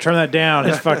motherfucker, turn that down.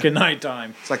 It's fucking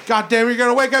nighttime. It's like, goddamn, you're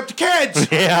gonna wake up the kids.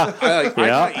 Yeah. I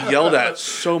got yelled at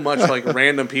so much, like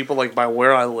random people, like by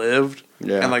where I lived,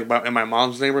 Yeah. and like in my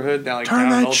mom's neighborhood, down like Turn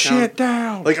down in that Old shit Town.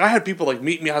 down. Like I had people like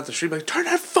meet me out the street, like turn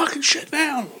that fucking shit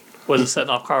down. Was it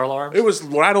setting off car alarms? It was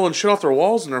rattling shit off their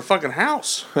walls in their fucking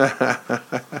house.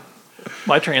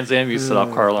 My Trans Am used to set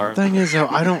off car alarms. Thing is, though,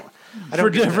 I don't For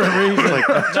different reasons. like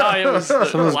No, it was some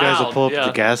of those guys will loud, pull up yeah. at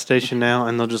the gas station now,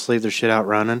 and they'll just leave their shit out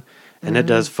running, and it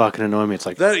does fucking annoy me. It's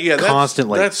like constant,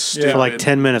 like that's for like stupid.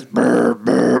 10 minutes. Brr,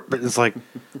 brr, but it's like,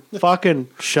 fucking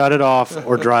shut it off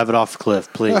or drive it off the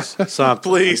cliff, please. Something.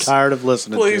 Please. I'm tired of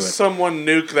listening Please, to it. someone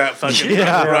nuke that fucking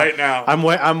Yeah. thing right now.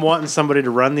 I'm wanting somebody to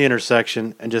run the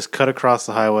intersection and just cut across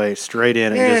the highway straight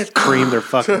in and just cream their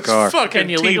fucking Just car. fucking Can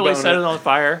you legally T-bone set it on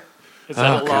fire? Is that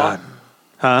Oh, a law? God.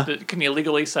 Huh? Can you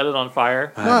legally set it on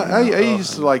fire? I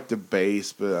used to like the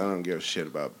bass, but I don't give a shit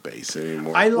about bass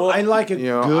anymore. I like a you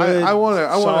know, good, I want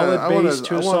solid bass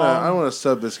to a song. I want a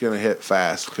sub that's gonna hit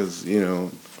fast because you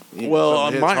know. Well,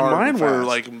 something hits hard mine and were fast.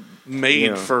 like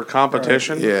made Yeah. for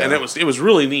competition, Right. Yeah. and it was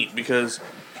really neat because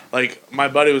like my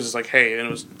buddy was just like, "Hey," and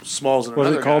it was Smalls and Was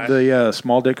another it called guy. the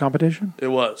small dick competition? It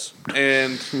was,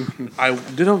 and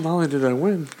not only did I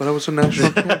win, but I was a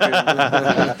national champion.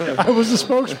 I was the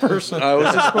spokesperson. I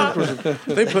was a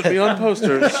spokesperson. They put me on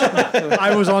posters.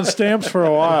 I was on stamps for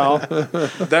a while.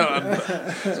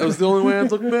 That was the only way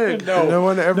I'd look big. no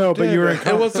one ever. No, but did you were in that.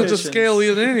 It wasn't just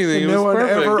scaly than anything. It No was one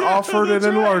perfect. ever offered an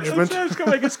enlargement. I was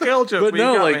gonna make a scale joke. But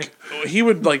no, like he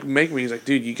would like make me. He's like,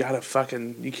 dude, you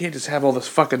can't just have all this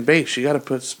fucking bass. You got to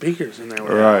put speakers in there.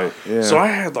 Right. Yeah. So I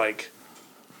had like,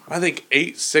 I think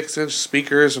 8 6-inch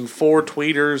speakers and 4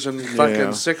 tweeters and fucking Yeah.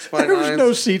 6x9s. There was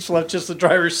no seats left, just the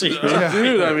driver's seat.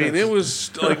 Dude, I mean, it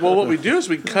was like, well, what we do is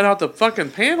we cut out the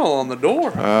fucking panel on the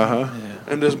door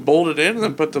and just bolt it in and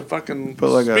then put the fucking Put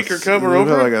like speaker a cover you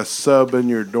over put it. like a sub in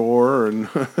your door and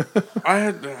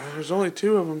There's only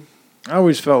 2 of them. I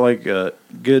always felt like a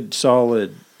good,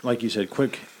 solid like you said,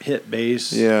 quick hit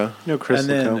bass. Yeah. No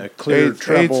crystal and then comb. a clear Eights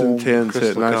treble. and tens hit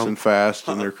crystal nice comb. and fast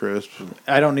and they're crisp.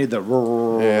 I don't need the. Yeah,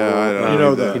 I don't You know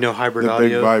need the You know hybrid the audio.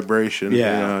 big vibration.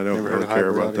 Yeah. I don't Never heard really of care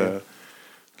hybrid about audio. that.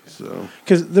 So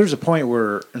because there's a point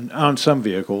where on some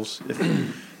vehicles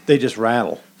they just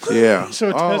rattle. yeah. So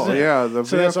it oh doesn't- yeah, the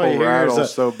so that's all you vehicle hear is rattles the-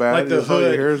 so bad. like the that's all you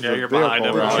hood. hear is Yeah, the you're behind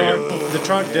vehicle him. rattle. The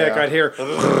trunk deck, I'd hear.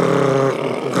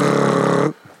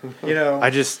 You know, I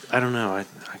don't know. I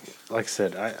like I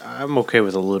said, I'm okay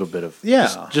with a little bit of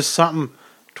Yeah. just something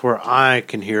to where I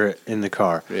can hear it in the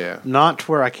car. Yeah. Not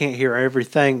to where I can't hear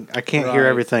everything. I can't hear Right.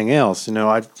 everything else. You know,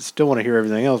 I still want to hear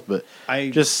everything else, but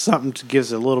just something to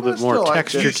gives a little bit more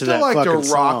texture to that like fucking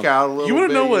to rock song. out a little You wanna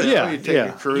bit. know what- You take Yeah.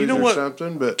 a cruise You know or what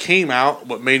something, but came out,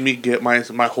 what made me get my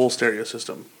whole stereo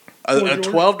system. A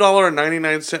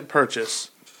 $12.99 purchase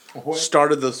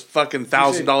started this fucking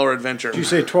 $1,000 adventure. did you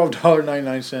say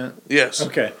 $12.99? Yes.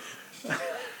 Okay.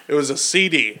 It was a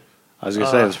CD. I was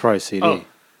gonna say it was probably CD. Oh,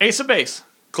 Ace of Base.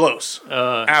 Close.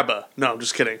 ABBA. No, I'm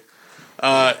just kidding.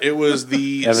 It was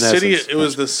the Evanescence. City. It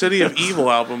was the City of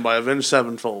Evil album by Avenged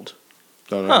Sevenfold,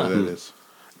 don't know who that is.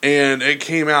 and it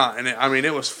came out, and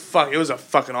it was It was a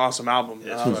fucking awesome album.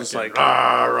 I was just like,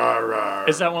 rah, rah, rah.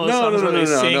 Is that one of those No, songs no, where no,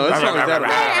 they no, sing? no, it's not like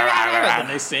that. And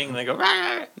they sing and they go,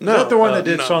 "Rah." Is that the one that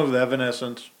did no. songs with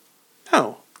Evanescence?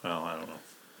 No, Oh, I don't know.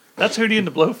 That's Hootie and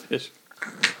the Blowfish.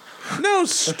 no,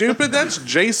 stupid. That's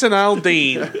Jason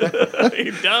Aldean.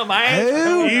 You dumb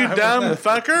ass. You dumb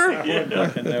fucker.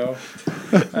 No.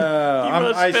 You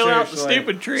must fill out the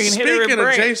stupid tree and hit her Speaking in of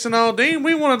brain. Jason Aldean,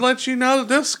 we want to let you know that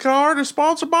this card is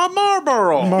sponsored by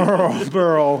Marlboro.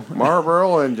 Marlboro.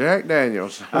 Marlboro and Jack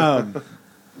Daniels.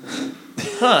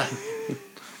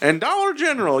 And Dollar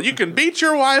General. You can beat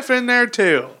your wife in there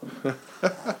too.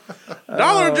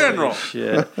 Dollar General.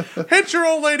 Shit. Hit your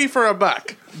old lady for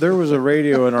 $1. There was a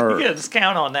radio in You our, get a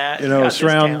discount on that. you know, got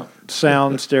surround discount.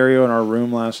 sound stereo in our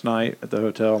room last night at the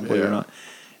hotel, believe it or Yeah. not.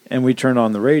 And we turned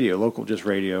on the radio, local just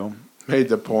radio. Made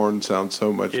the porn sound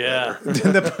so much Yeah.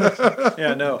 better.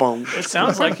 Yeah, no. Boom. It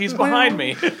sounds like he's behind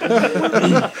me.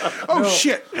 Oh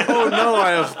shit! Oh no,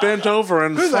 I have bent over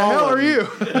and Who the hell are you?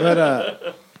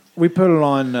 But we put it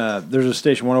on, there's a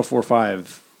station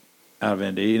 104.5 out of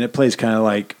Indy, and it plays kind of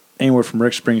like anywhere from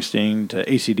Rick Springsteen to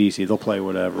AC/DC. They'll play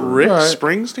whatever. Rick Right.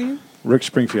 Springsteen? Rick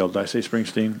Springfield. Did I say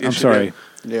Springsteen? Yes, I'm you sorry.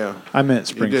 Yeah, I meant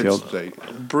you did Springfield. state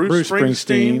Bruce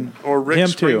Springsteen or Rick Him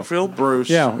too. Springfield? Bruce.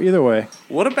 Yeah, either way.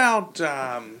 What about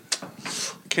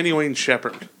Kenny Wayne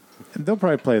Shepherd? They'll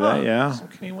probably play that, yeah.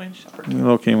 Kenny Wayne Shepherd. A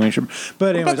little Kenny Wayne Shepherd.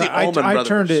 But What about anyways, the Allman I Brothers?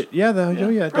 turned it. Yeah,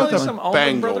 Probably definitely. some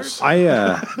Allman Brothers.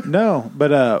 Bangles. No,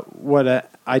 but what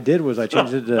I did was I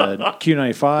changed it to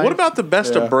Q95. What about the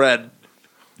best Yeah. of bread?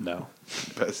 No,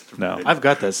 Best. no. I've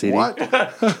got that CD. What? I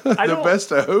The don't,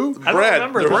 best of who? I don't Bread.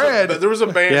 remember There was a- Bread. There was a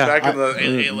band Yeah, back in the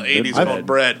 80s I've- called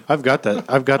Bread. I've got that.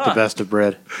 I've got the best of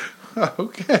bread. Okay.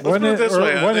 Wasn't put it it, this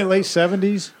way, wasn't it late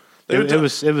 70s? They were,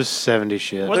 It was 70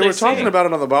 shit. What they they were talking sing? about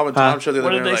it on the Bob and Tom Huh? show the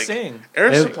What other did day. they Like, sing? Air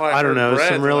It- Supply. I don't heard know, Bread,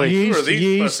 some they're really- like, who are these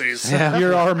Yeast. pussies?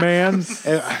 You're our man.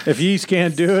 If yeast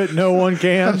can't do it, no one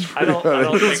can. I don't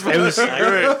think It was.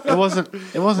 I- It wasn't.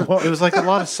 It was like a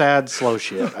lot of sad, slow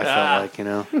shit. I felt like, you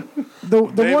know. The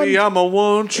Baby, one I'ma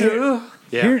want you.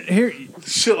 Yeah. here,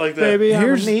 Shit like that. baby,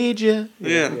 here's need you.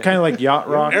 Yeah. kind of like yacht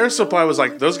rock. Air Supply was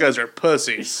like, those guys are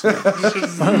pussies.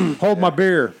 Hold my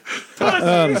beer.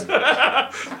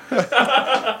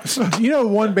 You know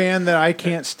one band that I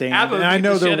can't stand, ABBA and I beat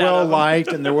know the they're shit out well of 'em. liked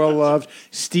and they're well loved.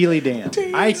 Steely Dan.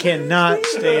 I cannot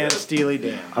stand Steely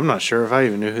Dan. I'm not sure if I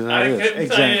even knew who that I is. couldn't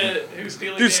Exactly. tell you who Steely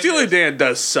Dude, Dan Steely is. Dan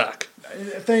does suck.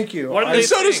 Thank you. What did And they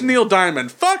so does sing? Neil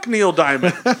Diamond. Fuck Neil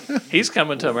Diamond. He's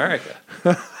coming to America.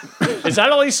 Is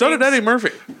that all he So did sings? Eddie Murphy.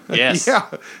 Yes. Yeah,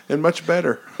 and much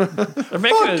better. They're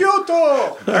making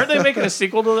aren't they making a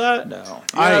sequel to that?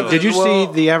 No. Did you well-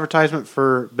 see the advertisement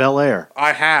for Bel Air?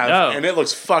 I have, No. and it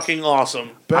looks fucking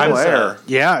awesome. Bel Air.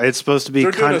 Yeah, it's supposed to be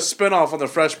They're doing kind a of. spin-off on the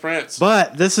Fresh Prince.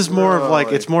 But this is more of like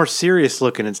Really? it's more serious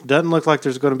looking. It doesn't look like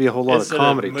there's going to be a whole lot Is of it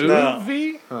comedy a to it.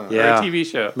 movie? Or Yeah, a TV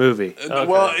show? movie.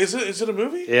 Well, is it a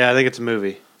movie? Yeah, I think it's a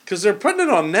movie. Because they're putting it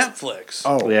on Netflix.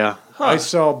 Oh, Yeah, I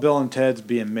saw Bill and Ted's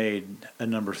being made a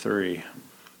number 3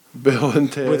 Bill and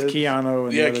Ted. with Keanu.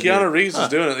 And Yeah, the other Keanu dude. Reeves is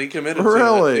doing it. He committed to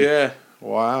Really? it. Yeah.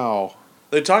 Wow.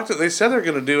 They said they're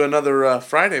going to do another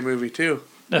Friday movie, too.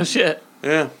 No shit.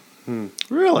 Yeah.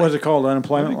 What is it called?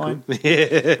 Unemployment line?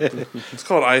 It's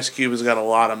called Ice Cube. Has got a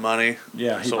lot of money.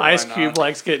 Yeah. So Ice why Cube not?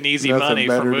 likes getting easy Nothing money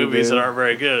for better to movies do. that aren't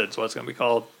very good. It's what it's going to be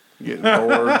called. Getting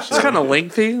bored. It's kind of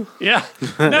lengthy. Yeah.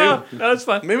 No, that's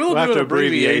fine. Maybe we'll We'll do have an to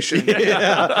abbreviate. abbreviation.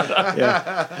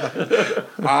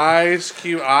 Ice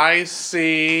Cube.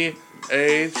 ICH.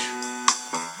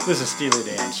 This is Steely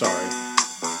Dan. Sorry.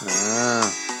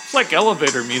 It's like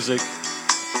elevator music.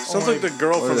 Sounds like the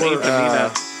girl from Or,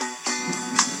 Antonina.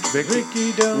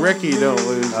 Ricky don't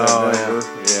lose that number.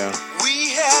 Yeah.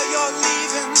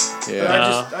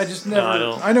 Yeah. I just never. I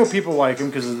don't. I know people like him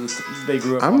because they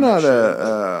grew up. I'm on not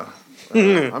that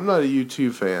shit. I'm not a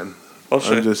U2 fan. Oh,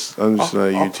 shit. I'm just not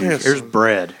a U2 fan. Here's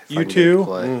bread. if I can get it to U2?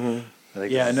 play. I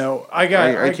think Yeah, it's- no, I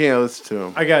can't listen to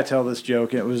him. I gotta tell this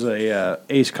joke. It was a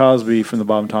Ace Cosby from the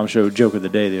Bob and Tom Show joke of the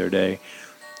day the other day.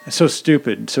 It's so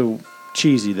stupid, so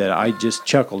cheesy that I just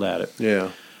chuckled at it. Yeah.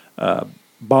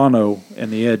 Bono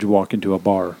and the Edge walk into a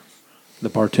bar. The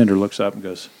bartender looks up and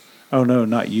goes, "Oh no,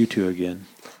 not you two again."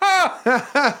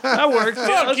 That worked.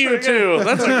 Fuck you too.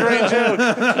 That's a great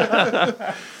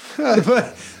joke.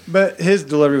 But his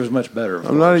delivery was much better. of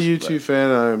I'm not a course, U2 fan.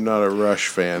 I'm not a Rush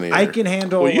fan either. I can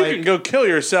handle. Well, you like, can go kill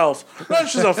yourself.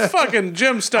 Rush is a fucking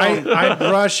gemstone. I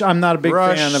Rush. I'm not a big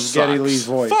Rush fan of Geddy sucks. Lee's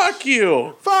voice. Fuck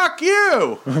you. Fuck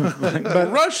you!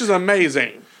 Rush is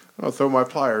amazing. I'll throw my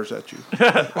pliers at you.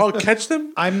 I'll catch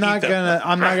them. I'm not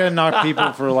gonna knock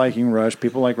people for liking Rush.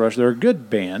 People like Rush. They're a good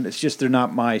band. It's just they're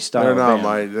not my style. They're not band.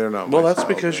 my. They're not. Well, my that's style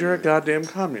because band. you're a goddamn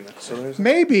communist. So there's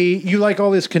Maybe you like all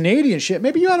this Canadian shit.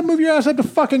 Maybe you ought to move your ass up to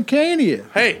fucking Canada.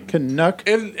 Hey, Canuck.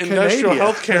 in industrial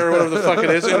Canada. healthcare or whatever the fuck it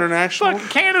is, international. Fucking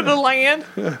Canada land.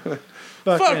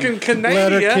 Fucking Canada.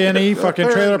 Letterkenny, fucking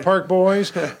Trailer Park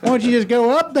Boys. Why don't you just go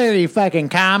up there, you fucking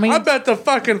commie? I bet the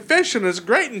fucking fishing is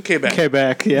great in Quebec.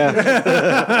 Quebec,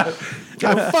 yeah.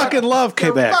 I fucking love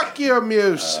Quebec. Fuck you,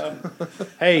 Muse.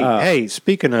 Hey,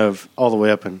 speaking of all the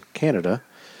way up in Canada,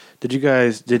 did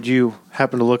you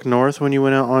happen to look north when you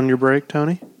went out on your break,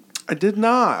 Tony? I did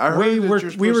not. I heard We that were-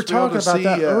 you're we were supposed to be able talking to about see,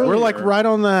 that earlier. We're like right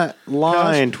on that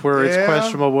line to where it's Yeah.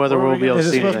 questionable whether Where are we'll be able Is to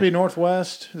it see supposed to be anything.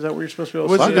 northwest? Is that where you're supposed to be able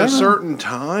to Was see it a I don't know. certain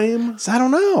time? I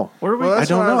don't know. Where are we? Well, I that's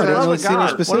don't what know. I didn't was really see any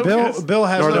asking. specific. Bill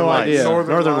has Northern no Lights. idea.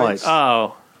 Northern Lights.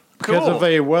 Oh, cool. Because of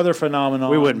a weather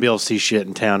phenomenon. We wouldn't be able to see shit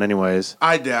in town anyways.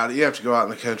 I doubt it. You have to go out in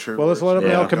the country. Well, let's let him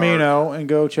Yeah. El Camino and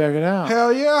go check it out.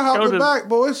 Hell yeah, hop Go it to- back,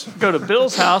 boys. Go to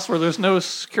Bill's house where there's no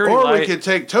security Or we light. could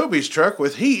take Toby's truck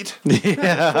with heat.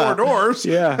 4 doors.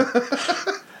 Yeah.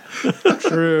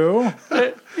 True.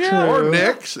 Or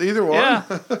Nick's, either one. Yeah.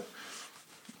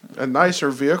 A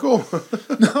nicer vehicle.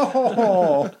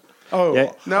 Oh.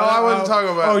 Yeah. No, I wasn't talking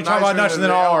about. Oh, you're talking about nicer than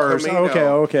the El ours.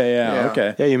 Camino. Okay, yeah, Yeah.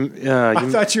 okay. Yeah, I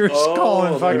thought you were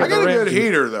calling fucking I got a good Renke.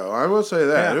 heater though. I will say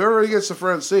that. Yeah. Whoever gets the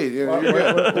front seat, you know, you're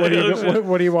good.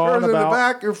 What are you on Whoever's in the about?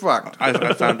 back, you're fucked.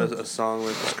 I found a song that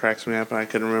just cracks me up, and I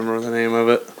couldn't remember the name of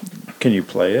it. Can you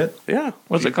play it? Yeah.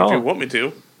 What's it If you called? want me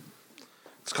to.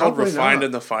 It's called Probably Refined not.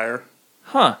 in the Fire.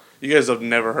 Huh. You guys have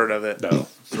never heard of it. No.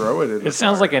 Throw it in. It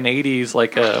sounds like an 80s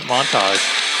like a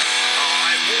montage.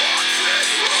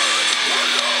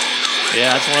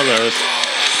 Yeah, it's one of those.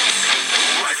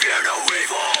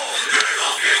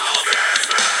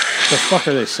 The fuck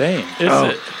are they saying? Is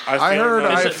it? I heard no,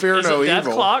 I Is it- fear is no it Death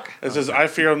evil. Clock? It says, I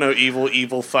fear no evil,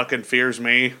 evil fucking fears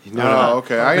me. Oh,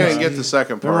 okay. I didn't get the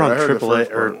second part. Remember I on heard the Triple A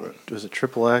first or part. was it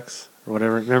Triple X or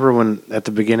whatever? Remember when at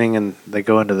the beginning and they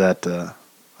go into that I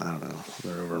don't know,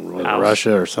 they're over in House.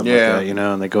 Russia or something Yeah. like that, you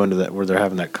know, and they go into that where they're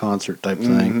having that concert type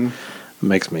thing. It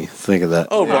makes me think of that.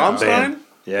 Oh, Rammstein? band.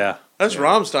 Yeah. That's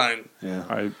Rammstein.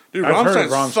 Yeah. Dude, I've heard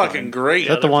of Rammstein's Rammstein. fucking great. Is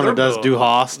that the one that does Du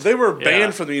Hast? They were Yeah.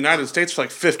 banned from the United States for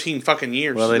like 15 fucking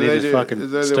years. Well, they need They to do-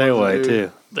 fucking they stay want to away do-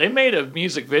 too. They made a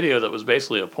music video that was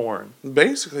basically a porn.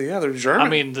 Basically, yeah, they're German. I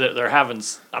mean, they're having.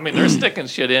 I mean, they're sticking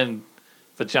shit in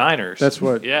vaginers. That's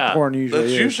what Yeah. porn usually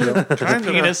that's is. usually kind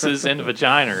of. Penises in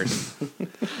vaginers.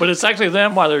 But it's actually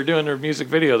them while they're doing their music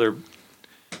video.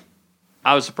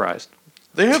 I was surprised.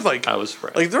 They have like, I was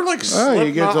surprised. like they're like. Oh,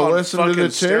 you get Slipknot to on listen to the fucking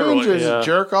tunes steroids. and Yeah.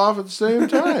 jerk off at the same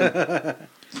time.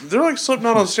 They're like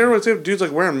Slipknot on steroids. They have dudes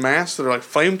like wearing masks that are like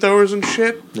flamethrowers and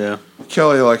shit. Yeah.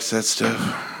 Kelly likes that stuff.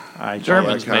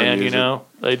 Germans, that kind of man, you music. know,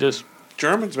 they just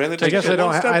Germans, man, they I take guess shit I don't.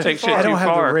 one step I, too take shit I far. don't too have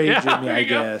far. the rage Yeah, in me. there I you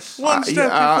go. guess. One step too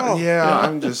far.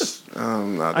 I'm just.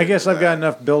 I'm not. I guess into I've got that.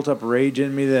 enough built up rage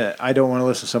in me that I don't want to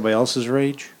listen to somebody else's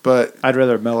rage. But I'd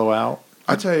rather mellow out.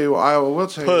 I tell you, I will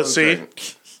tell you. one Pussy. thing.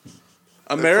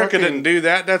 America fucking- didn't do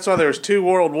that. That's why there's 2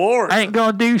 world wars. ain't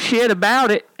gonna do shit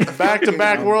about it.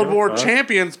 Back-to-back World War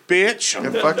champions, bitch.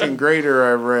 The fucking grader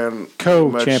I ran much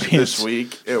Co-champions. this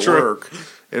week at True. work.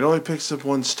 It only picks up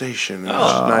one station, and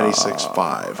it's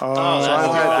 96.5. So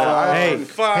I've Hey, been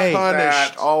Fuck hey, punished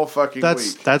that. all fucking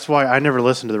week. That's why I never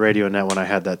listened to the radio net when I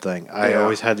had that thing. I Yeah.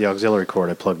 always had the auxiliary cord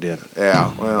I plugged in.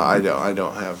 Yeah, well, I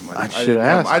don't have my. I didn't should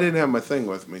have- ask. I didn't have my thing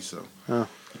with me, so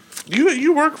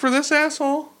You work for this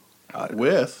asshole?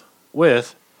 with.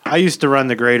 With I used to run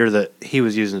the grader that he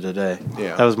was using today.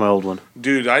 Yeah. That was my old one.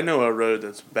 Dude, I know a road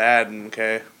that's bad in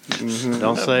K.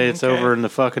 Don't say it's over in the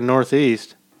fucking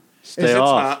northeast. Stay It's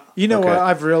off. not. You know Okay. what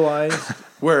I've realized?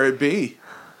 Where it be?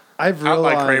 I've Out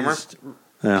by realized. Kramer?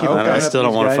 Yeah, People I coming up still to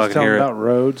don't these want to guys fucking telling hear about it.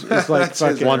 roads. It's like That's his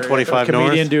fucking 125 a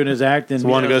comedian north. doing his act and The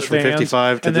one you know, goes from fans,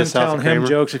 55 to and then just south telling of him Kramer.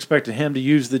 jokes, expecting him to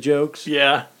use the jokes.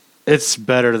 Yeah. It's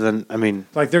better than, I mean,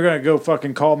 Like they're gonna go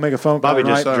fucking make a phone call. Bobby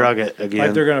just tonight. drug it again.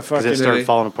 Like they're gonna 'cause fucking. it started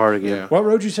falling apart again. Yeah. What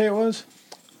road you say it was?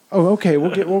 Oh, okay.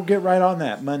 We'll get right on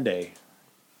that Monday.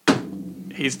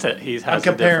 He has I'm a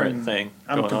comparing. different thing.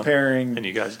 I'm going on comparing than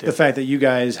you guys do. the fact that you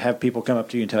guys have people come up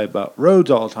to you and tell you about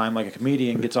roads all the time, like a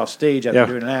comedian gets off stage after Yeah.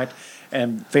 doing an act,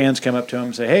 and fans come up to him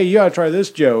and say, "Hey, you got to try this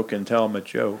joke," and tell them a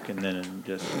joke, and then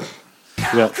just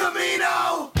Yeah.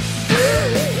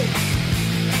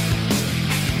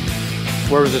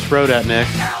 Where was this road at, Nick?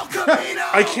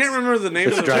 I can't remember the name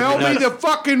of the driving Tell me me nuts. the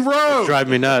fucking road. Drive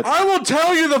me nuts. I will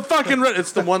tell you the fucking road.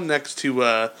 It's the one next to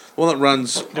the one that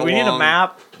runs. Do we need a along,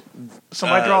 map?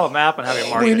 Somebody draw a map and have it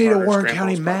marked. we need a Carter Warren Scrambles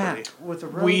County property. map with the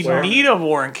road. We need a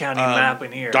Warren County map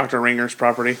in here. Dr. Ringer's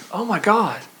property. Oh my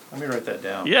God. Let me write that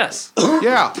down. Yes.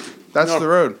 Yeah, that's No. the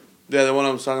road. Yeah, the one I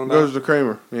was talking about. Goes to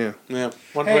Kramer. Yeah. Yeah.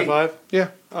 125? Yeah.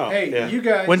 Oh, Hey, yeah. you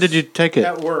guys. When did you take it?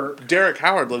 at work? Derek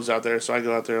Howard lives out there, so I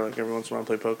go out there like every once in a while and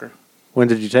play poker. When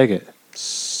did you take it?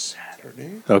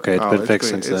 Saturday. Okay, it's Oh, been fixed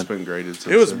since It's then. been graded since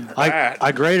It was then. bad.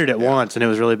 I graded it once and it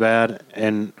was really bad,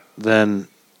 and then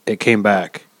it came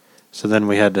back. So then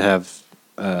we had to have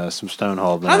some stone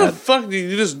hauled. How the fuck do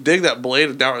you just dig that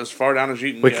blade down as far down as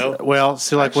you can go? Well,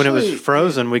 see, like when it Actually, was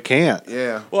frozen, we can't.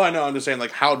 Yeah. Well, I know. I'm just saying,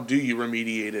 like, how do you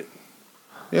remediate it?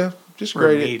 Yeah. Just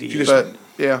grade Remediate. it. But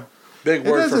yeah. Big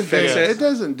It word for doesn't, fix dig, it. it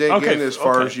doesn't dig Okay, in as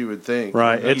far okay. as you would think.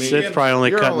 Right, I it's mean, probably only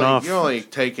you're cutting off. You're only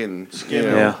taking, you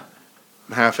know, Yeah,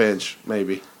 half inch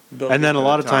maybe. and then a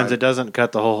lot of times time. it doesn't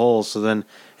cut the whole hole, so then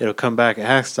it'll come back. It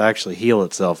has to actually heal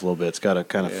itself a little bit. It's got to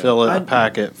kind of Yeah. fill it,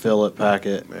 pack it, fill it, pack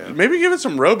it. Maybe give it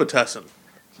some Robitussin.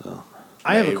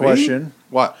 I have a Maybe. question.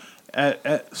 What?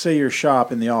 At, say your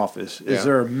shop in the office, is Yeah.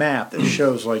 there a map that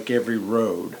shows like every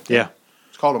road? Yeah,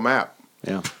 It's called a map.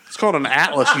 yeah, It's called an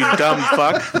atlas, you dumb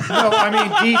fuck. No, I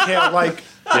mean detailed, like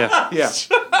yeah. Yeah.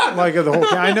 of the whole.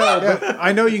 I know, but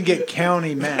I know you can get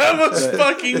county maps. That was but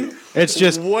fucking It's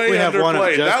just way we have one of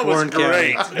underplayed. just That was Warren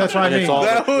great. County. that's what I And it's mean. all-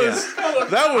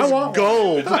 That was want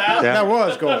gold. That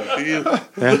was gold.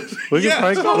 Yeah. We can Yeah,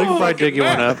 probably, it's all we can probably dig you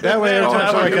one fucking up. That way, every Oh, time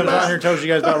that somebody would comes be out here and tells you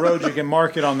guys about roads, you can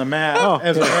mark it on the map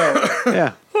as a road.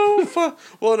 Yeah, Oh, fuck.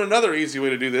 Well, and another easy way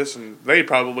to do this, and they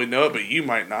probably know it, but you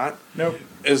might not, Nope.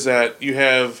 is that you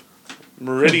have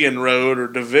Meridian Road or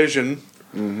Division.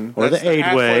 or That's the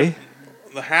aidway.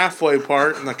 The halfway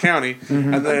part in the county,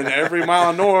 and then every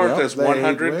mile north Yep, is the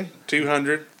 100, aidway.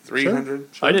 200, 300.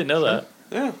 I didn't know that.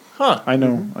 Yeah. Huh. I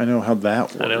know how that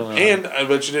works. I don't know. And I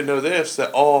bet you didn't know this,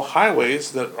 that all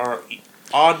highways that are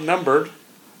odd numbered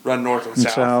run north and And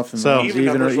south. south and So- even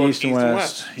or numbers run east and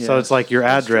west. So it's like your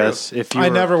address. If you I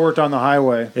were- never worked on the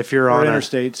highway. if you're or on a,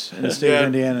 interstates in the state of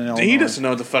Indiana and Illinois. He doesn't know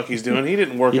what the fuck he's doing. He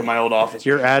didn't work in my old office.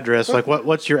 your address, like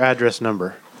what's your address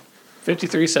number?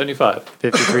 5375.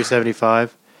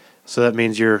 5375. So that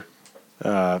means you're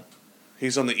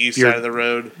He's on the east You're- side of the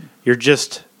road. you're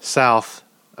just south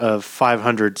of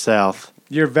 500 south.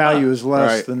 Your value is less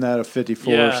Right. than that of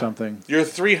 54 or Yeah. something. You're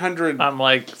 300. I'm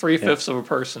like 3/5 of a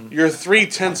person. You're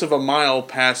 3/10 of a mile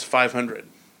past 500.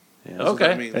 Yeah. That's what that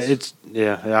Okay. means. It's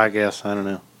I guess I don't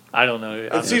know. I don't know.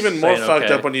 I'm It's just even more saying, fucked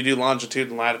okay. up when you do longitude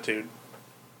and latitude.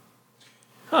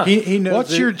 He knows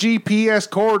What's it- your GPS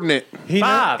coordinate? he,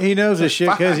 Five. he knows this shit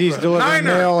because he's delivering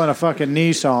Niner. mail in a fucking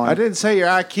Nissan. I didn't say your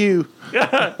IQ.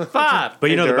 5. But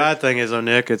you know the Derek. bad thing is, though,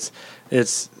 Nick,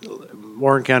 it's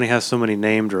Warren County has so many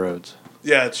named roads,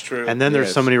 Yeah, it's true. and then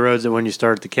there's so Yes. many roads that when you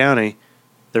start at the county,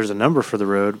 there's a number for the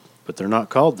road, but they're not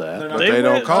called that. They're But They they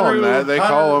don't went call them through that. They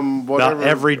call them whatever. About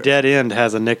every dead end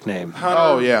has a nickname.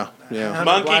 Oh, yeah. Yeah.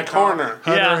 Monkey Corner.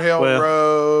 Hunter Yeah. Hill Well-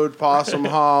 Road, Possum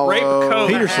Hollow. Rape Cove.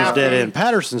 Peterson's dead end.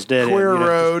 Patterson's dead Queer end. you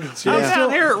know. Road. I'm down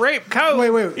here at Rape Cove. Wait,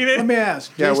 You know? let me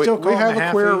ask. Do Yeah, they we, still we call have them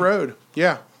a queer Mahaffey? road.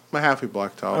 Yeah. Mahaffey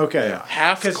Blacktop. Okay. Yeah.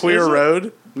 Half 'Cause Queer is it-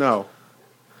 Road. No.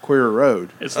 Queer Road.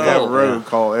 It's We have a full. road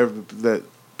called that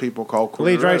people call Queer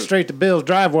Leads Road. right straight to Bill's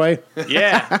driveway.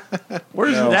 Yeah.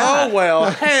 Where's No. that? Oh, well,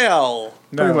 hell.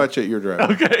 Pretty much at your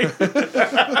driveway.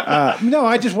 No,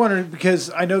 I just wondered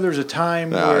because I know there's a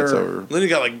time No, where. it's over. Then you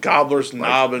got like Gobbler's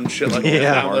Knob and shit like that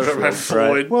Yeah. down there by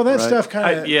Floyd. Well, that Right. stuff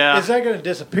kind of yeah. is that going to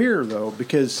disappear though?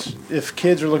 Because if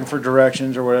kids are looking for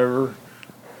directions or whatever,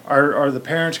 Are the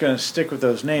parents going to stick with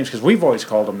those names? Because we've always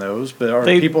called them those, but are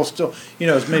people still,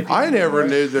 as maybe I never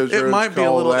knew those It roads might be a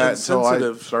called little that until I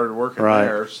insensitive. started working Right.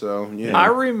 there. So, yeah. I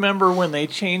remember when they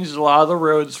changed a lot of the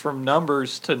roads from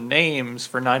numbers to names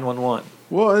for 911.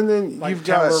 Well, and then you've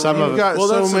got so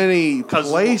many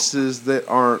places that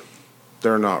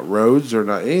they're not roads, they're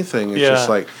not anything.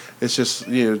 It's just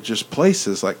just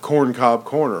places like Corncob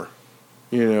Corner,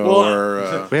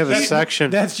 or we have a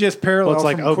section that's just parallel. looks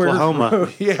like from Queer Oklahoma.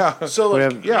 Road. yeah. So We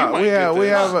like, have-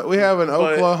 we have an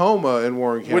But Oklahoma in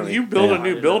Warren County. when you build a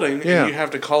new building, Yeah. you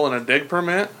have to call in a dig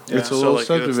permit. It's a So, little like, it's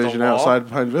the subdivision law. outside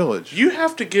Pine Village. You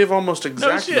have to give almost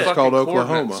exact shit. fucking It's called coordinates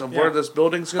Oklahoma. of where this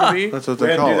building's going to be. That's what We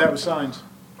they had to call do that it. with signs.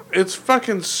 It's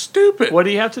fucking stupid. What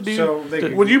do you have to do? So they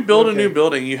could- When you build a Okay. new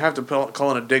building, you have to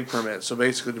call in a dig permit. So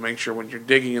basically, to make sure when you're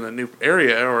digging in a new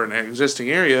area or an existing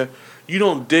area, you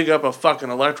don't dig up a fucking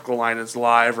electrical line that's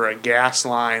live or a gas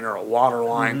line or a water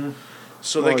line.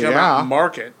 So they Well, come out and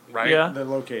mark it, right? Yeah. The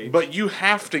locate. But you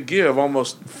have to give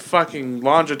almost fucking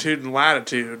longitude and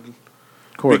latitude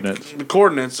Coordinates. the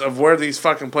coordinates of where these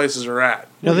fucking places are at.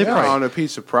 They probably on a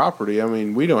piece of property. I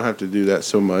mean, we don't have to do that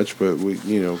so much, but we,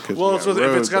 because Well, if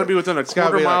it's got to be within a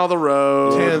quarter be mile of the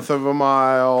road, tenth of a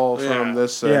mile Yeah. from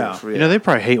this. Yeah. they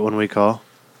probably hate when we call.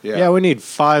 Yeah, we need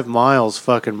 5 miles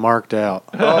fucking marked out.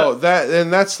 Oh,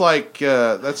 that's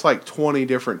like 20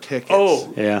 different tickets.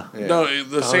 Oh, Yeah. no,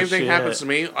 the same thing shit. happens to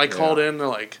me. I called in, they're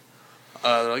like,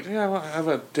 yeah, well, I have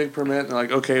a dig permit. And they're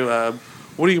like, okay,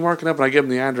 what are you marking up? And I give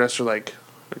them the address. They're like,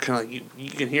 kind of like, you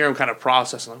can hear them kind of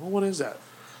processing. Like, well, what is that?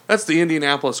 That's the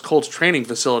Indianapolis Colts training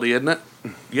facility, isn't it?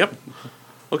 Yep.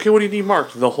 Okay, what do you need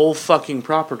marked? The whole fucking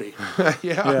property.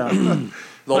 Yeah.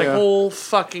 The whole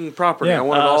fucking property. Yeah. I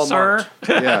want it all Sir, marked.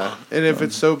 Yeah, and if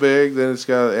it's so big, then it's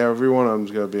got every one of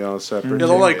them's got to be on a separate. Yeah,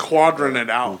 they'll like quadrant it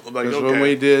out. Like, Because okay. when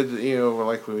we did,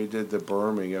 when we did the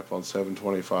berming up on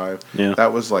 725, Yeah.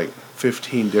 that was like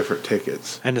 15 different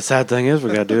tickets. And the sad thing is,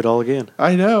 we got to do it all again.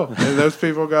 I know, and those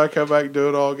people got to come back and do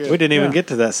it all again. We didn't even Yeah. get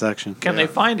to that section. can they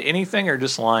find anything or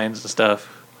just lines and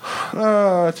stuff?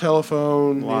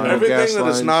 Telephone, Everything gas that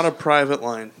is lines. not a private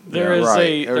line. There Yeah, is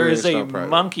right. there is Everything's a not private.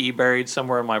 monkey buried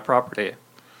somewhere in my property,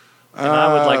 and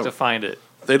I would like to find it.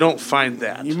 They don't find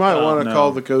that. You might want to no.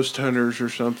 call the ghost hunters or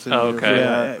something. Oh, okay.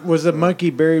 Yeah. Was the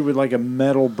monkey buried with like a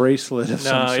metal bracelet of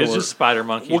some No, sort? it's just spider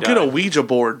monkey. We'll get a died. Ouija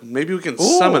board. Maybe we can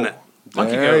summon it.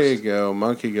 Monkey There ghost. you go,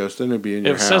 monkey ghost. Then it'd be in If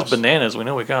your it house. says bananas, we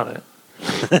know we got it.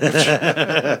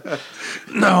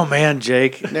 No, man,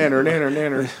 Jake.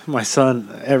 Nanner. My son,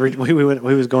 we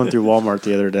was going through Walmart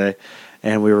the other day,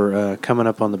 and we were coming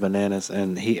up on the bananas,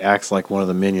 and he acts like one of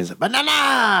the minions.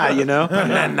 Banana,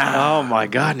 banana. Oh my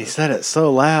god! And he said it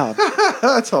so loud.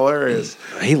 That's hilarious.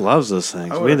 He loves those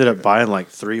things. We ended up buying like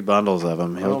 3 bundles of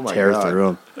them. He'll Oh my tear God.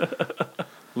 through them.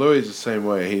 Louis is the same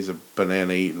way. He's a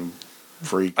banana eating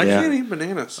freak. I Yeah. can't eat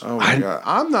bananas. Oh my god!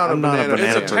 I'm not a banana.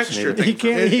 It's a fan. texture thing. He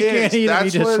can't. He can't eat them. He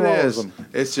That's just what it swallows is. them.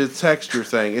 It's a texture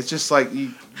thing. It's just like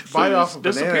you bite off a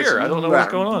banana. disappear. I don't know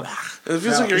what's going on. It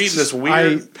feels like you're eating this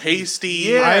weird, pasty.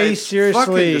 Yeah, I it's seriously-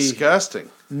 fucking disgusting.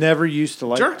 Never used to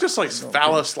like. Jerk just likes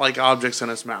phallus-like objects in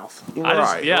his mouth.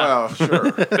 Right. yeah. Well, sure.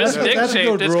 If it's dick That's a shaped,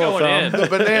 good it's rule of going thumb. in.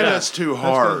 Banana's too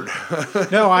hard.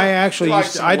 No, I actually Like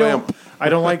used to, some I don't. wimp. I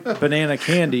don't like banana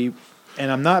candy,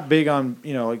 and I'm not big on like.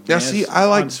 Now, bananas see, I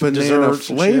like on banana desserts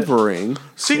and shit. flavoring.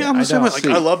 See, I'm I the same way. don't Like,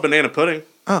 see. I love banana pudding.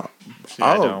 Oh,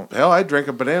 I don't. hell, I drink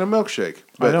a banana milkshake.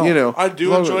 But, don't. I do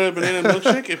love enjoy it. a banana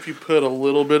milkshake if you put a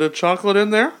little bit of chocolate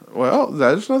in there. Well,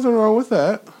 there's nothing wrong with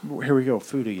that. Here we go,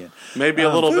 food again. Maybe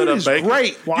a little Food bit of is bacon.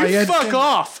 great. Why You I fuck think-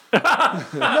 off. No,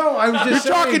 I was just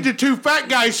You're talking to two fat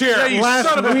guys here. Yeah, you last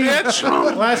son of a week-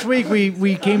 bitch. Last week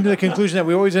we came to the conclusion that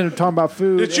we always end up talking about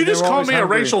food. Did you and just we're call always me a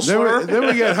hungry. racial Then slur?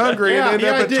 we get hungry Yeah, and end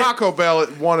yeah, I up at did. Taco Bell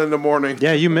at 1 a.m.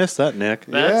 Yeah, you missed that, Nick.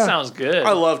 That Yeah. sounds good.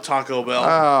 I love Taco Bell.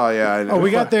 Oh, yeah, I know. Oh, we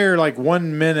got there like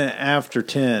 1 minute after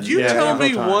 10. You tell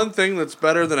me Time. one thing that's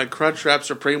better than a Crunchwrap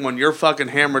Supreme when you're fucking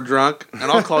hammered drunk, and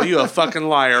I'll call you a fucking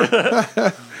liar.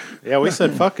 Yeah, we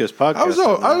said fuck this podcast. I was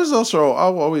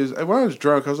always when I was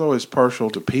drunk. I was always partial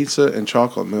to pizza and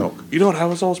chocolate milk. You know what I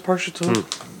was always partial to?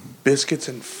 Biscuits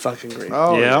and fucking gravy.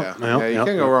 Oh Yeah, yeah, yeah, you yeah.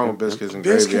 can't go wrong with biscuits and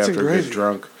Biscuits gravy and after gravy. getting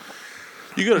drunk.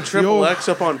 You go to Triple old- X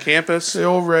up on campus. The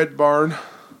old Red Barn.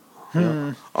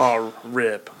 Oh,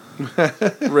 rip.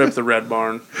 Rip the Red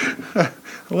Barn. I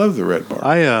love the Red Barn.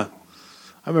 I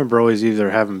remember always either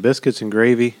having biscuits and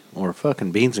gravy or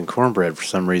fucking beans and cornbread for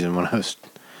some reason when I was.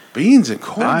 Beans and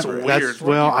corn. That's I- weird.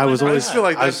 I was I always. just feel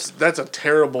like I was, that's a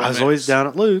terrible I was mix. always down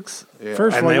at Luke's, Yeah.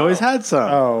 First and of they all, always had some.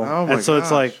 Oh. Oh my and so it's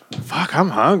gosh. like, fuck, I'm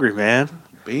hungry, man.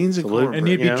 Beans and Luke- cornbread. And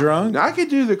you'd be You know? drunk? I could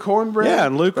do the cornbread. Yeah,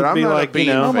 and Luke but would I'm be not a like, you bean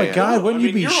know- Oh my fan. God, wouldn't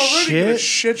you be you're already gonna shit?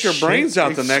 shit your brains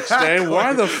out the next day.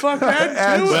 Why the fuck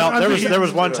add to it? Well, there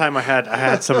was one time I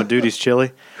had some of Duty's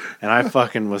chili, and I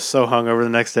fucking was so hungover the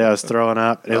next day I was throwing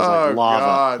up. It was like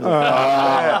lava.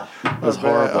 God. It was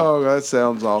horrible. Oh, that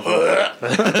sounds awful.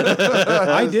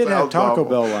 I did have sounds Taco awful.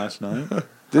 Bell last night.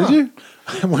 Did you?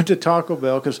 I went to Taco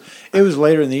Bell because it was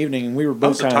later in the evening and we were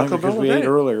both was a kind of Taco hungry because Bell we day. ate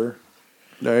earlier.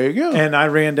 There you go. And I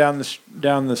ran down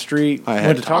the street, I had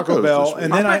went to Taco tacos Bell, this week.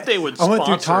 and then I I bet they would went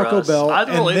through sponsor Taco us. Bell, I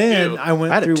and really then do. I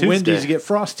went I had through it Wendy's Tuesday. to get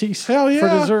Frosties Hell for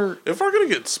yeah. dessert. If we're gonna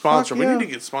get sponsored, Fuck yeah. we need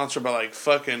to get sponsored by like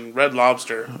fucking Red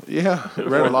Lobster. Yeah,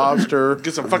 Red Lobster.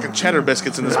 Get some fucking cheddar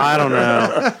biscuits in this. I don't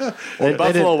know. They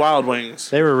Buffalo Wild Wings.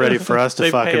 They were ready for us to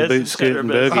They fucking pay us boot in scoot cheddar and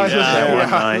biscuits. boogie Yeah. that one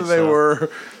night. they so. were.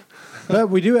 But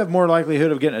we do have more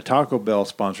likelihood of getting a Taco Bell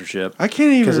sponsorship I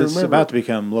can't even because remember. it's about to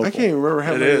become local. I can't even remember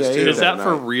how It many is, I too. ate Is that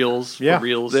for night. reals? Yeah. For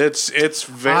reals? It's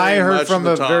very. I heard much from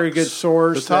in a the very talks. good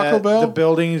source The Taco that Bell? the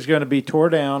building is going to be tore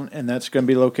down, and that's going to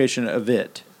be location of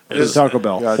it. The Is- Taco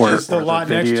Bell. Gotcha. Just the lot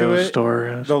next to it. store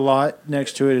is. The lot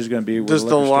next to it is going to be. Where Does the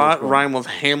liquor store's lot going. rhyme with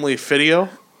Hamley Video?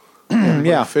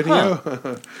 Yeah.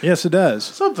 Video? Yes, it does.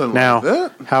 Something Now, like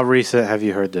that. how recent have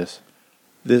you heard this?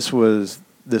 This was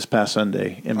this past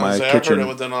Sunday in my I kitchen. heard it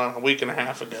within a week and a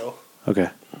half ago. Okay,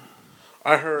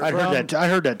 I heard. I heard that. I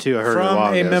heard that too. I heard it a from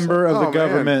while a ago. member of Oh, the man.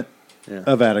 government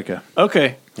of Attica.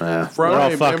 Okay. Yeah. From We're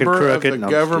all a fucking member crooked. of No, the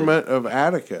I'm just government of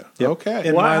Attica. Yep. Okay.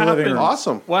 In What my living happened? room.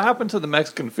 Awesome. What happened to the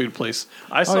Mexican food place?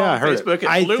 I saw yeah, I on heard it. Facebook it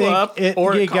I blew think up it-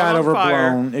 or it it got caught on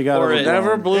overblown. fire, It got or overblown.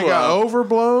 Never blew It got up.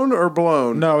 overblown or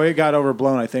blown? No, it got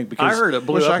overblown. I think because I heard it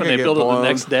blew Wish I up and could they get built it blown. the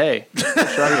next day.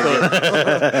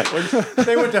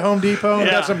 they went to Home Depot and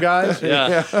Yeah. got some guys.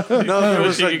 Yeah. No, there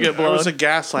was, You a, get there blown. was a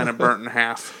gas line that burnt in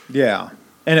half. Yeah,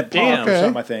 and it popped Damn. or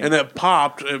something. I think. And it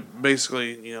popped. It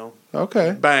basically,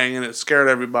 Okay. bang, and it scared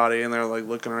everybody. And they're like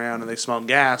looking around, and they smelled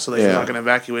gas, so they Yeah. fucking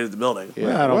evacuated the building.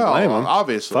 Yeah, I don't well, blame 'em.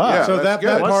 obviously. Fuck. Yeah, So that's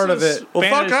that good. part of this it. Well,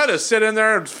 Spanish- fuck, I just sit in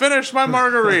there and finish my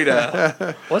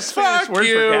margarita. What's the Spanish Fuck word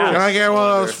you. for gas? Can I get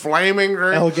one of those flaming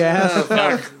drinks? El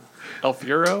gas. El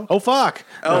Furo? Oh fuck!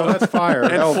 No, that's fire.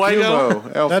 El Fuego?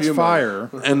 Fumo. El That's Fumo. fire.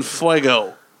 And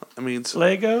fuego. I mean, it's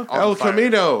Lego? El fire.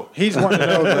 Camino. He's wanting to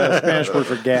know the Spanish word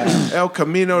for gas. El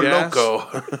Camino Gas?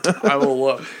 Loco. I will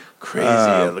look. Crazy.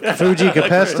 El Fuji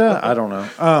Capesta? I don't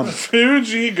know.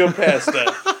 Fuji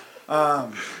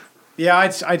Gapesta. Yeah,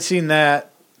 I'd seen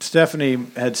that. Stephanie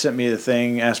had sent me the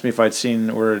thing, asked me if I'd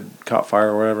seen where it caught fire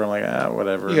or whatever. I'm like,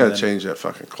 whatever. You gotta And then- change that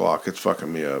fucking clock. It's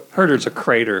fucking me up. Heard there's a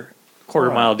crater,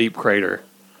 quarter-mile deep crater.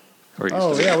 Where it used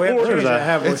Oh to be. yeah, we have pictures that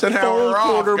have. It's an hour off.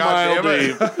 quarter mile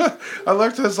goddammit. I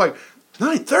looked at it, it's like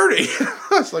 9:30.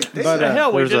 I was like, damn. But, The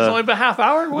hell, we there's did a- only about a half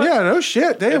hour? What? yeah, no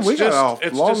shit. Damn, It's we just, got a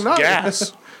it's long just night.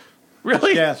 gas.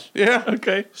 Really? gas. Yeah.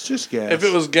 Okay. It's just gas. If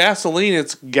it was gasoline,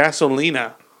 it's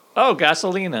gasolina. Oh,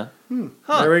 gasolina.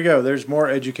 There we go. There's more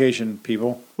education,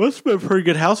 people. Well, it's been a pretty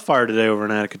good house fire today over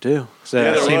in Attica too. So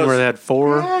Yeah, I've there seen was. where they had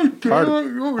four.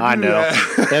 I know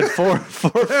they had four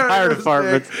fire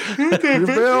departments.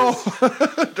 Bill.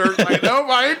 Dirt's like, nope,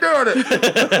 I ain't doing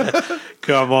it.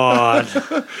 Come on.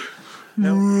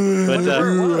 But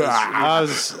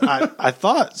I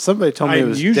thought somebody told me it I'm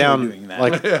was usually down doing that.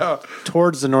 like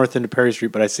towards the north end of Perry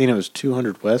Street, but I seen it was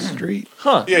 200 West Street.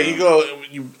 Huh. Yeah,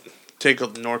 you take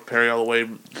up North Perry all the way to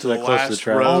the that close to last the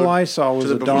track. road. All I saw was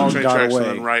to a the dog train got tracks and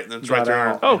away. then right, and it's got right there.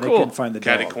 out, Oh, and they cool. couldn't find the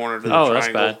Caddy dog. corner to the Oh, that's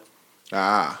triangle.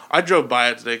 bad. I drove by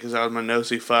it today because I was my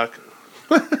nosy fuck.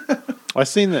 I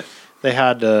seen that they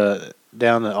had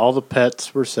down that all the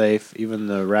pets were safe, even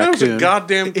the There was a raccoon.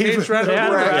 goddamn cage right Yeah,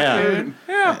 over raccoon.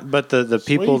 Yeah. But the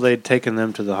people they'd taken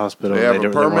them to the hospital. They have a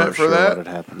weren't permit sure for that? What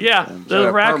had happened. Yeah, to them. the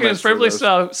have raccoon permits is for perfectly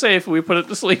those. safe. We put it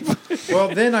to sleep. Well,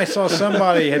 then I saw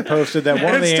somebody had posted that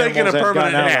one of the It's taking animals a that got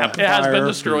permanent out nap. of It has been fire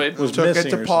destroyed. was Took it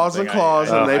missing to or paws and something.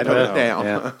 claws and they I put bet. it down.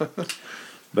 Yeah.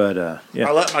 But I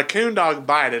yeah. let my coon dog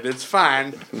bite it. It's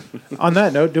fine. On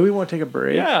that note, do we want to take a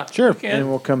break? Yeah, Sure. we can. And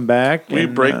we'll come back. Will you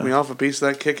and, break me off a piece of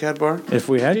that Kit Kat bar? If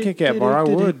we had Kit Kat bar, I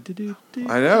would.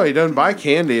 I know, he doesn't buy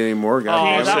candy anymore. Oh,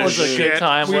 Goddamn. that was a shit. good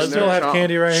time. We wasn't still it? have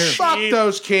candy right here. Fuck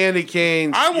those candy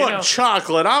canes. I want know-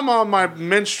 chocolate. I'm on my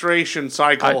menstruation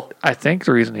cycle. I think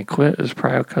the reason he quit is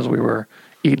probably because we were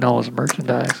eating all his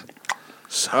merchandise.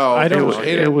 Oh, I don't-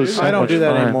 It was so I don't much do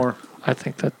that fun. anymore. I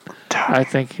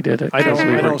think he did it. I don't. 'cause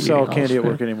we I were don't sell eating all candy his at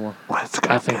work food. anymore.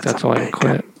 I think that's why he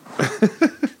quit.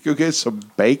 Go get some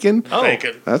bacon. Oh,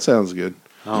 Bacon. That sounds good.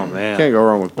 Oh man. Can't go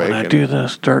wrong with when bacon. I do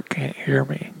this, Dirk can't hear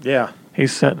me. Yeah.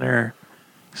 He's sitting there,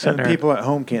 And people at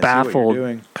home can't see what baffled you're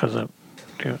doing. because of.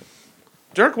 Dude,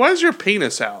 Dirk, why is your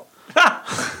penis out?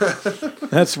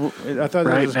 That's. I thought that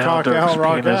Right was now, cock Dirk's out,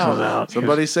 rock penis out. is out.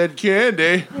 Somebody said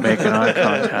candy. Making eye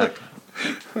contact.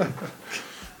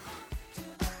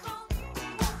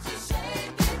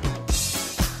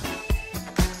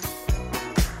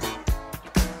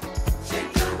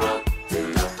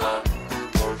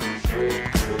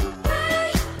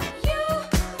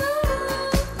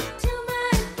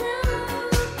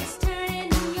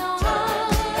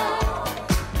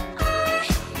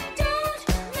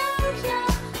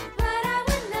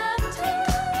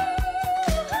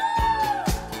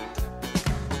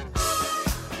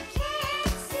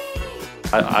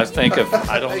 I think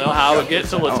I don't know how I would get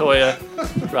to Latoya,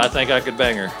 but I think I could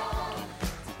bang her.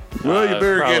 Well, you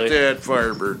better probably. get that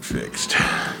Firebird fixed.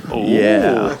 Ooh,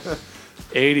 Yeah.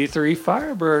 83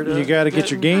 Firebird. You got to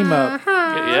get your game up.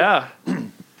 Yeah.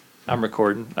 I'm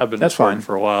recording. I've been That's recording fine.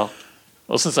 for a while.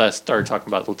 Well, since I started talking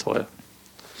about Latoya.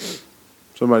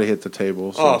 Somebody hit the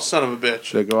table. So Oh, son of a bitch.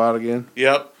 should I go out again?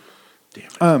 Yep.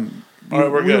 All right, we're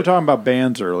we were good. talking about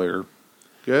bands earlier,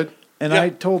 Good. and Yeah. I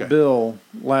told Okay. Bill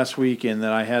last weekend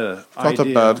that I had a Not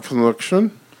idea, a bad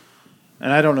connection.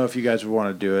 and I don't know if you guys would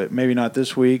want to do it. Maybe not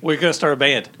this week. We're going to start a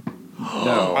band.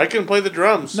 No. I can play the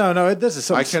drums. No, this is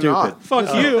something I cannot. stupid.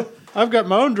 Fuck you. I've got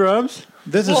my own drums.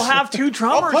 This We'll is have two I'll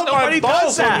drummers. put my Nobody does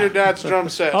balls on your that. dad's drum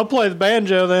set. I'll play the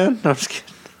banjo then. No, I'm just kidding.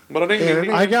 But I didn't.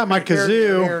 I got my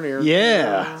kazoo.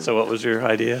 Yeah. So what was your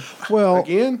idea? Well,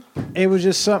 Again? it was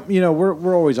just something.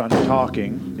 We're always on here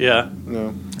talking, Yeah.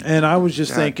 No. and I was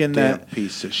just thinking Goddamn that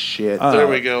piece of shit. There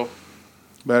we go.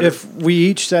 Better. if we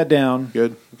each sat down,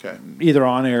 Good. Okay. either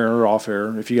on air or off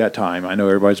air, if you got time, I know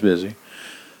everybody's busy.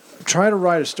 Try to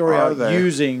write a story Are out they?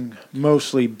 using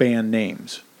mostly band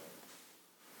names,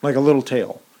 like a little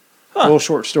tale, a little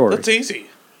short story, That's easy.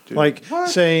 like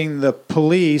saying the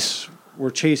police were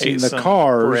chasing Ate the some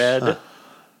cars bread. They were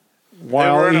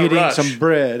while in a eating rush. some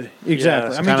bread. Exactly.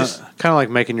 It's I mean, kind just of like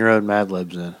making your own Mad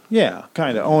Libs then. yeah,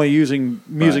 kind of only using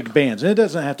music bands, and it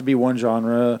doesn't have to be one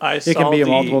genre. I it saw can be a the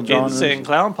multiple genres. Insane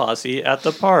Clown Posse at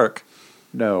the park.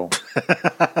 No,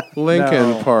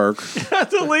 Lincoln No. Park.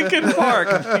 At the Lincoln Park.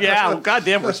 Yeah, well,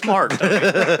 goddamn, we're smart.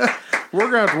 We're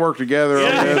going to have to work together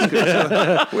on this.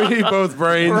 'Cause, we need both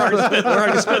brains. We're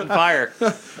already spitting fire.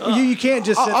 you can't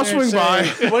just. Sit I'll there and swing by.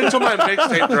 say- Wait until my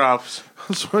mixtape drops.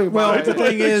 I'll swing Well, by. the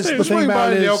thing is, the thing swing about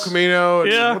by it the El is, Camino.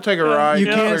 And Yeah. We'll take a ride. you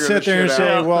and can't figure sit this there and shit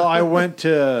say, out. "Well, I went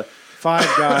to Five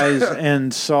Guys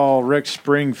and saw Rick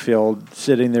Springfield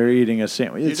sitting there eating a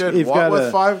sandwich." You did you've what got with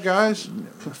a Five Guys?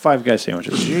 Five Guys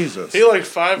sandwiches. Jesus. He like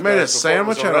five. made a guys before it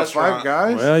was sandwich out of restaurant. Five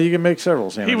Guys? Well, you can make several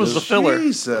sandwiches. He was the filler.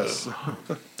 Jesus.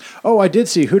 Oh, I did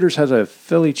see Hooters has a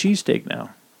Philly cheesesteak now.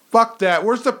 Fuck that.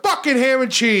 Where's the fucking ham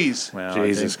and cheese? Well,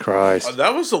 Jesus Christ.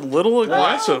 That was a little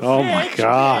aggressive. Oh my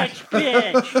God.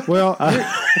 Well,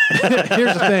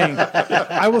 here's the thing.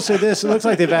 I will say this: it looks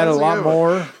like they've added a lot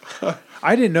more.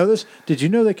 I didn't know this. Did you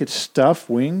know they could stuff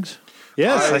wings?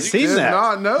 Yes, I seen did that.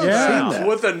 not know Yeah. that.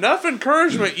 With enough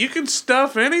encouragement, you can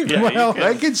stuff anything. Well,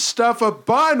 They could stuff a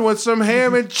bun with some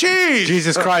ham and cheese.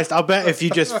 Jesus Christ. I'll bet if you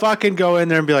just fucking go in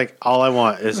there and be like, all I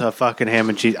want is a fucking ham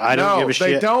and cheese. I don't No, give a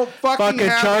they shit. don't fucking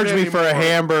have charge it me for a anymore.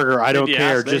 hamburger. I don't you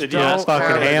care. ask- Just did you ask fucking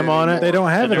for it ham on it. they don't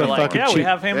have And it they're in like, fucking yeah, we cheese.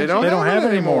 have ham They and don't They don't have it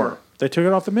anymore. anymore. They took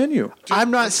it off the menu. I'm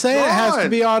not saying it has to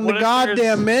be on the What if there's-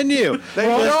 goddamn menu. They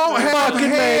don't have fucking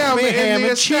make ham me in ham the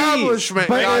and cheese. establishment.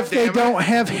 But if they goddammit. don't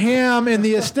have ham in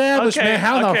the establishment, Okay,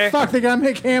 how okay. the fuck they gonna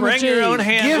make ham Bring and cheese? your own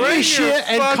ham. Give Bring me your shit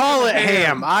and fucking call it ham.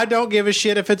 ham. I don't give a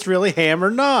shit if it's really ham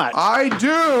or not. I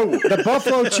do. The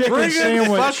buffalo chicken Bring in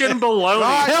sandwich. fucking bologna.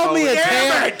 God Tell me it's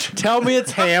damn ham. it. Tell me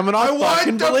it's ham, and I I'll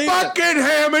fucking want the believe it. fucking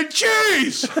ham and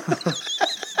cheese.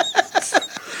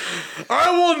 I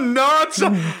will not.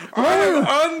 I am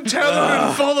untethered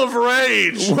and full of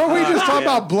rage. Were we just talking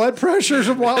about blood pressures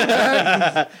a while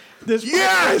back? This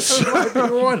Yes. might be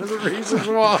one of the reasons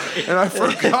why. And I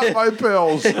forgot my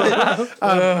pills. We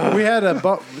had a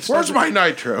Where's my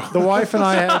nitro? the wife and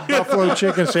I had buffalo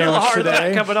chicken sandwich Hard that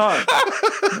today, coming on.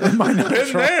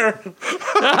 In there.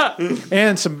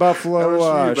 and some buffalo That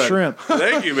was you, shrimp.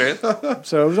 Thank you, man.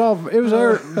 So it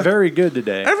was very good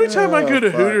today. Every time I go to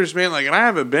fuck. Hooters, man, like, and I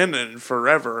haven't been in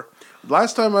forever.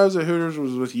 Last time I was at Hooters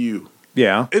was with you.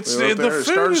 Yeah, It's We went the there, it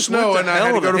food started is snowing, what and the I hell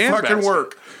had to of go a to fucking handbasket.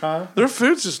 work. Their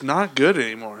food's just not good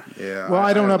anymore. Yeah. Well,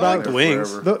 I don't know about haven't the been there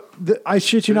wings. forever. I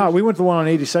shit you not. We went to the one on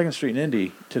 82nd Street in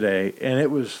Indy today, and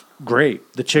it was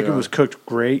great. The chicken Yeah. was cooked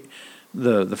great.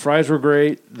 The fries were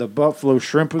great. The buffalo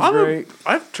shrimp was great.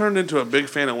 I've turned into a big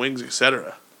fan of wings,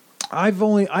 etc. I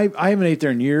haven't ate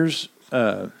there in years.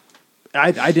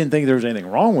 I didn't think there was anything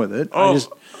wrong with it. Oh.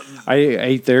 I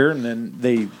ate there, and then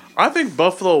they I think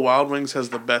Buffalo Wild Wings has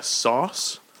the best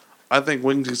sauce I think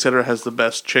Wings Etc. has the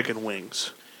best chicken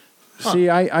wings. See,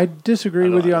 I disagree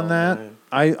with you on that.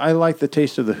 I like the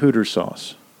taste of the Hooters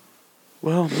sauce.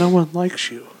 Well, no one likes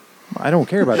you. I don't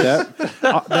care about that.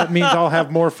 That means I'll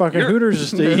have more fucking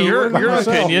Hooters to eat. Your myself.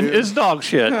 opinion is dog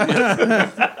shit.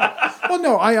 Well,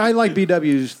 no, I like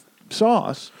BW's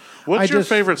sauce. What's I your just-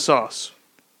 favorite sauce?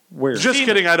 Where? Just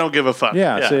kidding. I don't give a fuck.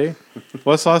 Yeah, see?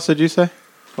 What sauce did you say?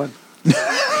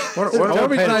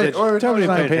 Nobody's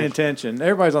not paying attention.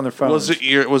 Everybody's on their phone. Was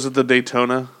it the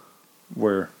Daytona?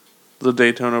 Where? The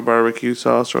Daytona barbecue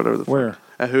sauce or whatever the fuck? Where?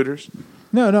 At Hooters?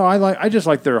 No, I just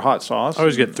like their hot sauce. I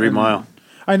always get 3 Mile.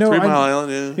 I know. 3 Mile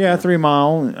Island, yeah. Yeah, 3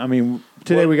 Mile. I mean,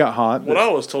 today we got hot. What I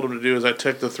always told them to do is I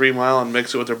took the 3 Mile and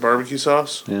mix it with their barbecue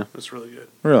sauce. Yeah. It's really good.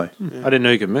 Really? I didn't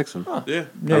know you could mix them. Yeah.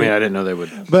 I mean, I didn't know they would.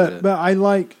 But I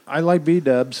like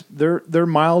B-dubs. Their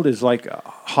mild is like a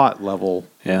hot level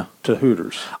Yeah. to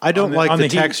Hooters. I don't like on the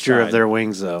heat texture of side. their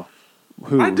wings, though.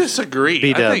 Hooters. I disagree.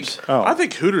 B-dubs. I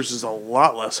think Hooters is a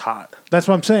lot less hot. That's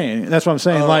what I'm saying.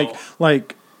 Oh.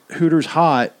 Like Hooters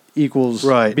hot equals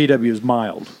Right. BW's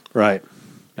mild. Right.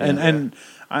 And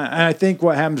I think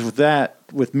what happens with that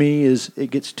with me is it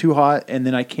gets too hot and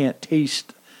then I can't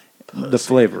taste the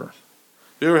flavor.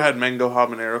 You ever had mango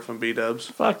habanero from B-dubs?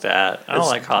 Fuck that. I don't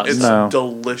like hot It's stuff.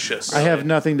 No. delicious. I have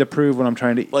nothing to prove when I'm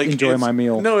trying to enjoy it's- my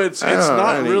meal. No, it's I not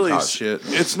don't eat really hot shit.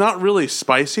 It's not really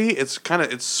spicy. It's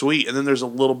sweet, and then there's a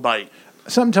little bite.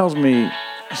 Something tells me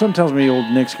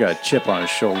old Nick's got a chip on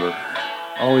his shoulder.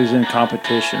 Always in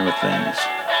competition with things.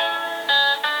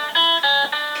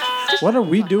 What are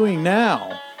we doing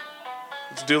now?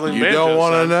 It's dueling You banjos, don't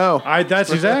want to son. know.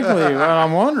 That's exactly what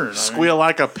I'm wondering. Squeal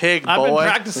like a pig, I've been boy.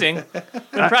 practicing.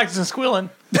 Been practicing squealing.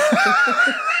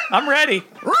 I'm ready.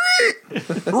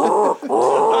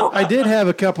 I did have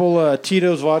a couple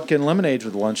Tito's vodka and lemonades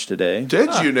with lunch today. Did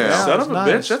you now? Son of a That's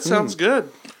nice. bitch, that sounds good.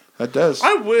 That does.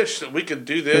 I wish that we could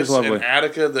do this lovely. in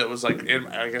Attica. That was like,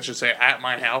 I guess I should say, at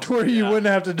my house. Where you wouldn't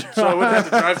have to drive. So I wouldn't have to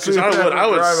drive because So you have to I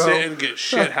would drive sit home. and get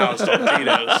shit housed on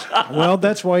Tito's. Well,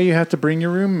 that's why you have to bring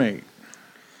your roommate.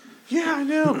 Yeah, I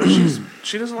know. But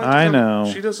she doesn't like. I to come-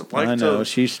 know. She doesn't like I know. to.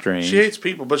 She's strange. She hates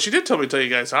people, but she did tell me to tell you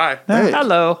guys hi. Hey,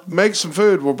 Hello. make some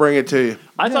food. We'll bring it to you.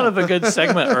 I thought of a good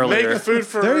segment Make earlier. the food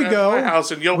for There you at go. my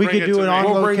house, and you'll We bring could it do to it me. on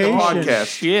We'll bring the location.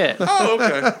 podcast. Shit. Oh,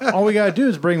 okay. All we gotta do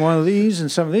is bring one of these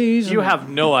and some of these. You and- have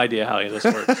no idea how this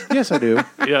works. Yes, I do.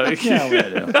 Yeah. Yeah, I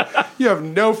do. You have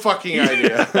no fucking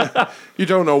idea. You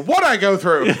don't know what I go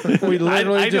through. We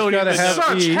literally I just don't gotta even have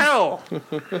Such these. hell.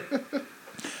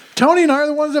 Tony and I are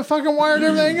the ones that fucking wired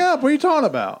everything up. What are you talking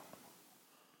about?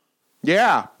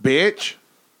 Yeah, bitch.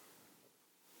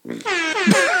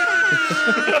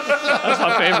 That's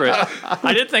my favorite.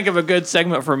 I did think of a good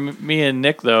segment for me and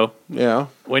Nick though. Yeah,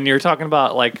 When you're talking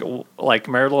about like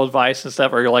marital advice and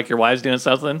stuff, or like your wife's doing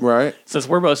something. right. Since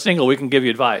we're both single, we can give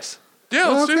you advice. Yeah,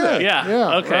 let's do that. Yeah.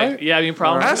 Yeah, Okay. right. You have any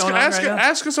problems? Ask going on right now?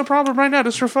 us a problem right now,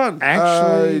 just for fun.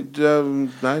 Actually,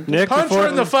 Nick, Punch before, her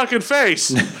in the fucking face.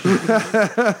 some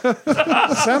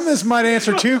of this might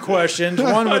answer two questions.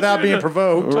 One without being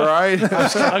provoked. Right.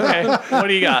 Okay. What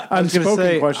do you got? I was going to Unspoken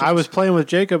say, questions. I was playing with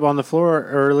Jacob on the floor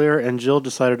earlier, and Jill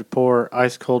decided to pour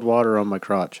ice cold water on my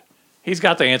crotch. He's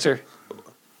got the answer.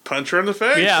 Punch her in the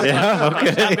face. Yeah. Punch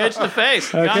that bitch in the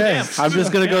face. Okay, Goddamn. I'm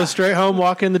just going to go straight home,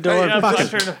 walk in the door, Yeah, and punch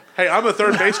fucking her in the- Hey, I'm a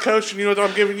third base coach, and you know what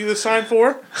I'm giving you the sign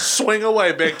for? Swing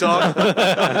away, big dog.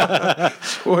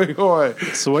 Wait, boy.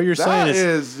 So what you're That saying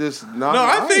is just not. No,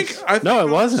 I nice. think no, it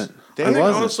wasn't. I It think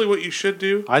wasn't. honestly, what you should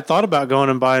do. I thought about going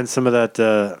and buying some of that.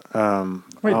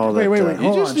 Wait, all wait. that,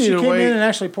 Hold just on. need She to came wait. in and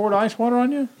actually poured ice water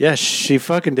on you? Yeah, she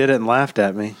fucking did it and laughed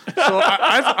at me. So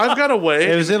I've got a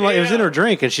way. It was in her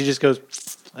drink, and she just goes,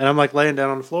 and I'm like laying down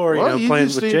on the floor, Well, you playing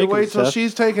just with need Jacob to wait and till stuff.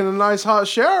 she's taking a nice hot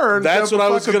shower and That's dump what a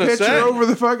I was fucking gonna pitcher say. over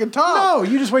the fucking top. No,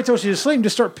 you just wait till she's asleep and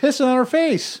just start pissing on her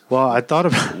face. Well, I thought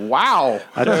about. Wow.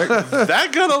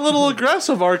 That got a little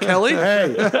aggressive, R. Kelly.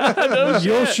 Hey,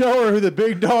 you'll show her who the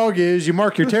big dog is. You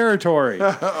mark your territory.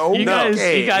 Oh, You no.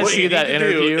 guys What see you that need to do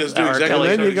interview? is do that R. exactly Kelly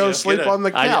And then you did? go Yeah, sleep get it. on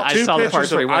the couch. I Two saw the pitchers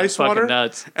parts where he of went ice fucking water,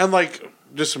 nuts. and like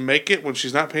just make it when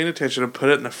she's not paying attention and put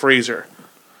it in the freezer.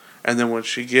 And then when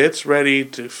she gets ready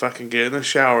to fucking get in the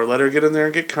shower, let her get in there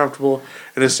and get comfortable,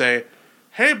 and just say,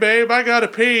 "Hey, babe, I gotta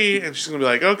pee," and she's gonna be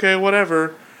like, "Okay,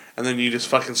 whatever." And then you just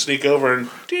fucking sneak over and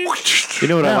You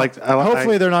know what I like?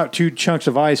 Hopefully, they're not two chunks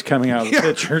of ice coming out of the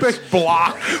pitcher. Big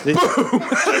block.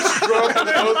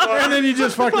 And then you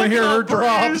just fucking hear her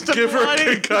drop. give her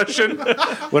a concussion.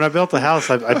 When I built the house,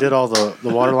 I did all the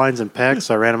water lines and PEX,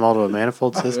 so I ran them all to a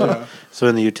manifold system. So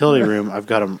in the utility room, I've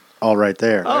got them all right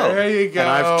there. Oh. There you go. And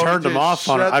I've turned them Just off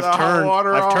on her. shut the hot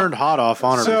water I've off. turned hot off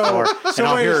on her before, and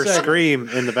I'll wait a hear her second. scream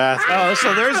in the bathroom. Oh,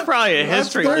 so there's probably a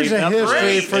history. There's leading a up to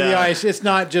history it. for the ice. It's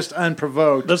not just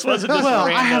unprovoked. This wasn't just Well,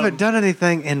 random. I haven't done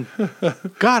anything in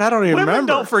God. I don't even Women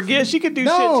remember. don't forget. She could do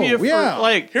No, shit to you for yeah.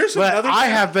 like. Here's But another. I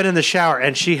have been in the shower,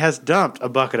 and she has dumped a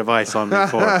bucket of ice on me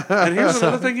before. And here's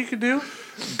another thing you can do: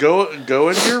 go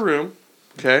into your room,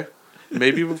 okay?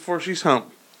 Maybe before she's home.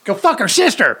 Go fuck her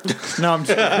sister. No, I'm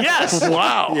just, Yes.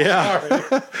 Wow.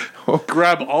 Yeah.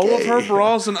 Grab all of her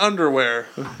bras and underwear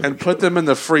and put them in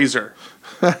the freezer.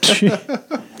 I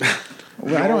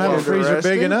don't have a freezer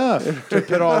big enough to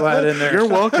put all that in there. You're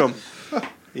welcome.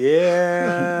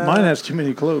 Yeah. Mine has too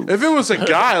many clothes. If it was a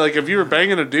guy, like if you were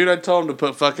banging a dude, I'd tell him to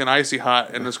put fucking icy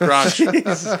hot in his crotch.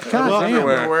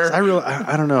 Underwear.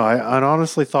 I don't know. I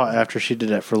honestly thought after she did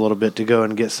that for a little bit to go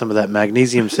and get some of that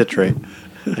magnesium citrate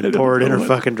and pour it in her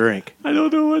fucking drink. I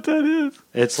don't know what that is.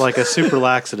 It's like a super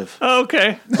laxative. Oh,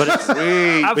 okay. But it's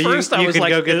At but first, I you was can like,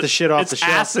 go get the shit off it's the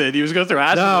shelf. acid. You was going through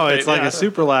acid. No, with it's it, like yeah. a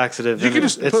super laxative. You and can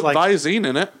just it's put like Visine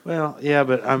in it. well, yeah,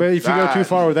 but But if you go too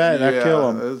far with that, that'd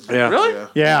kill them. Yeah. Really?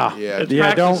 Yeah. Yeah.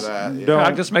 Yeah, don't. That, yeah. Don't.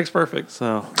 Practice makes perfect.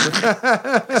 So,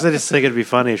 because I just think it'd be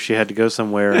funny if she had to go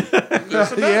somewhere.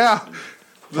 Yeah.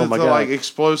 Oh my The, God. like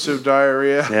explosive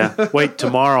diarrhea. Yeah, wait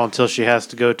tomorrow until she has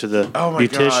to go to the Oh my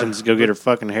beautician's to God. go get her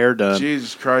fucking hair done.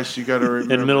 Jesus Christ, you got to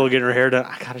remember. In the middle of getting her hair done,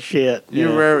 I gotta shit. You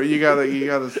remember, you gotta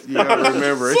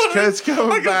remember. It's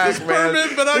coming back, man.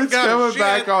 permit, but I It's got coming shit.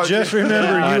 back on Just you.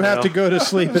 remember, I you have know. to go to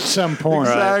sleep at some point.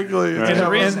 Exactly. It's And,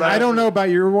 coming and back. I don't know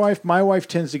about your wife. My wife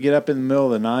tends to get up in the middle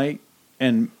of the night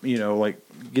and, like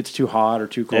gets too hot or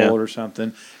too cold Yeah. or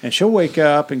something. And she'll wake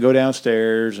up and go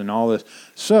downstairs and all this.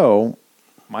 So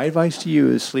my advice to you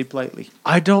is sleep lightly.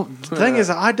 I don't. The thing is,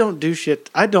 I don't do shit.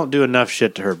 I don't do enough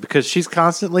shit to her because she's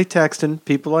constantly texting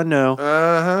people I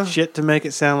know shit to make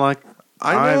it sound like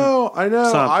I know.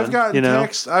 something, I've gotten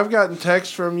text. I've gotten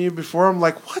text from you before. I'm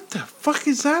like, what the fuck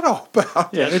is that all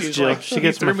about? Yeah, it's She's Jill. like, She you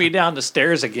gets threw my- me down the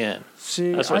stairs again.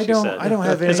 See, That's what I she don't. said. I don't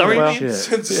have any Is that what you of mean?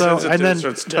 shit. So, and then-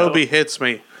 Since Toby hits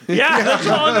me. Yeah, that's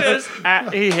all it is.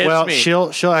 He hits well, me. she'll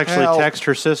actually Help. text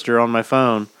her sister on my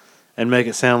phone and make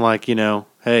it sound like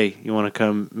hey, you want to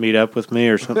come meet up with me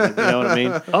or something? You know what I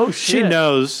mean? Oh, She shit.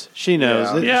 knows. She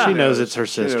knows. Yeah. Yeah. She knows it's her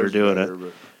She sister knows doing better, it.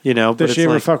 but- But Does it's she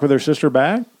ever like, fuck with her sister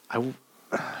back?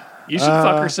 You should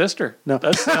fuck her sister. no.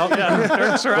 That's,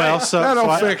 that's right. well, so That'll so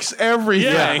I- fix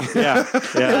everything. Yeah,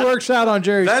 It works out on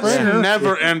Jerry That's Springer.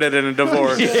 never ended in a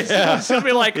divorce. She'll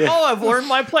be like, oh, I've learned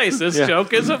my place. This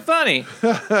joke isn't funny.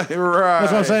 Right.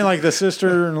 That's what I'm saying. Like the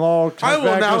sister-in-law comes I will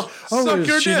back. now Goes, oh, suck is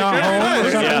your she dick not every home? night.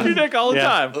 or something? Yeah. You dick all the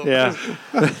time.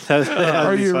 Yeah.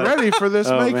 Are you ready for this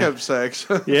man. makeup sex?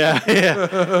 Yeah.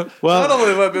 Not Well, only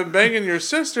have I been banging your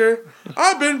sister,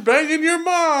 I've been banging your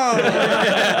mom.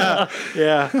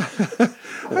 yeah.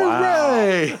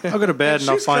 Hooray! I'll go to bed and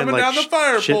I'll She's find coming like down the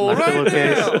fire shit in pole my right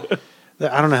pillowcase.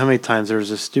 I don't know how many times there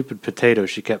was a stupid potato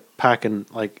she kept packing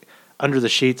like under the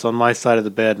sheets on my side of the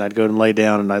bed, and I'd go and lay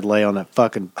down and I'd lay on that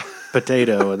fucking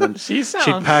potato, and then She she'd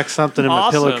sounds pack something in my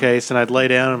awesome. pillowcase, and I'd lay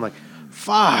down and I'm like,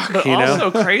 fuck, But you know.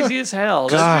 also crazy as hell.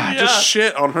 God. Yeah. Just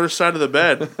shit on her side of the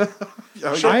bed.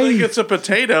 She'll think it's a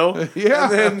potato,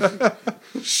 Yeah. and then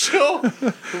she'll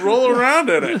roll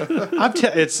around in it.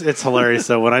 It's hilarious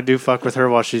though when I do fuck with her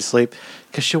while she's asleep,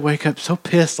 because she'll wake up so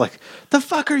pissed, like, the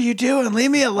fuck are you doing? Leave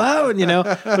me alone,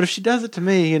 But if she does it to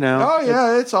me, Oh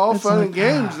yeah, it's all fun like, and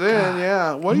games then.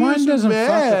 Yeah. What are you Mine so doesn't fuck with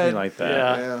bad? me like that.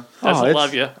 Yeah. Yeah. Doesn't it's-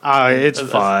 love you. It's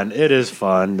fun. It is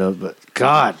fun, though, but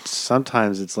God,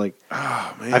 sometimes it's like,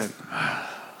 Oh man.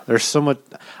 there's so much.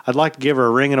 I'd like to give her a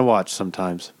ring and a watch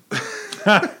sometimes.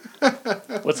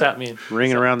 What's that mean?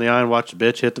 Ringing around the eye and watch the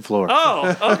bitch hit the floor.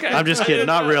 Oh, okay. I'm just kidding.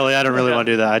 Not really. I don't really want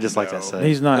to do that. I just like that say.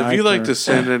 He's not. If you like to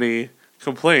send any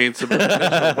complaints about the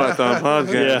Mitchell Python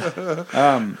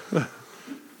podcast,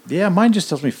 Yeah, mine just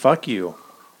tells me "fuck you,"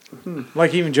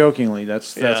 like even jokingly.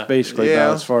 That's Yeah. basically Yeah.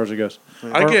 about as far as it goes.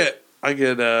 I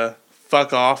get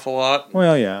fuck off a lot,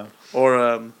 Well, yeah.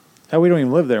 or Hell, we don't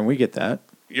even live there, and we get that.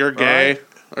 you're gay,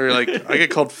 or like I get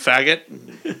called faggot.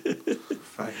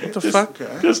 What the fuck?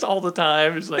 Just all the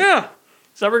time. It's like, Yeah,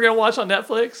 is that we're going to watch on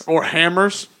Netflix? or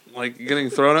hammers, like getting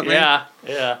thrown at me. Yeah,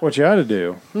 yeah. What you ought to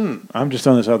do, I'm just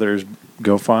on this other, is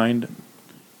go find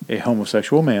a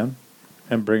homosexual man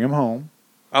and bring him home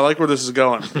I like where this is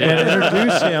going. and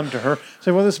introduce him to her.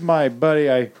 Say, well, this is my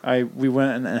buddy. We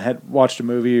went and had watched a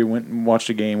movie, went and watched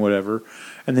a game, whatever.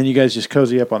 And then you guys just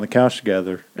cozy up on the couch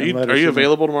together. Are you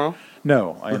available tomorrow?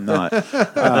 No, I am not.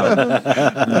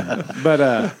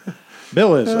 But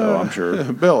Bill is, though, I'm sure.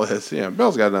 Bill is. Yeah.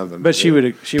 Bill's got nothing. But to she do. would.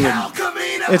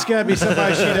 It's got to be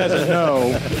somebody she doesn't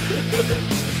know.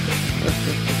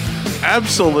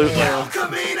 Absolutely.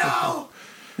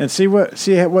 And see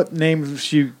what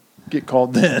names you get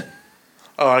called then.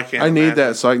 Oh, I can't. I need imagine.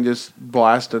 that so I can just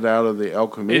blast it out of the El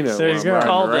Camino. It's when I'm riding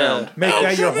called around. Make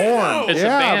that your horn. It's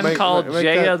Yeah, a band make- called make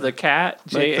Jaya that- the Cat,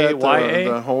 Make that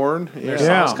Jaya. the horn. Their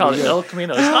Yeah. song's called El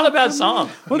Camino. It's not a bad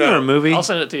song. Wasn't there a movie I'll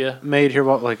send it to you. made here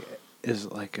about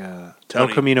El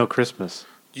Tony. Camino Christmas?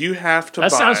 You have to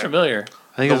That buy sounds familiar.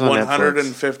 I think the it was on Netflix.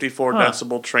 154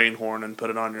 decibel train horn and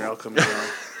put it on your El Camino.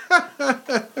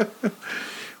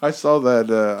 I saw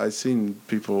that. I seen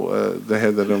people. They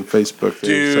had that on Facebook. They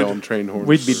Dude. were selling train horns.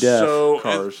 We'd be deaf. So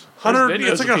Cars.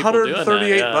 It's like of people doing that,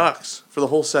 $138 yeah. bucks for the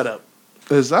whole setup.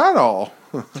 Is that all?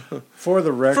 For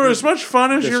the record, For as much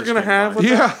fun as This you're is gonna have with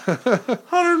Yeah. that,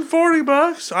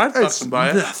 $140. I'd It's fucking buy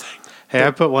it. nothing. Hey,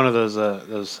 I put one of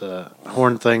those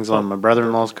horn things on my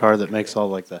brother-in-law's car that makes all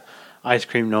like the ice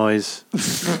cream noise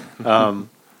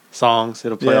songs.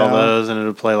 It'll play all Yeah. those, and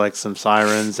it'll play like some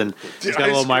sirens, and it's got a ice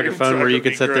little cream microphone truck where you would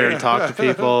can be sit there and great. talk to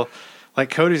people. Like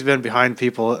Cody's been behind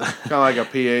people. Kind of like a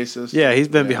PA system. Yeah, he's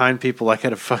been behind people like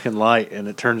at a fucking light, and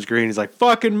it turns green. He's like,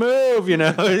 "Fucking move!" You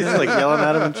know, he's like yelling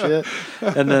at him and shit.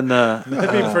 And then that'd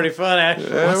be pretty fun.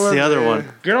 Actually, what's the other one?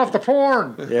 get off the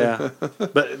porn. Yeah,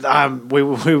 but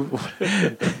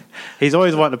he's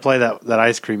always wanting to play that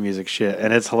ice cream music shit,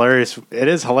 and it's hilarious. It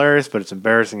is hilarious, but it's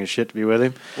embarrassing as shit to be with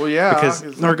him. Well, yeah. because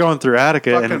it's we're going through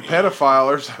Attica, fucking and pedophile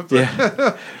or something.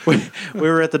 yeah, we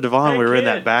were at the Devon. We were in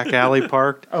that back alley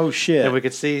parked. Oh shit! And we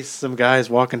could see some guys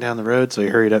walking down the road, so he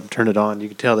hurried up and turned it on. You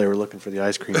could tell they were looking for the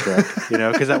ice cream truck, you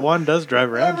know, because that one does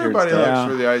drive around Everybody here. And looks stuff.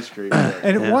 for the ice cream.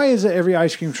 And Yeah. why is it every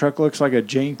ice cream truck looks like a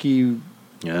janky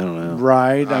Yeah, I don't know.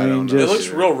 ride? I mean, don't know. It just looks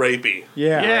real rapey.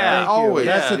 yeah, Yeah. thank you. Always.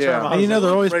 That's the Yeah. term. I And you know, was-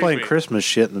 they're always Crazy. playing Christmas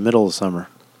shit in the middle of summer.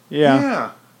 yeah.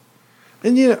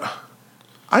 And you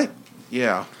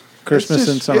know, Christmas it's just,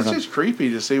 and summer. It's just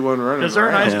creepy to see one running. Is there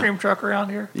an around. ice cream truck around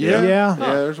here? Yeah. Yeah.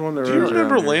 There's one that Do you runs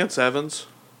remember around here. Lance Evans?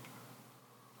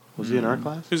 Was he in our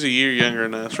class? Who's a year younger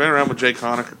than us. Ran around with Jake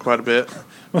Honecker quite a bit.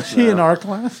 Was he in our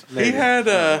class? He had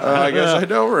I guess I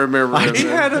don't remember. him he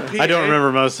then. had a PA. I don't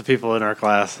remember most of the people in our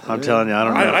class. I'm telling you, I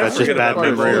don't know. I That's just forget bad about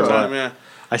them memory all or the what. time, yeah.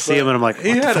 I see him and I'm like, He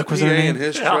what the had a fuck PA was their in name?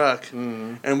 his truck,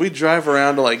 and we'd drive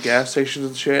around to like gas stations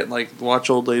and shit, and like watch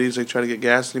old ladies like try to get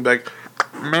gas, and he'd be like,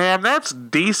 "Ma'am, that's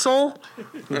diesel,"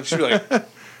 and she'd be like,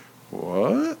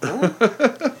 What?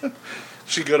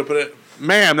 she'd go to put it,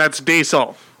 "Ma'am, that's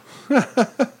diesel."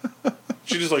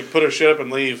 She'd just like put her shit up and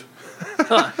leave.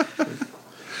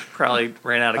 Probably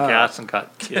ran out of gas and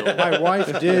got killed. My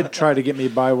wife did try to get me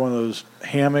to buy one of those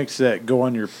hammocks that go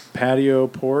on your patio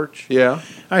porch. Yeah.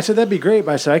 I said, that'd be great,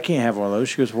 but I said, I can't have one of those.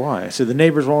 She goes, why? I said, the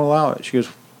neighbors won't allow it. She goes,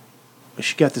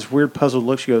 she got this weird puzzled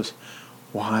look. She goes,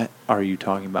 what are you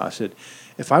talking about? I said,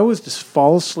 if I was to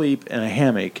fall asleep in a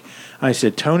hammock, I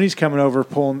said, Tony's coming over,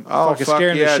 fucking fuck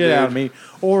scaring the yeah, shit out of dude. me.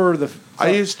 Or the I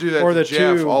used to do that or to the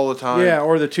Jeff two, all the time. Yeah,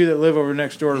 or the two that live over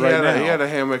next door He right had, now. he had a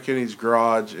hammock in his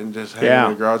garage and just hanging Yeah.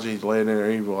 in the garage. And he'd lay in there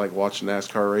and he'd like watch a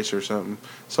NASCAR race or something.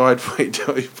 So I'd wait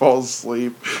till he falls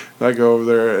asleep. And I'd go over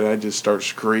there and I'd just start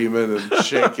screaming and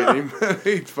shaking him.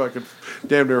 He'd fucking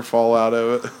damn near fall out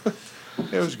of it.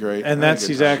 It was great. And I had a that's good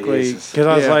time. exactly because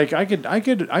I was Yeah. like,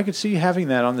 I could see having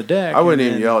that on the deck. I wouldn't and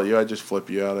even then- yell at you. I'd just flip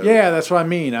you out of it. Yeah, that's what I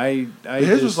mean. I His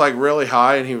just, was like really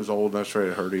high and he was old and I was trying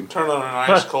to hurt him. Turn on an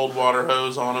ice cold water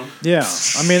hose on him. yeah.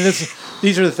 I mean,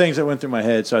 these are the things that went through my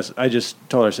head. So I just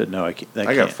told her, I said, no, I can't.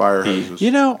 I got fire hoses. You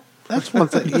know, that's one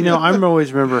thing. You know, I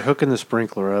always remember hooking the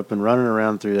sprinkler up and running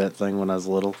around through that thing when I was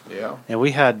little. Yeah. And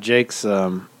we had Jake's.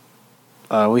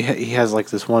 He has like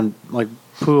this one like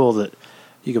pool that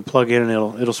you can plug in and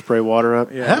it'll spray water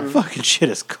up. Yeah. That fucking shit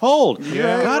is cold.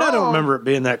 Yeah, God, I don't wrong. remember it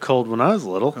being that cold when I was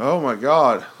little. Oh my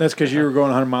God. That's because you were going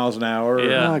 100 miles an hour.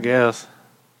 Yeah. I guess.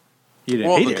 You didn't.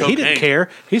 Well, He, the he didn't cocaine. care.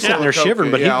 He's sitting the there shivering,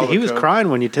 but cocaine. Yeah, all he the was coke. crying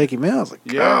when you take him out. I was like,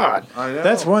 Yeah. God. I know.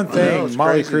 That's one I know, thing it's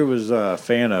Molly crazy. Crew was a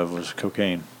fan of was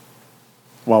cocaine.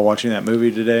 While watching that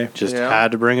movie today. Just Yeah.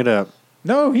 had to bring it up.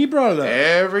 No, he brought it up.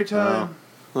 Every time.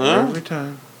 Huh? Every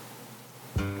time.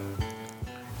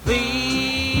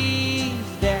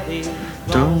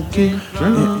 Don't get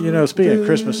drunk. You know, speaking of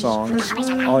Christmas songs,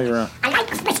 all year round.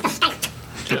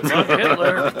 Chipmunk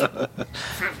Hitler.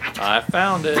 I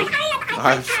found it.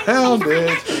 I found it.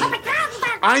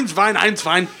 Eins fine, eins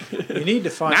fine. You need to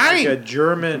find Nine. like a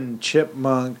German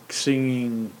chipmunk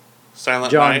singing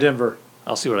Silent John Night. Denver.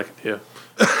 I'll see what I can do.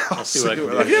 I'll see what I can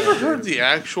do. Have you ever heard the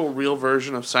actual real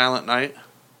version of Silent Night?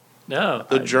 No.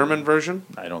 The German version?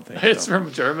 I don't think It's so.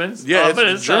 from Germans? Yeah, Oh, but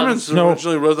it it's Germans sounds- No.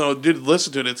 originally wrote them. Dude,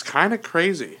 listen to it. It's kind of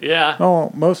crazy. Yeah.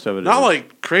 Oh, most of it Not is.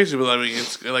 like crazy, but I mean,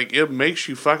 it's like it makes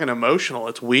you fucking emotional.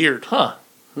 It's weird Huh.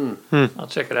 I'll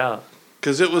check it out.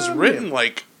 because it was written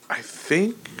like I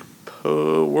think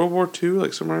World War II,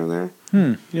 like somewhere in there.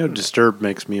 You know, Disturbed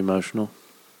makes me emotional.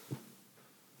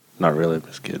 Not really, I'm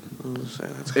just kidding.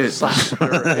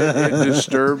 It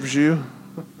disturbs you.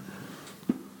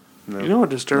 No, You know what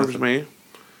disturbs me?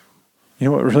 You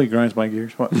know what really grinds my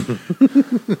gears? What?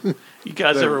 You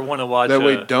guys ever want to watch? that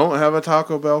we don't have a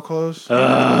Taco Bell close.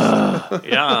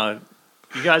 Yeah.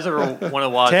 You guys ever want to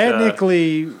watch?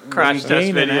 Technically, Crash we Test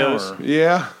gain an videos. hour.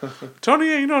 Yeah. Tony,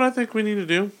 you know what I think we need to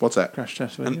do? What's that? Crash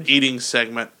test An videos. eating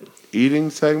segment. Eating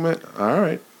segment. All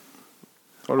right.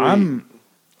 What do we eat?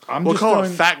 I'm We'll just call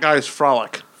throwing, it Fat Guys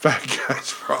Frolic. Fat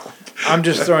guys frolic. I'm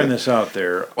just throwing this out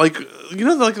there. Like, you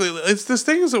know, like it's this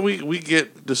thing is that we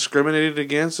get discriminated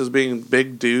against as being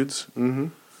big dudes. Mm-hmm.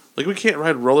 Like, we can't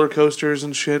ride roller coasters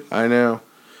and shit. I know.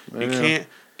 You can't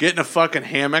get in a fucking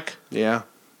hammock. Yeah.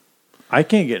 I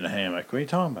can't get in a hammock. What are you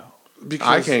talking about? Because,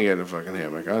 I can't get in a fucking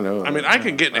hammock. I know. I mean, I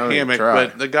can get in I a don't even hammock, try.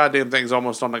 but the goddamn thing's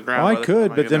almost on the ground. Well, by I the could,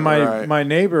 time but get then in. Right. my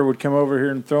neighbor would come over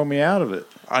here and throw me out of it.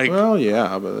 Well,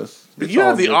 yeah, but it's You all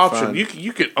have the good option. fun.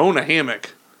 You could own a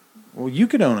hammock, Well, you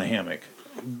could own a hammock.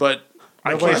 but I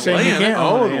Nobody's can't saying lay you in it. can't I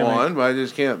own a own hammock. one, but I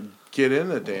just can't get in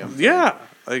the damn thing. Yeah,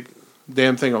 like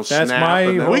Damn thing will That's snap. my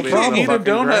and then whole we it'll be can't on the eat a fucking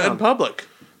donut in ground. public.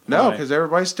 No, Why? because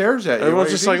everybody stares at you. Everyone's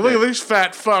while just you like, eat look it. at these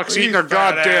fat fucks eating their These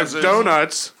fat goddamn asses.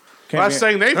 donuts. Can't Last get-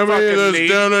 thing they How many of fucking those need.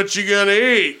 donuts you gonna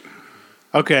eat?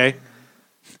 Okay.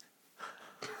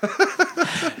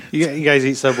 You guys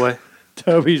eat Subway?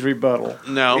 Toby's rebuttal.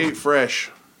 No, Eat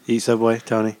fresh. Eat Subway,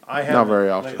 Tony? I have Not very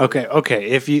often. Okay.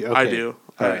 If you, okay. I do.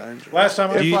 All right. Last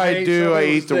time If I ate do, I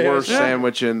something, eat the it was worst there.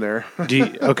 sandwich in there. Do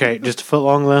you, okay, just a foot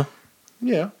long though.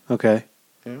 Yeah. Okay.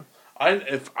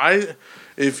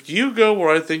 If you go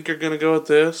where I think you're gonna go with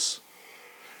this,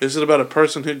 is it about a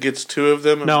person who gets two of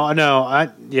them? No.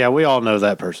 Yeah, we all know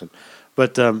that person,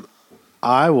 but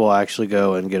I will actually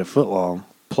go and get a foot long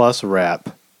plus a wrap,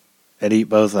 and eat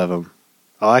both of them.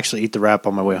 I'll actually eat the wrap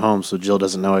on my way home, so Jill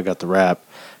doesn't know I got the wrap.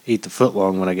 Eat the foot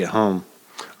long when I get home.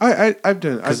 I've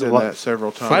done a lot- that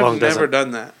several times. I've long never doesn't-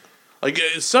 done that. Like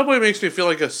Subway makes me feel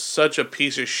like such a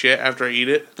piece of shit after I eat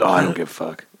it. Oh, I don't give a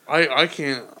fuck. I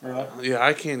can't. Yeah,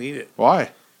 I can't eat it.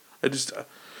 Why? I just.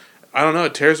 I don't know.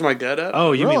 It tears my gut up.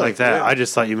 Oh, you mean Really? like that? Yeah. I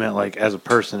just thought you meant like as a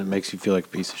person, it makes you feel like a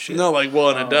piece of shit. No, like well,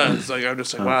 and it does. Like I'm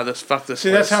just like, wow, fuck this. See,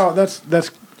 place.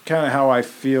 that's kind of how I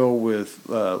feel with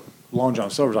Long John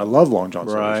Silver's. I love Long John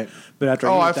Silver's. Right. But after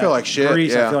Oh, I, I eat feel that like shit.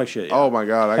 grease, yeah. I feel like shit. Yeah. Oh my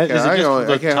god, I Is it can't. just I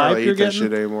the can't type hardly you're eat that getting?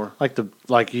 shit anymore.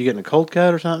 Like you getting a cold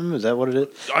cut or something? Is that what it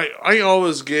is? I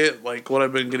always get like what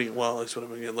I've been getting. Well, at least what I've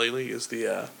been getting lately is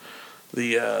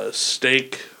the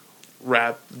steak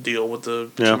wrap deal with the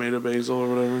tomato basil or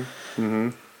whatever. Mm-hmm.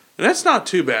 And that's not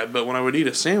too bad. But when I would eat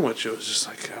a sandwich, it was just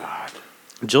like God.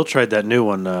 Jill tried that new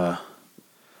one.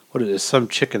 What is it? Some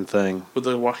chicken thing, With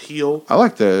the wahil. I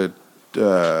like the.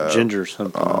 ginger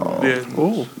something. Yeah.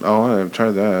 Ooh. Oh, I haven't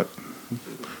tried that.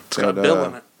 It's got Bill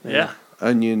in it. Yeah.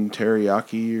 Onion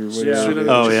teriyaki or whatever. Yeah. Sweet onion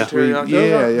Oh, yeah. teriyaki. Yeah,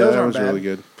 Those yeah, aren't that was bad. really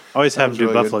good. Always have That them was do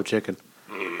really buffalo chicken.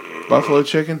 Buffalo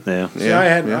chicken? Yeah. See,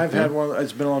 I've yeah. had one.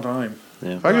 It's been a long time.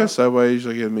 Yeah. If I go Subway, I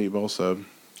usually get a meatball sub.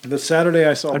 The Saturday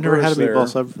I saw I've never had a Bruce meatball there,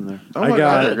 sub from there. Oh I my got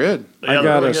god, it. they're good. I Yeah,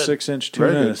 got really a good. 6-inch Very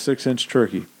tuna and good. a 6-inch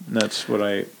turkey. And that's what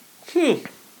I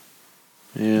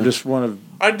Yeah. just one of.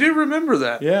 I do remember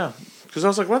that. Yeah. Because I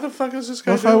was like, what the fuck is this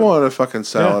guy Well, if I doing? want a fucking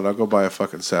salad, I'll go buy a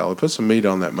fucking salad. Put some meat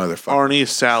on that motherfucker.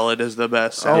 Arnie's salad is the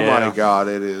best Oh salad. Yeah. my god,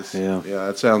 it is. Yeah. Yeah,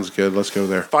 that sounds good. Let's go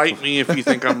there. Fight me if you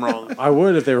think I'm wrong. I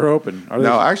would if they were open. Are they?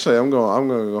 No, actually, I'm going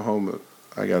to go home.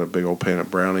 I got a big old pan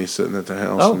of brownies sitting at the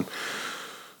house. Oh.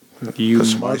 And you put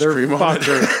some ice cream on it.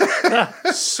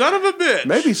 motherfucker. Son of a bitch.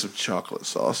 Maybe some chocolate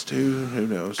sauce too. Who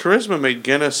knows? Charisma made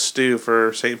Guinness stew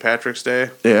for St. Patrick's Day,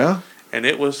 Yeah. and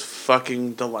it was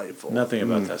fucking delightful. Nothing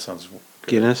about that sounds good.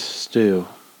 Guinness stew.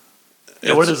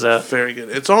 Yeah, what is that? Very good.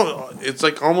 It's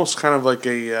like almost kind of like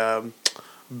a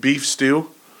beef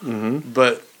stew,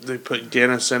 but they put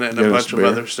Guinness in it and a Guinness bunch beer.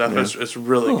 of other stuff. Yeah. It's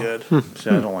really good. See,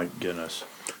 I don't like Guinness.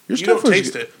 Your You stuff don't was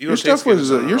taste it. You your don't stuff taste was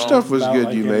Guinness your at stuff all. was About good.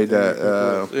 like You made anything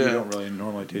that. you Yeah. don't really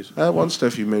normally taste it. That one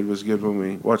stuff you made was good when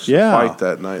we watched Yeah. the fight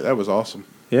that night. That was awesome.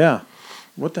 Yeah.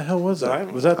 What the hell was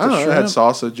that? Was that I the don't know. It shrimp? had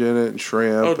sausage in it and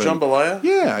shrimp. Oh, and- jambalaya?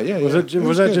 Yeah, yeah. Was yeah. it?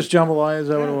 Was that good. just jambalaya? Is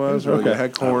that what it was? Really good. Okay. It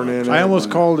had corn in it. I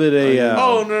almost called it a.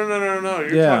 Oh, no.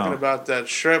 You're Yeah. talking about that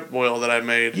shrimp boil that I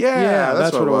made. Yeah,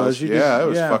 that's what it was. You Yeah, did- it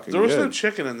was yeah. fucking There was no good.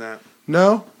 chicken in that.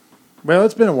 No, Well,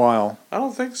 it's been a while. I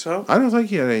don't think so. I don't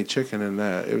think you had any chicken in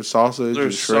that. It was sausage and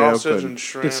There's shrimp. sausage and and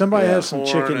shrimp. Did somebody and have some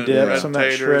corn chicken and dip, red some of that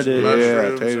taters and shredded- yeah,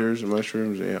 mushrooms taters and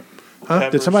mushrooms. Yeah. and Did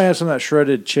peppers. somebody have some of that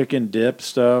shredded chicken dip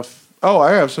stuff? Oh,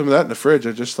 I have some of that in the fridge.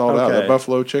 I just thawed out Okay. the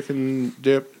buffalo chicken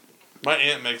dip. My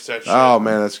aunt makes that shit. Oh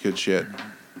man, that's good shit.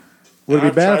 Would it be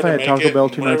I've bad tried if I to had make Taco it, Bell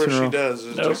and 2 nights in a whatever row? she does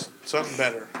is Nope. just something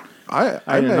better. I had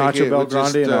a make Nacho it Bell with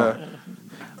just, Grande and I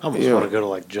almost Yeah. want to go to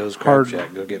like Joe's Crab Hard-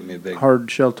 Shack. Go get me a big Hard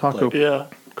shell taco. Like- Yeah.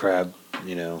 crab.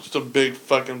 You know. Just a big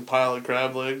fucking pile of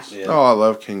crab legs. Yeah. Oh, I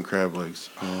love king crab legs.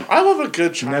 I love a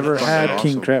good China Never buffet had awesome.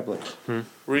 king crab legs.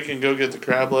 where you can go get the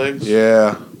crab legs.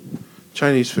 Yeah,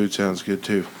 Chinese food sounds good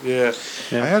too. Yeah.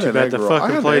 Yeah, I had too an bad egg the roll. I had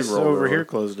fucking an place egg roll over earlier. here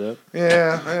closed up.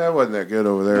 Yeah, that wasn't that good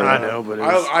over there. I know, but it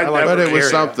was, I like But never it was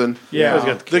carry something. Yeah. Always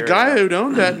got The carry guy out. who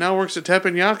owned that now works at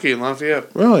Teppanyaki in Lafayette.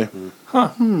 Really?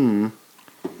 I don't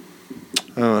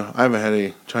know. I haven't had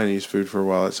any Chinese food for a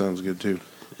while. That sounds good too.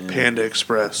 Panda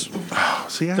Express.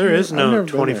 See, There is I've no never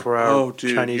been there. 24-hour Oh,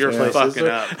 dude, Chinese you're place. is fucking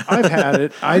there? up. I've had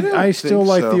it. I still think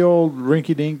like so. the old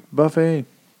rinky-dink buffet.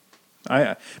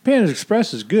 Panda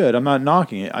Express is good. I'm not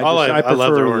knocking it. I I prefer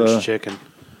love their orange the. chicken.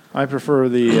 I prefer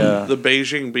the. The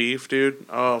Beijing beef, dude.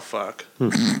 Oh fuck.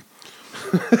 Beijing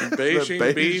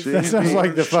Beijing beef. That sounds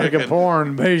like the fucking chicken.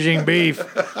 porn Beijing beef.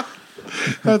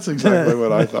 That's exactly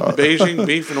what I thought. Beijing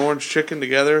beef and orange chicken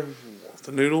together.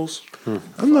 The noodles.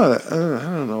 I'm not. I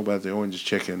don't know about the orange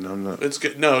chicken. I'm not It's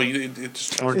good. No,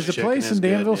 it's Orange Is the chicken place is in good,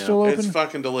 Danville yeah. still it's open?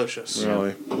 fucking delicious.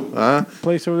 really. Huh?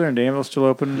 Place over there in Danville still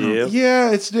open? Yep.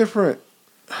 Yeah, it's different.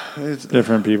 It's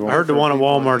Different people. I heard the one at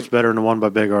Walmart's better than the one by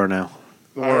Big R now.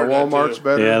 the one I at heard that Walmart's too.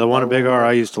 better. Yeah, the one at Big R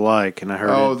I Walmart. used to like, and I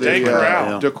heard Oh, it. the Day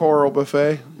Corral. Decoral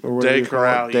buffet or whatever Day you call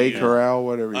Corral, it. Day you Corral,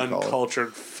 whatever you call it.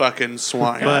 Uncultured fucking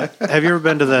swine. But have you ever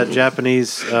been to that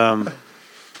Japanese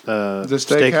The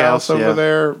steakhouse over Yeah.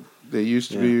 there. They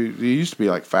used to be. It used to be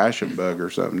like Fashion Bug or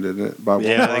something, didn't it? By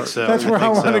Yeah, I Walmart? think so. That's where I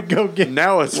think want to so. go get.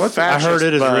 now it's I fascist heard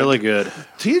it is bug. really good.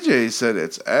 TJ said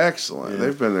it's excellent.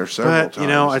 They've been there several But, times. you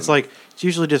know, it's like, it's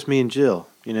usually just me and Jill,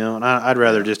 you know, and I'd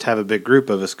rather just have a big group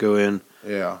of us go in.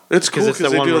 yeah. It's cool 'Cause it's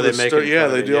because the they one do all where the they make sto- it yeah,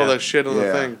 fun, they do all yeah. that shit on the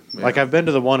Yeah. thing. Yeah. Like, I've been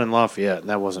to the one in Lafayette, and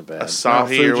that wasn't bad. Asahi or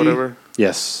Fuji? whatever.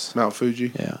 Yes. Mount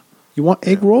Fuji. Yeah. You want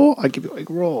egg roll? I give you egg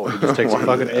roll. He just takes a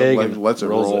fucking egg and Let's it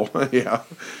rolls roll. Yeah.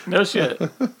 No shit.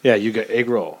 Yeah, you got egg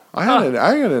roll. I had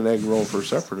an egg roll for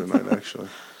supper tonight. Actually.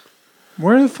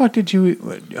 Where the fuck did you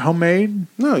eat? Homemade?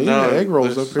 No, you No, get egg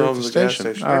rolls there's up here at some the at gas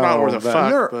station. They're not Oh, worth a that-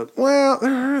 fuck, They're, but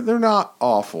well, they're not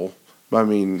awful. I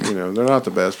mean, you know, they're not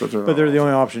the best, but they're. But they're not the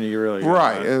only option you really got,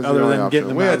 Right, it's the Other only than option. getting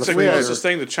them We out had of it's the the we had- closest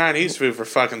thing to Chinese food for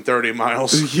fucking 30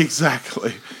 miles. awful.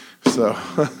 Exactly. So,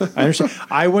 I understand.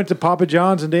 I went to Papa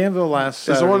John's in Danville last is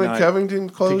the Saturday one in night. Covington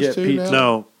closed get too pizza. now?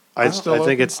 No, I still think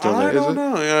open? it's still I there. don't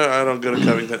know. Yeah, I don't go to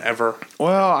Covington ever.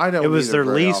 Well, I don't. It was either their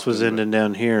very lease was often, ending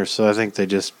down here, so I think they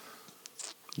just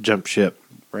jumped ship.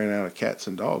 but ran out of cats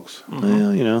and dogs.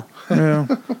 Well, you know, Yeah.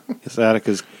 it's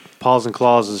Attica's paws and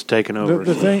claws is taking over.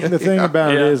 The thing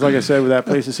about it Yeah. is, like I said, with that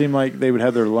place, it seemed like they would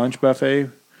have their lunch buffet,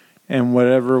 and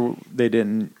whatever they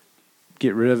didn't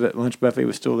get rid of it, lunch buffet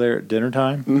was still there at dinner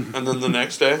time. And then the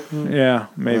next day, Yeah,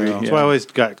 maybe. Well. That's why I always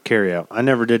got carry out. I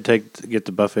never did get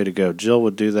the buffet to go. Jill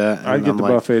would do that. and I'd get I'm the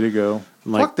like, buffet to go.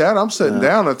 I'm like, Fuck that! I'm sitting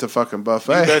down at the fucking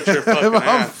buffet. You bet your fucking I'm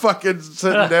ass. fucking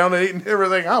sitting down and eating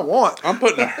everything I want. I'm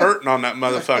putting a hurting on that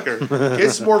motherfucker. Get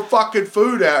some more fucking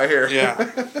food out here. Yeah.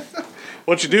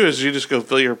 What you do is you just go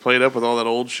fill your plate up with all that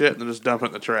old shit and then just dump it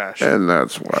in the trash. And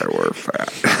that's why we're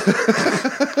fat.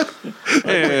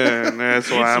 And that's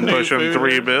why I'm new pushing food.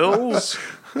 3 bills.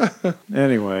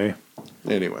 Anyway,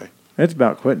 Anyway, it's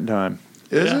about quitting time.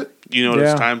 is it? You know what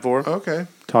Yeah. it's time for? Okay.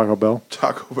 Taco Bell.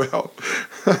 Taco Bell.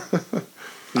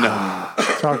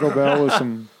 Taco Bell with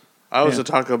some. I was at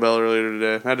Taco Bell earlier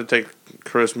today. I had to take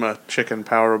Charisma Chicken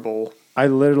Power Bowl. I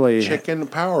literally, Chicken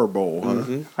Power Bowl,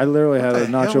 huh? I literally had What a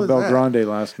the hell Nacho is Bell that? Grande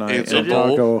last night. It's a and bowl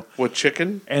taco, with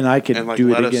chicken and I could and like do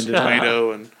it lettuce, again today.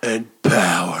 tomato, and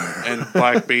Power. and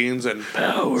black beans and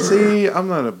See, I'm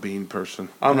not a bean person.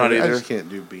 I'm not I either. just can't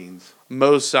do beans.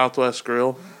 Moe's Southwest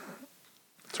Grill.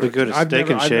 we go to I've Steak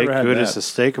never- and I've Shake. never had Good that. as a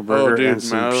steak and burger dude, and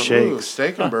some Mo. Ooh, shakes.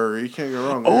 steak and burger. You can't go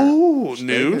wrong there. Oh, Steak and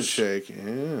news! shake. Yeah.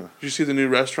 Did you see the new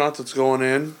restaurant that's going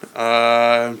in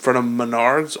front of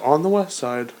Menards on the west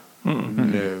side?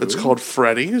 No. It's called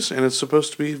Freddy's, and it's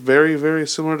supposed to be very, very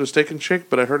similar to Steak and Shake,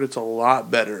 but I heard it's a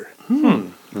lot better.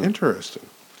 Interesting.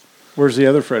 Where's the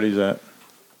other Freddy's at?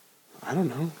 I don't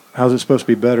know. How's it supposed to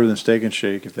be better than Steak and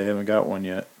Shake if they haven't got one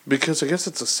yet? Because I guess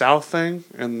it's a South thing,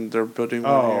 and they're putting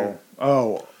one here.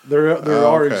 There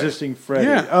Oh, are okay. existing Freddy's.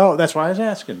 Yeah. Oh, that's why I was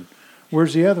asking.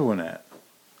 Where's the other one at?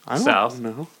 I don't South.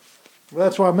 know. Well,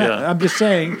 that's what I meant. Yeah. I'm just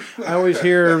saying. I always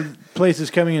hear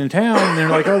places coming in town, and they're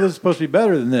like, "Oh, this is supposed to be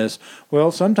better than this."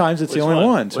 Well, sometimes it's the Which only one?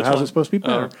 one. So Which how's one? it supposed to be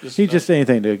better? just- He's just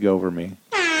anything to go over me.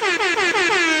 There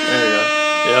you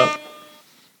go. Yep.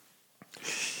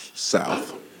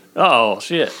 South. Oh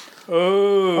shit.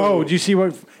 Oh, did you see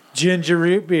what ginger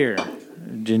root beer?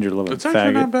 ginger loving It's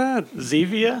actually not faggot. bad.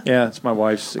 Zevia? Yeah, it's my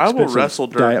wife's I will expensive wrestle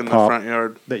Dirk diet in the pop front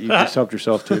yard. that you just helped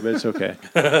yourself to, but it's okay.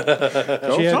 She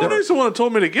had Somebody's the one that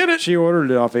told me to get it. She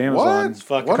ordered it off Amazon.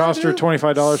 What? It cost her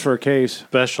 $25 for a case.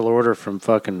 Special order from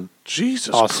fucking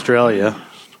Jesus. Australia.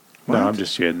 No, I'm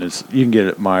just kidding. You can get it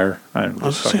at Meijer. I'm I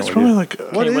was just gonna say, fucking it's with probably you. like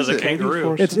What Came is with a it?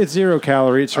 kangaroo. It's 0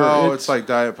 calorie. It's her, Oh, it's like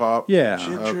Diet Pop. yeah,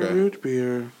 ginger Okay. root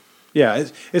beer. yeah.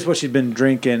 It's what she's been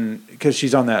drinking because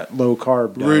she's on that low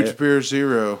carb diet. Root Beer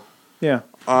Zero. Yeah,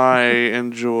 I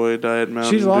enjoy Diet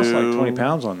Mountain she's lost Dew. like 20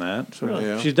 pounds on that. So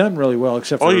Yeah. she's done really well,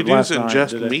 except for All you do is last night ingest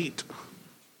today. meat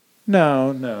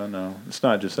No. It's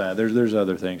not just that. There's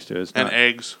other things too. It's and not.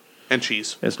 eggs and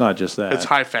cheese. It's not just that. It's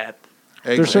high fat.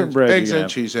 Eggs certain and, breads you eggs can and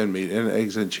have. cheese and meat. And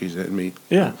eggs and cheese and meat.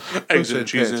 Yeah. Eggs Boots and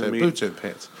cheese pants and meat. Boots and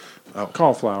pants. Oh.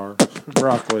 cauliflower,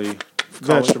 broccoli,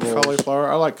 vegetables.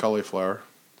 Cauliflower. I like cauliflower.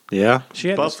 Yeah. She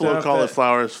had Buffalo the stuff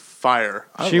cauliflower is fire.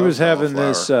 She love was having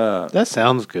cauliflower. this. That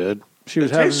sounds good. She was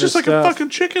It having tastes this just like stuff. a fucking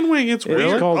chicken wing. It's It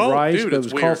weird. was called oh, rice, dude, but it it's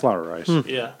was weird. cauliflower rice.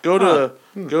 Yeah. Go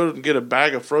and get a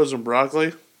bag of frozen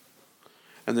broccoli,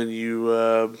 and then you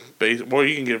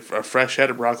you can get a fresh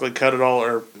head of broccoli, cut it all,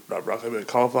 or not broccoli, but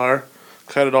cauliflower,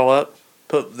 cut it all up,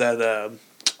 put that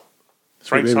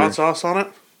Frank's hot sauce on it,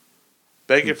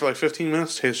 bake it for like 15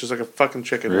 minutes. Tastes just like a fucking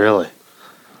chicken. Really?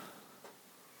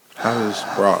 How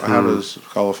does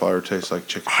cauliflower taste like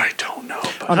chicken? I don't know.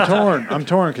 But I'm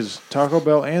torn because Taco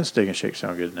Bell and Steak and Shake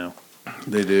sound good now.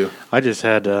 They do. I just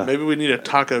had maybe we need a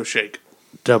taco shake.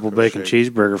 double bacon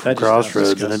cheeseburger from That just sounds Crossroads,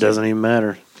 and it disgusting. doesn't even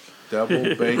matter. Double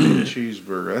bacon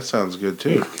cheeseburger. That sounds good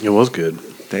too. It was good.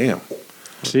 Damn.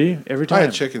 See, every I time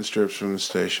had chicken strips from the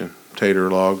station, tater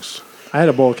logs, I had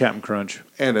a bowl of Captain Crunch.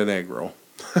 and an egg roll.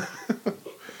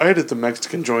 I had it at the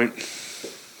Mexican joint.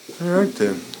 All right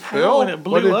then. Bill, when it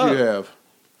blew what did up. you have?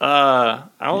 I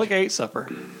don't think I ate supper.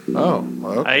 Oh,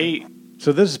 okay. I ate.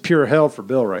 So this is pure hell for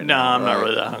Bill right No, now. I'm not Right.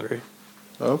 really that hungry.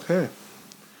 Okay. I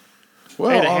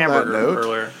Well, ate a on that hamburger note,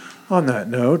 earlier. On that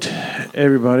note,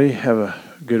 everybody have a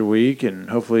good week, and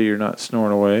hopefully you're not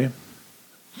snoring away.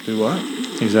 do what?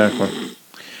 Exactly.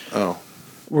 Oh.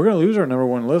 We're going to lose our number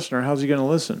one listener. How's he going to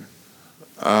listen?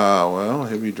 Well,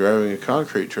 he'll be driving a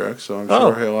concrete truck, so I'm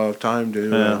Oh. sure he'll have time to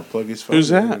Yeah. plug his phone.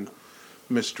 Who's in. that? And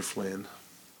Mr. Flynn.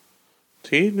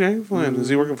 T.J. Flynn. Is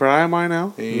he working for IMI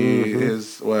now? He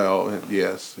is. Well,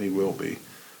 yes, he will be.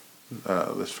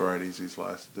 This Friday's his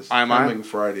last. This IMI? coming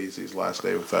Friday's his last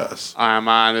day with us.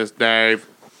 IMI is Dave.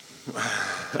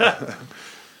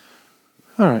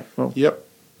 All right. Well, Yep.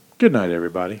 good night,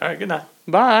 everybody. All right, good night.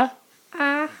 Bye.